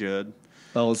 Grady Judd.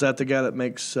 Oh, is that the guy that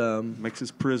makes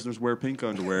his prisoners wear pink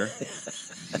underwear?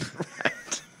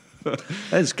 Right.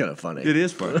 That's kind of funny. It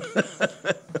is funny.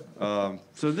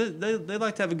 So they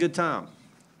like to have a good time.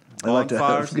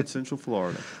 Bonfires in Central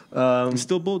Florida. And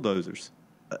still bulldozers.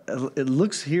 It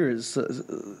looks here.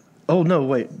 Oh no,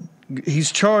 wait.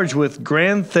 He's charged with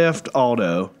grand theft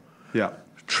auto. Yeah.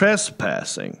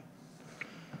 Trespassing,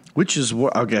 which is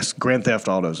what I guess grand theft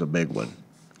auto is a big one.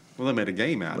 Well, they made a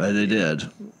game out of it. They did.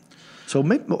 So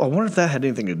maybe, I wonder if that had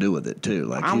anything to do with it too.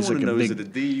 Like I he's want like to know: big... is it a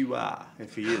DUI?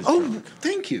 If he is. Oh, drunk?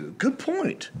 thank you. Good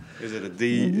point. Is it a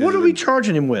D? What are we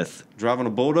charging him with? Driving a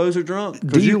bulldozer drunk?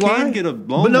 DUI. You can get a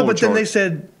lawnmower But no, but then charge. they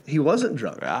said he wasn't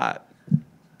drunk. Right.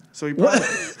 So he probably.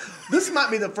 This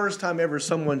might be the first time ever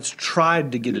someone's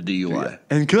tried to get a DUI.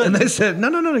 And couldn't. And they said, no,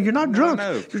 you're not drunk.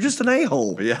 No. You're just an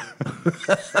a-hole. Yeah.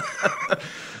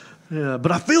 Yeah,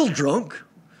 but I feel drunk.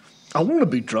 I want to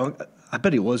be drunk. I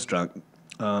bet he was drunk.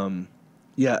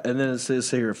 Yeah, and then it says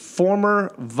here,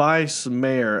 former Vice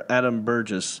Mayor Adam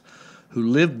Burgess, who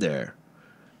lived there,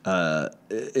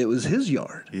 it was his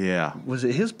yard. Yeah. Was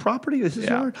it his property? It was his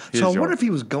yard? His so I yard. wonder if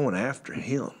he was going after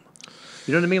him.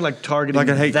 You know what I mean? Like targeting like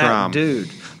a hate that crime. dude.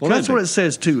 Well, Could that's be. what it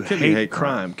says too. Could be Hate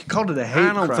crime. Called it a hate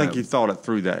crime. I don't think he thought it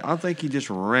through that. I think he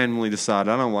just randomly decided,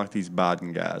 I don't like these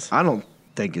Biden guys. I don't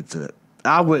think it's a.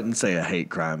 I wouldn't say a hate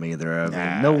crime either. I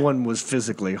mean, no one was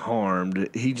physically harmed.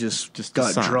 He just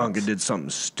got drunk and did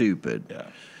something stupid. Yeah.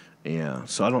 Yeah.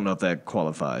 So I don't know if that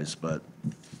qualifies, but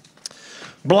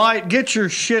Blight, get your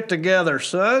shit together,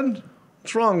 son.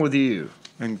 What's wrong with you?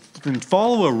 And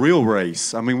follow a real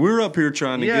race. I mean, we're up here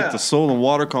trying to get the soil and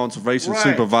water conservation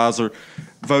supervisor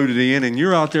voted in, and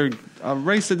you're out there a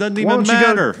race that doesn't even matter. Why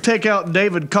don't you go take out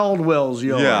David Caldwell's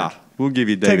yard? Yeah, we'll give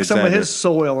you David. Take some of his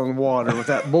soil and water with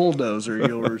that bulldozer of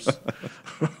yours.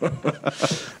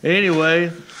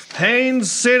 Anyway,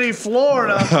 Haines City,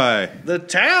 Florida. Hi. The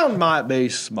town might be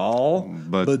small,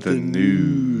 but the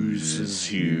news is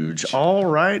huge. All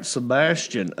right,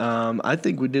 Sebastian. I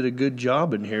think we did a good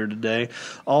job in here today.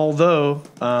 Although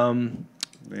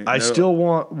I still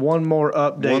want one more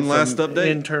update. One last update.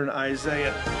 Intern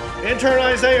Isaiah. Intern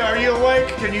Isaiah, are you awake?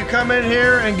 Can you come in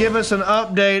here and give us an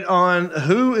update on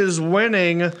who is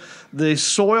winning the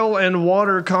Soil and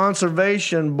Water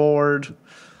Conservation Board?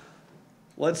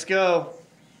 Let's go.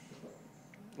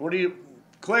 What do you...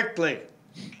 Quickly.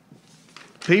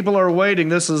 People are waiting.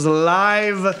 This is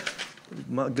live.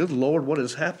 My good Lord, what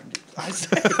has happened? I've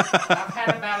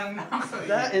had about enough of you.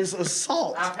 That is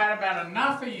assault. I've had about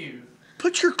enough of you.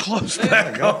 Put your clothes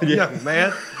back on, young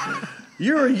man.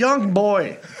 You're a young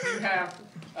boy. You have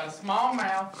a small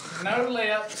mouth, no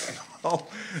lips, so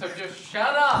just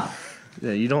shut up.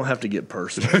 Yeah, you don't have to get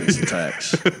personal with these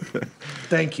attacks.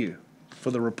 Thank you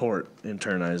for the report,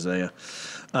 Intern Isaiah.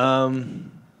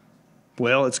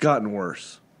 Well, it's gotten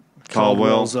worse.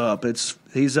 Caldwell's up.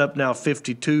 He's up now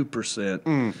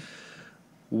 52%.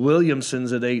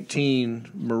 Williamson's at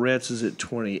 18. Moretz is at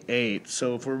 28.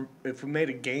 So if we made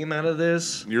a game out of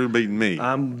this, you're beating me.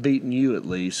 I'm beating you at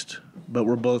least, but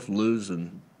we're both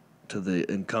losing to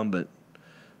the incumbent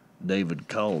David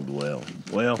Caldwell.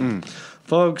 Well,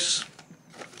 folks,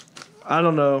 I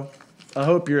don't know. I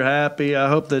hope you're happy. I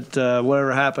hope that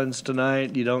whatever happens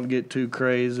tonight, you don't get too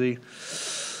crazy.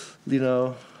 You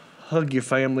know, hug your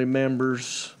family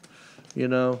members. You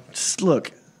know, just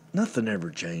look, nothing ever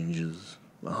changes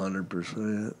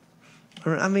 100%.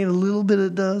 I mean, a little bit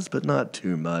it does, but not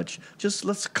too much. Just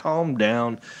let's calm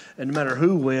down, and no matter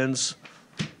who wins,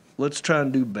 let's try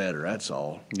and do better. That's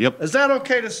all. Yep. Is that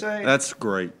okay to say? That's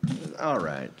great. All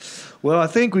right. Well, I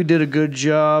think we did a good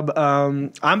job.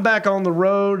 I'm back on the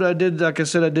road. Like I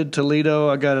said, I did Toledo.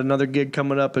 I got another gig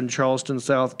coming up in Charleston,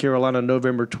 South Carolina,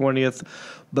 November 20th.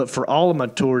 But for all of my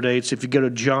tour dates, if you go to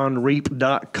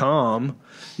johnreep.com,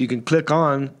 you can click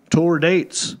on tour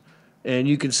dates, and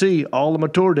you can see all of my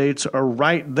tour dates are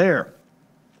right there.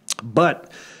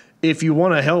 But if you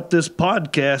want to help this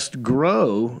podcast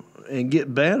grow and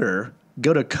get better,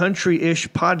 go to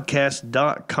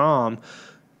countryishpodcast.com.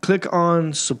 Click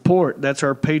on support. That's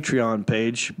our Patreon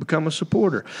page. Become a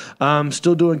supporter.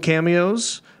 Still doing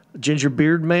cameos. Ginger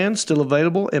Beard Man, still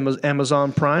available.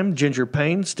 Amazon Prime. Ginger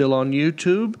Payne, still on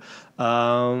YouTube.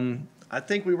 I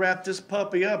think we wrap this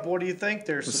puppy up. What do you think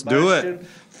there, Sebastian? Let's do it.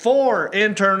 For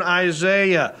Intern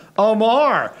Isaiah,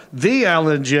 Omar, the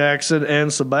Alan Jackson,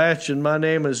 and Sebastian, my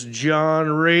name is John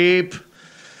Reep.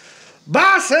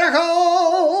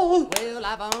 Bicycle! Well,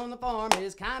 life on the farm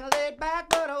is kind of laid back,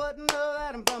 but I wouldn't know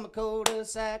that I'm from a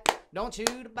cul-de-sac. Don't chew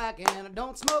tobacco and I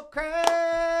don't smoke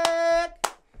crack.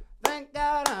 Thank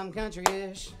God I'm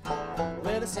country-ish.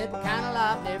 Well, a simple kind of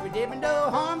life, never did me no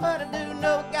harm, but I do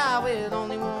know a guy with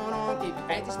only one arm. Keep your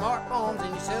fancy smartphones and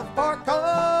your self-parked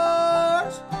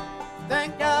cars.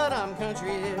 Thank God I'm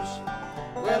country-ish.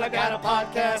 Well, I got a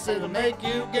podcast that'll make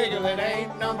you giggle. It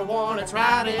ain't number one, it's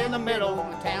right in the middle.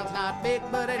 The town's not big,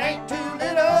 but it ain't too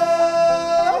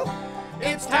little.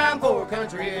 It's time for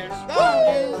country-ish. Go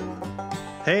on, you.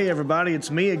 Hey, everybody, it's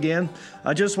me again.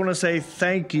 I just want to say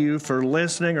thank you for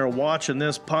listening or watching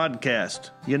this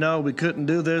podcast. You know, we couldn't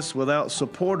do this without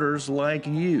supporters like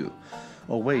you.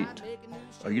 Oh, wait,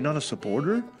 are you not a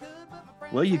supporter?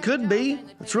 Well, you could be.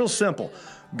 It's real simple.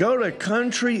 Go to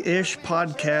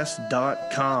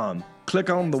countryishpodcast.com. Click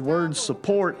on the word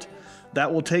support.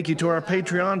 That will take you to our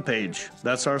Patreon page.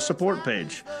 That's our support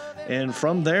page. And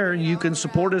from there, you can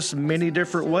support us many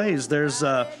different ways. There's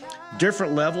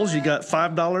different levels. You got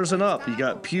 $5 and up. You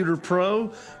got Pewter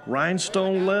Pro,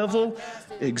 Rhinestone level,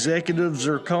 Executive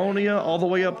Zirconia, all the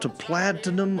way up to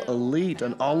Platinum Elite.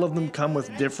 And all of them come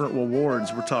with different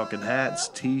rewards. We're talking hats,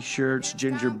 t-shirts,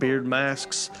 ginger beard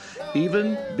masks,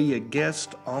 even be a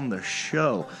guest on the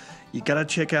show. You got to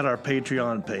check out our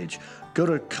Patreon page. Go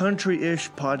to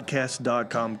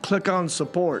countryishpodcast.com, click on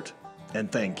support, and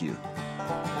thank you.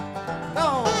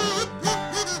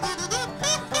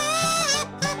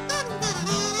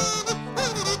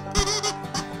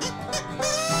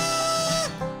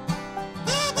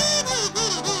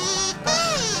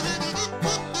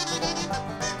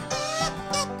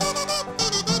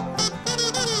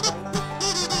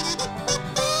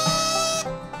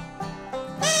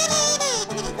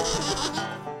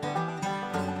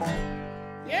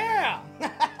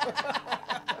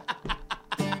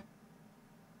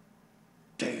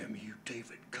 Damn you,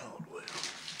 David Caldwell.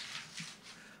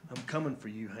 I'm coming for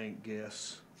you, Hank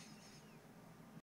Guess.